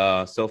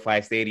the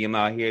SoFi Stadium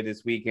out here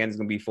this weekend is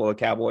going to be full of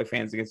Cowboy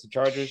fans against the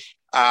Chargers?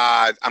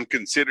 I'm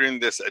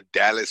considering this a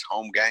Dallas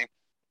home game.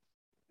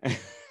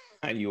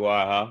 You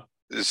are,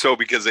 huh? So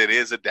because it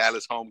is a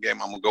Dallas home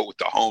game, I'm going to go with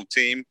the home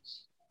team,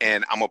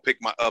 and I'm going to pick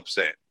my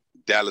upset,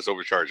 Dallas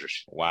over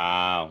Chargers.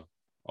 Wow.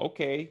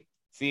 Okay.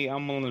 See,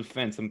 I'm on the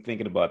fence. I'm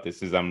thinking about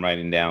this as I'm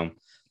writing down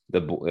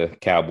the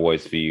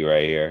Cowboys for you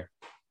right here.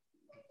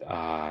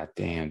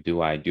 Damn. Do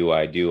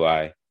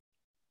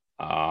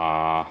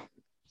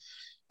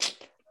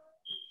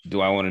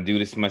I want to do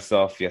this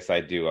myself? Yes,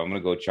 I do. I'm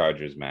going to go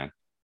Chargers, man.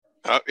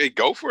 Hey,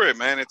 go for it,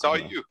 man. It's all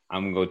you.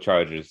 I'm going to go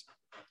Chargers.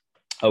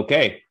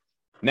 Okay.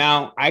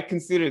 Now, I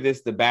consider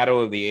this the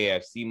battle of the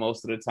AFC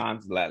most of the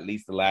time. At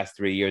least the last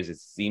 3 years, it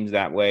seems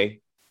that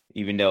way,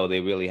 even though they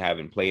really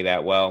haven't played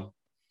that well.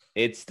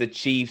 It's the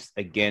Chiefs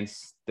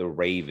against the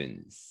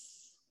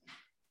Ravens.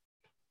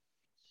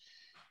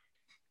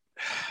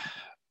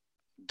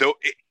 Though,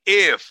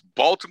 if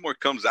Baltimore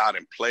comes out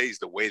and plays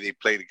the way they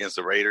played against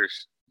the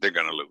Raiders, they're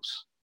going to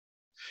lose.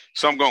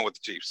 So I'm going with the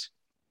Chiefs.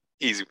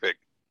 Easy pick.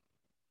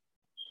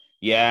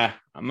 Yeah,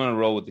 I'm going to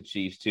roll with the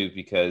Chiefs too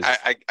because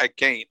I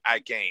can't.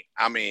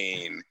 I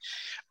mean,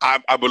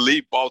 I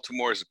believe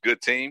Baltimore is a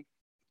good team,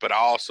 but I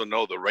also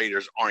know the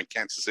Raiders aren't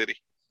Kansas City.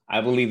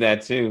 I believe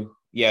that too.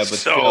 Yeah, but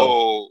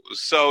so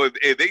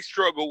if they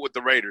struggle with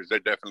the Raiders, they're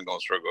definitely going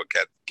to struggle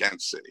with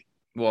Kansas City.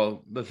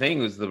 Well, the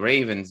thing is, the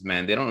Ravens,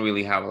 man, they don't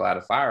really have a lot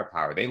of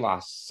firepower. They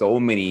lost so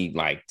many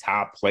like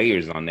top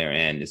players on their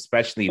end,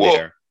 especially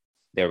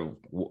their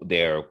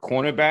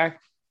cornerback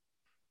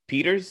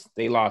Peters.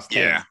 They lost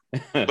him.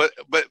 but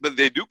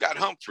they do got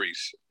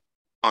Humphreys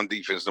on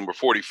defense, number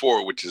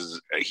 44, which is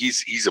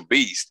he's a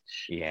beast.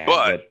 Yeah,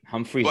 but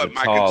Humphreys is a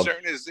tall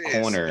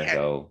corner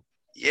though.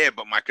 Yeah,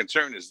 but my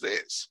concern is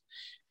this: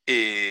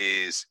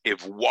 is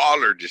if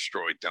Waller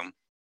destroyed them,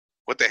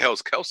 what the hell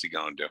is Kelsey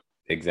gonna do?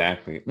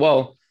 Exactly.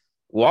 Well,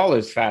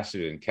 Waller's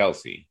faster than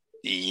Kelsey.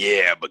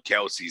 Yeah, but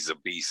Kelsey's a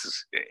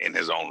beast in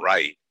his own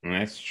right.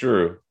 That's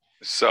true.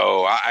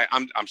 So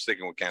I'm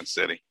sticking with Kansas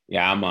City.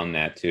 Yeah, I'm on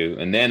that too.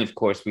 And then, of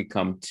course, we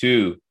come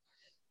to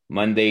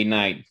Monday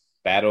night,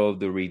 Battle of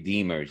the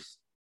Redeemers,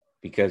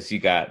 because you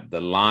got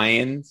the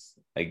Lions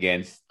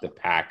against the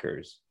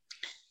Packers.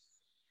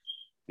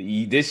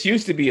 This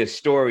used to be a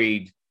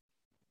storied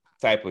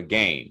type of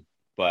game,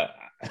 but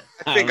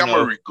I think I'm going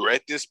to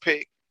regret this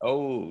pick.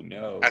 Oh,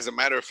 no. As a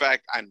matter of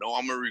fact, I know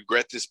I'm going to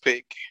regret this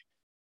pick.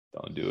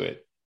 Don't do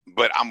it.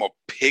 But I'm going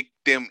to pick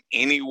them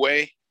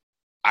anyway.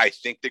 I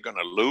think they're going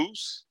to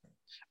lose.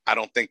 I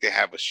don't think they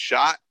have a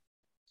shot.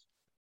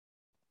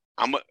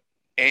 And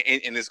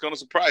it's going to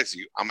surprise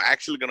you. I'm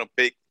actually going to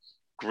pick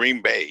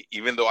Green Bay,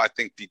 even though I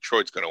think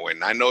Detroit's going to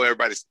win. I know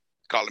everybody's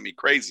calling me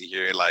crazy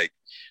here. Like,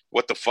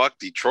 what the fuck?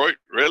 Detroit?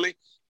 Really?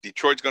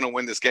 Detroit's going to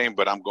win this game,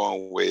 but I'm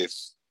going with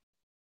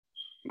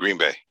Green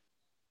Bay.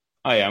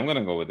 Oh, yeah, I'm going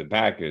to go with the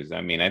Packers.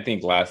 I mean, I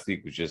think last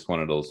week was just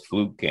one of those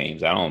fluke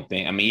games.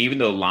 Even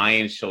though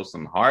Lions show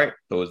some heart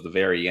towards the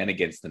very end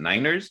against the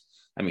Niners,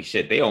 I mean,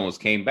 shit, they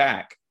almost came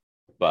back.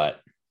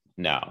 But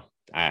no,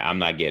 I'm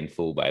not getting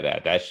fooled by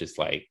that. That's just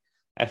like,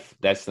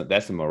 that's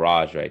a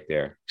mirage right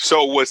there.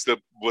 So what's the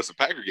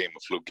Packer game a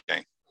fluke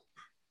game?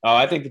 Oh,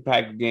 I think the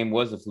Packer game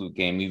was a fluke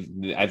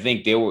game. I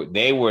think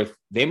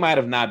they might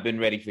have not been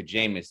ready for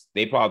Jameis.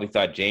 They probably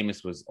thought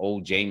Jameis was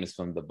old Jameis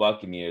from the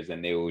Buccaneers,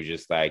 and they were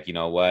just like, you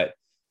know what,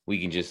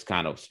 we can just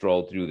kind of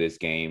stroll through this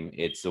game.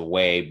 It's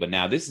away, but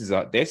now this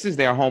is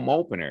their home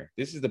opener.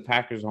 This is the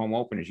Packers' home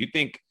openers. You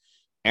think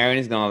Aaron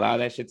is going to allow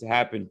that shit to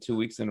happen 2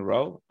 weeks in a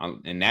row?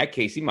 In that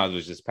case, he might as well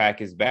just pack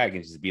his bag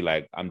and just be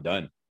like, I'm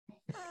done.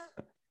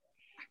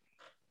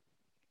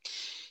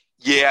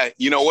 Yeah,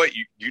 you know what?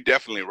 You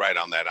definitely right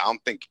on that. I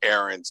don't think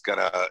Aaron's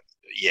gonna.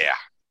 Yeah,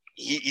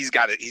 he's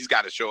got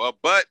to show up,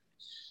 but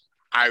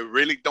I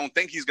really don't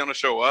think he's gonna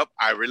show up.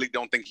 I really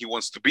don't think he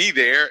wants to be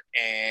there,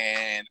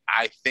 and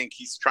I think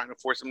he's trying to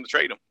force him to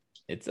trade him.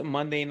 It's a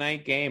Monday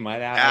night game. I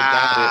doubt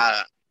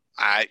it.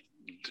 I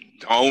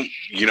don't.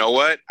 You know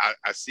what?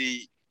 I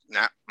see.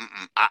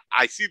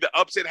 I see the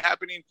upset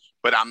happening,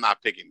 but I'm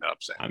not picking the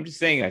upset. I'm just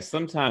saying that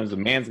sometimes a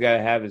man's got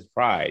to have his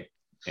pride.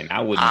 And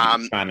I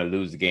wouldn't be trying to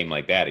lose a game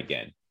like that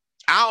again.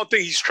 I don't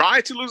think he's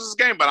trying to lose this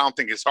game, but I don't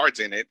think his heart's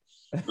in it.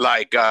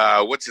 Like,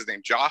 what's his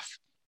name? Joff?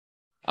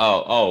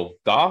 Oh,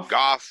 Goff?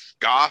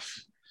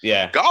 Goff.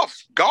 Yeah.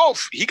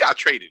 Goff. He got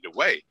traded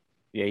away.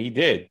 Yeah, he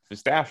did for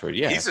Stafford.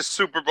 Yeah. He's a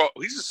Super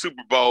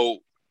Bowl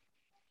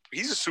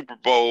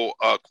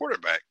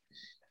quarterback.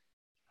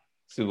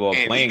 Super Bowl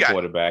playing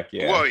quarterback,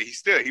 yeah. Well,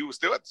 he was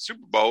still at the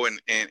Super Bowl and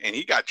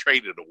he got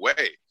traded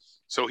away.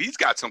 So he's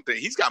got something.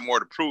 He's got more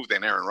to prove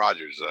than Aaron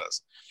Rodgers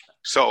does.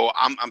 So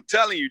I'm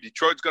telling you,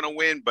 Detroit's going to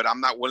win, but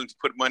I'm not willing to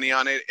put money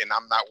on it, and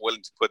I'm not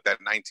willing to put that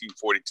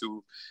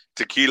 1942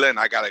 tequila, and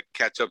I got to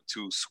catch up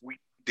to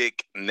Sweet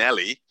Dick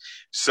Nelly.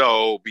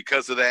 So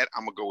because of that,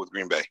 I'm going to go with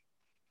Green Bay.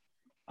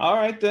 All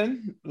right,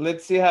 then.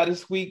 Let's see how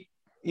this week,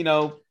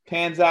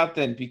 pans out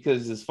then,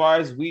 because as far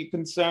as we're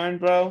concerned,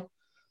 bro,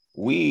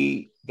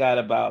 we got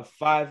about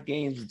 5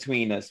 games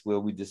between us where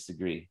we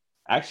disagree.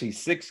 Actually,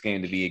 6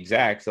 games to be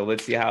exact. So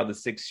let's see how the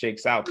 6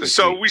 shakes out.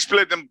 So we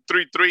split them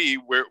 3-3.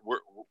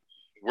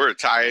 We're a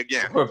tie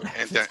again.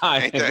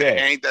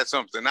 Ain't that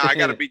something? Now I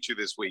got to beat you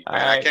this week,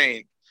 man. Right. I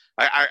can't.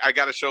 I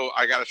got to show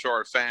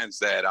our fans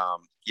that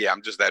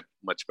I'm just that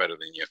much better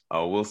than you.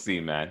 Oh, we'll see,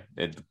 man.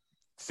 The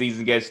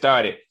season gets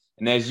started,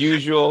 and as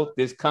usual,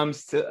 this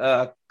comes to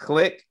a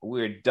click.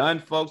 We're done,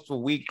 folks,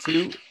 for week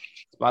 2. It's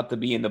about to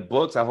be in the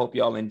books. I hope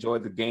y'all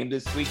enjoyed the game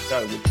this week.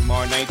 Start with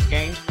tomorrow night's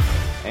game,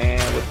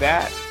 and with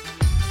that.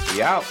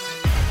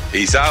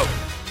 Peace out.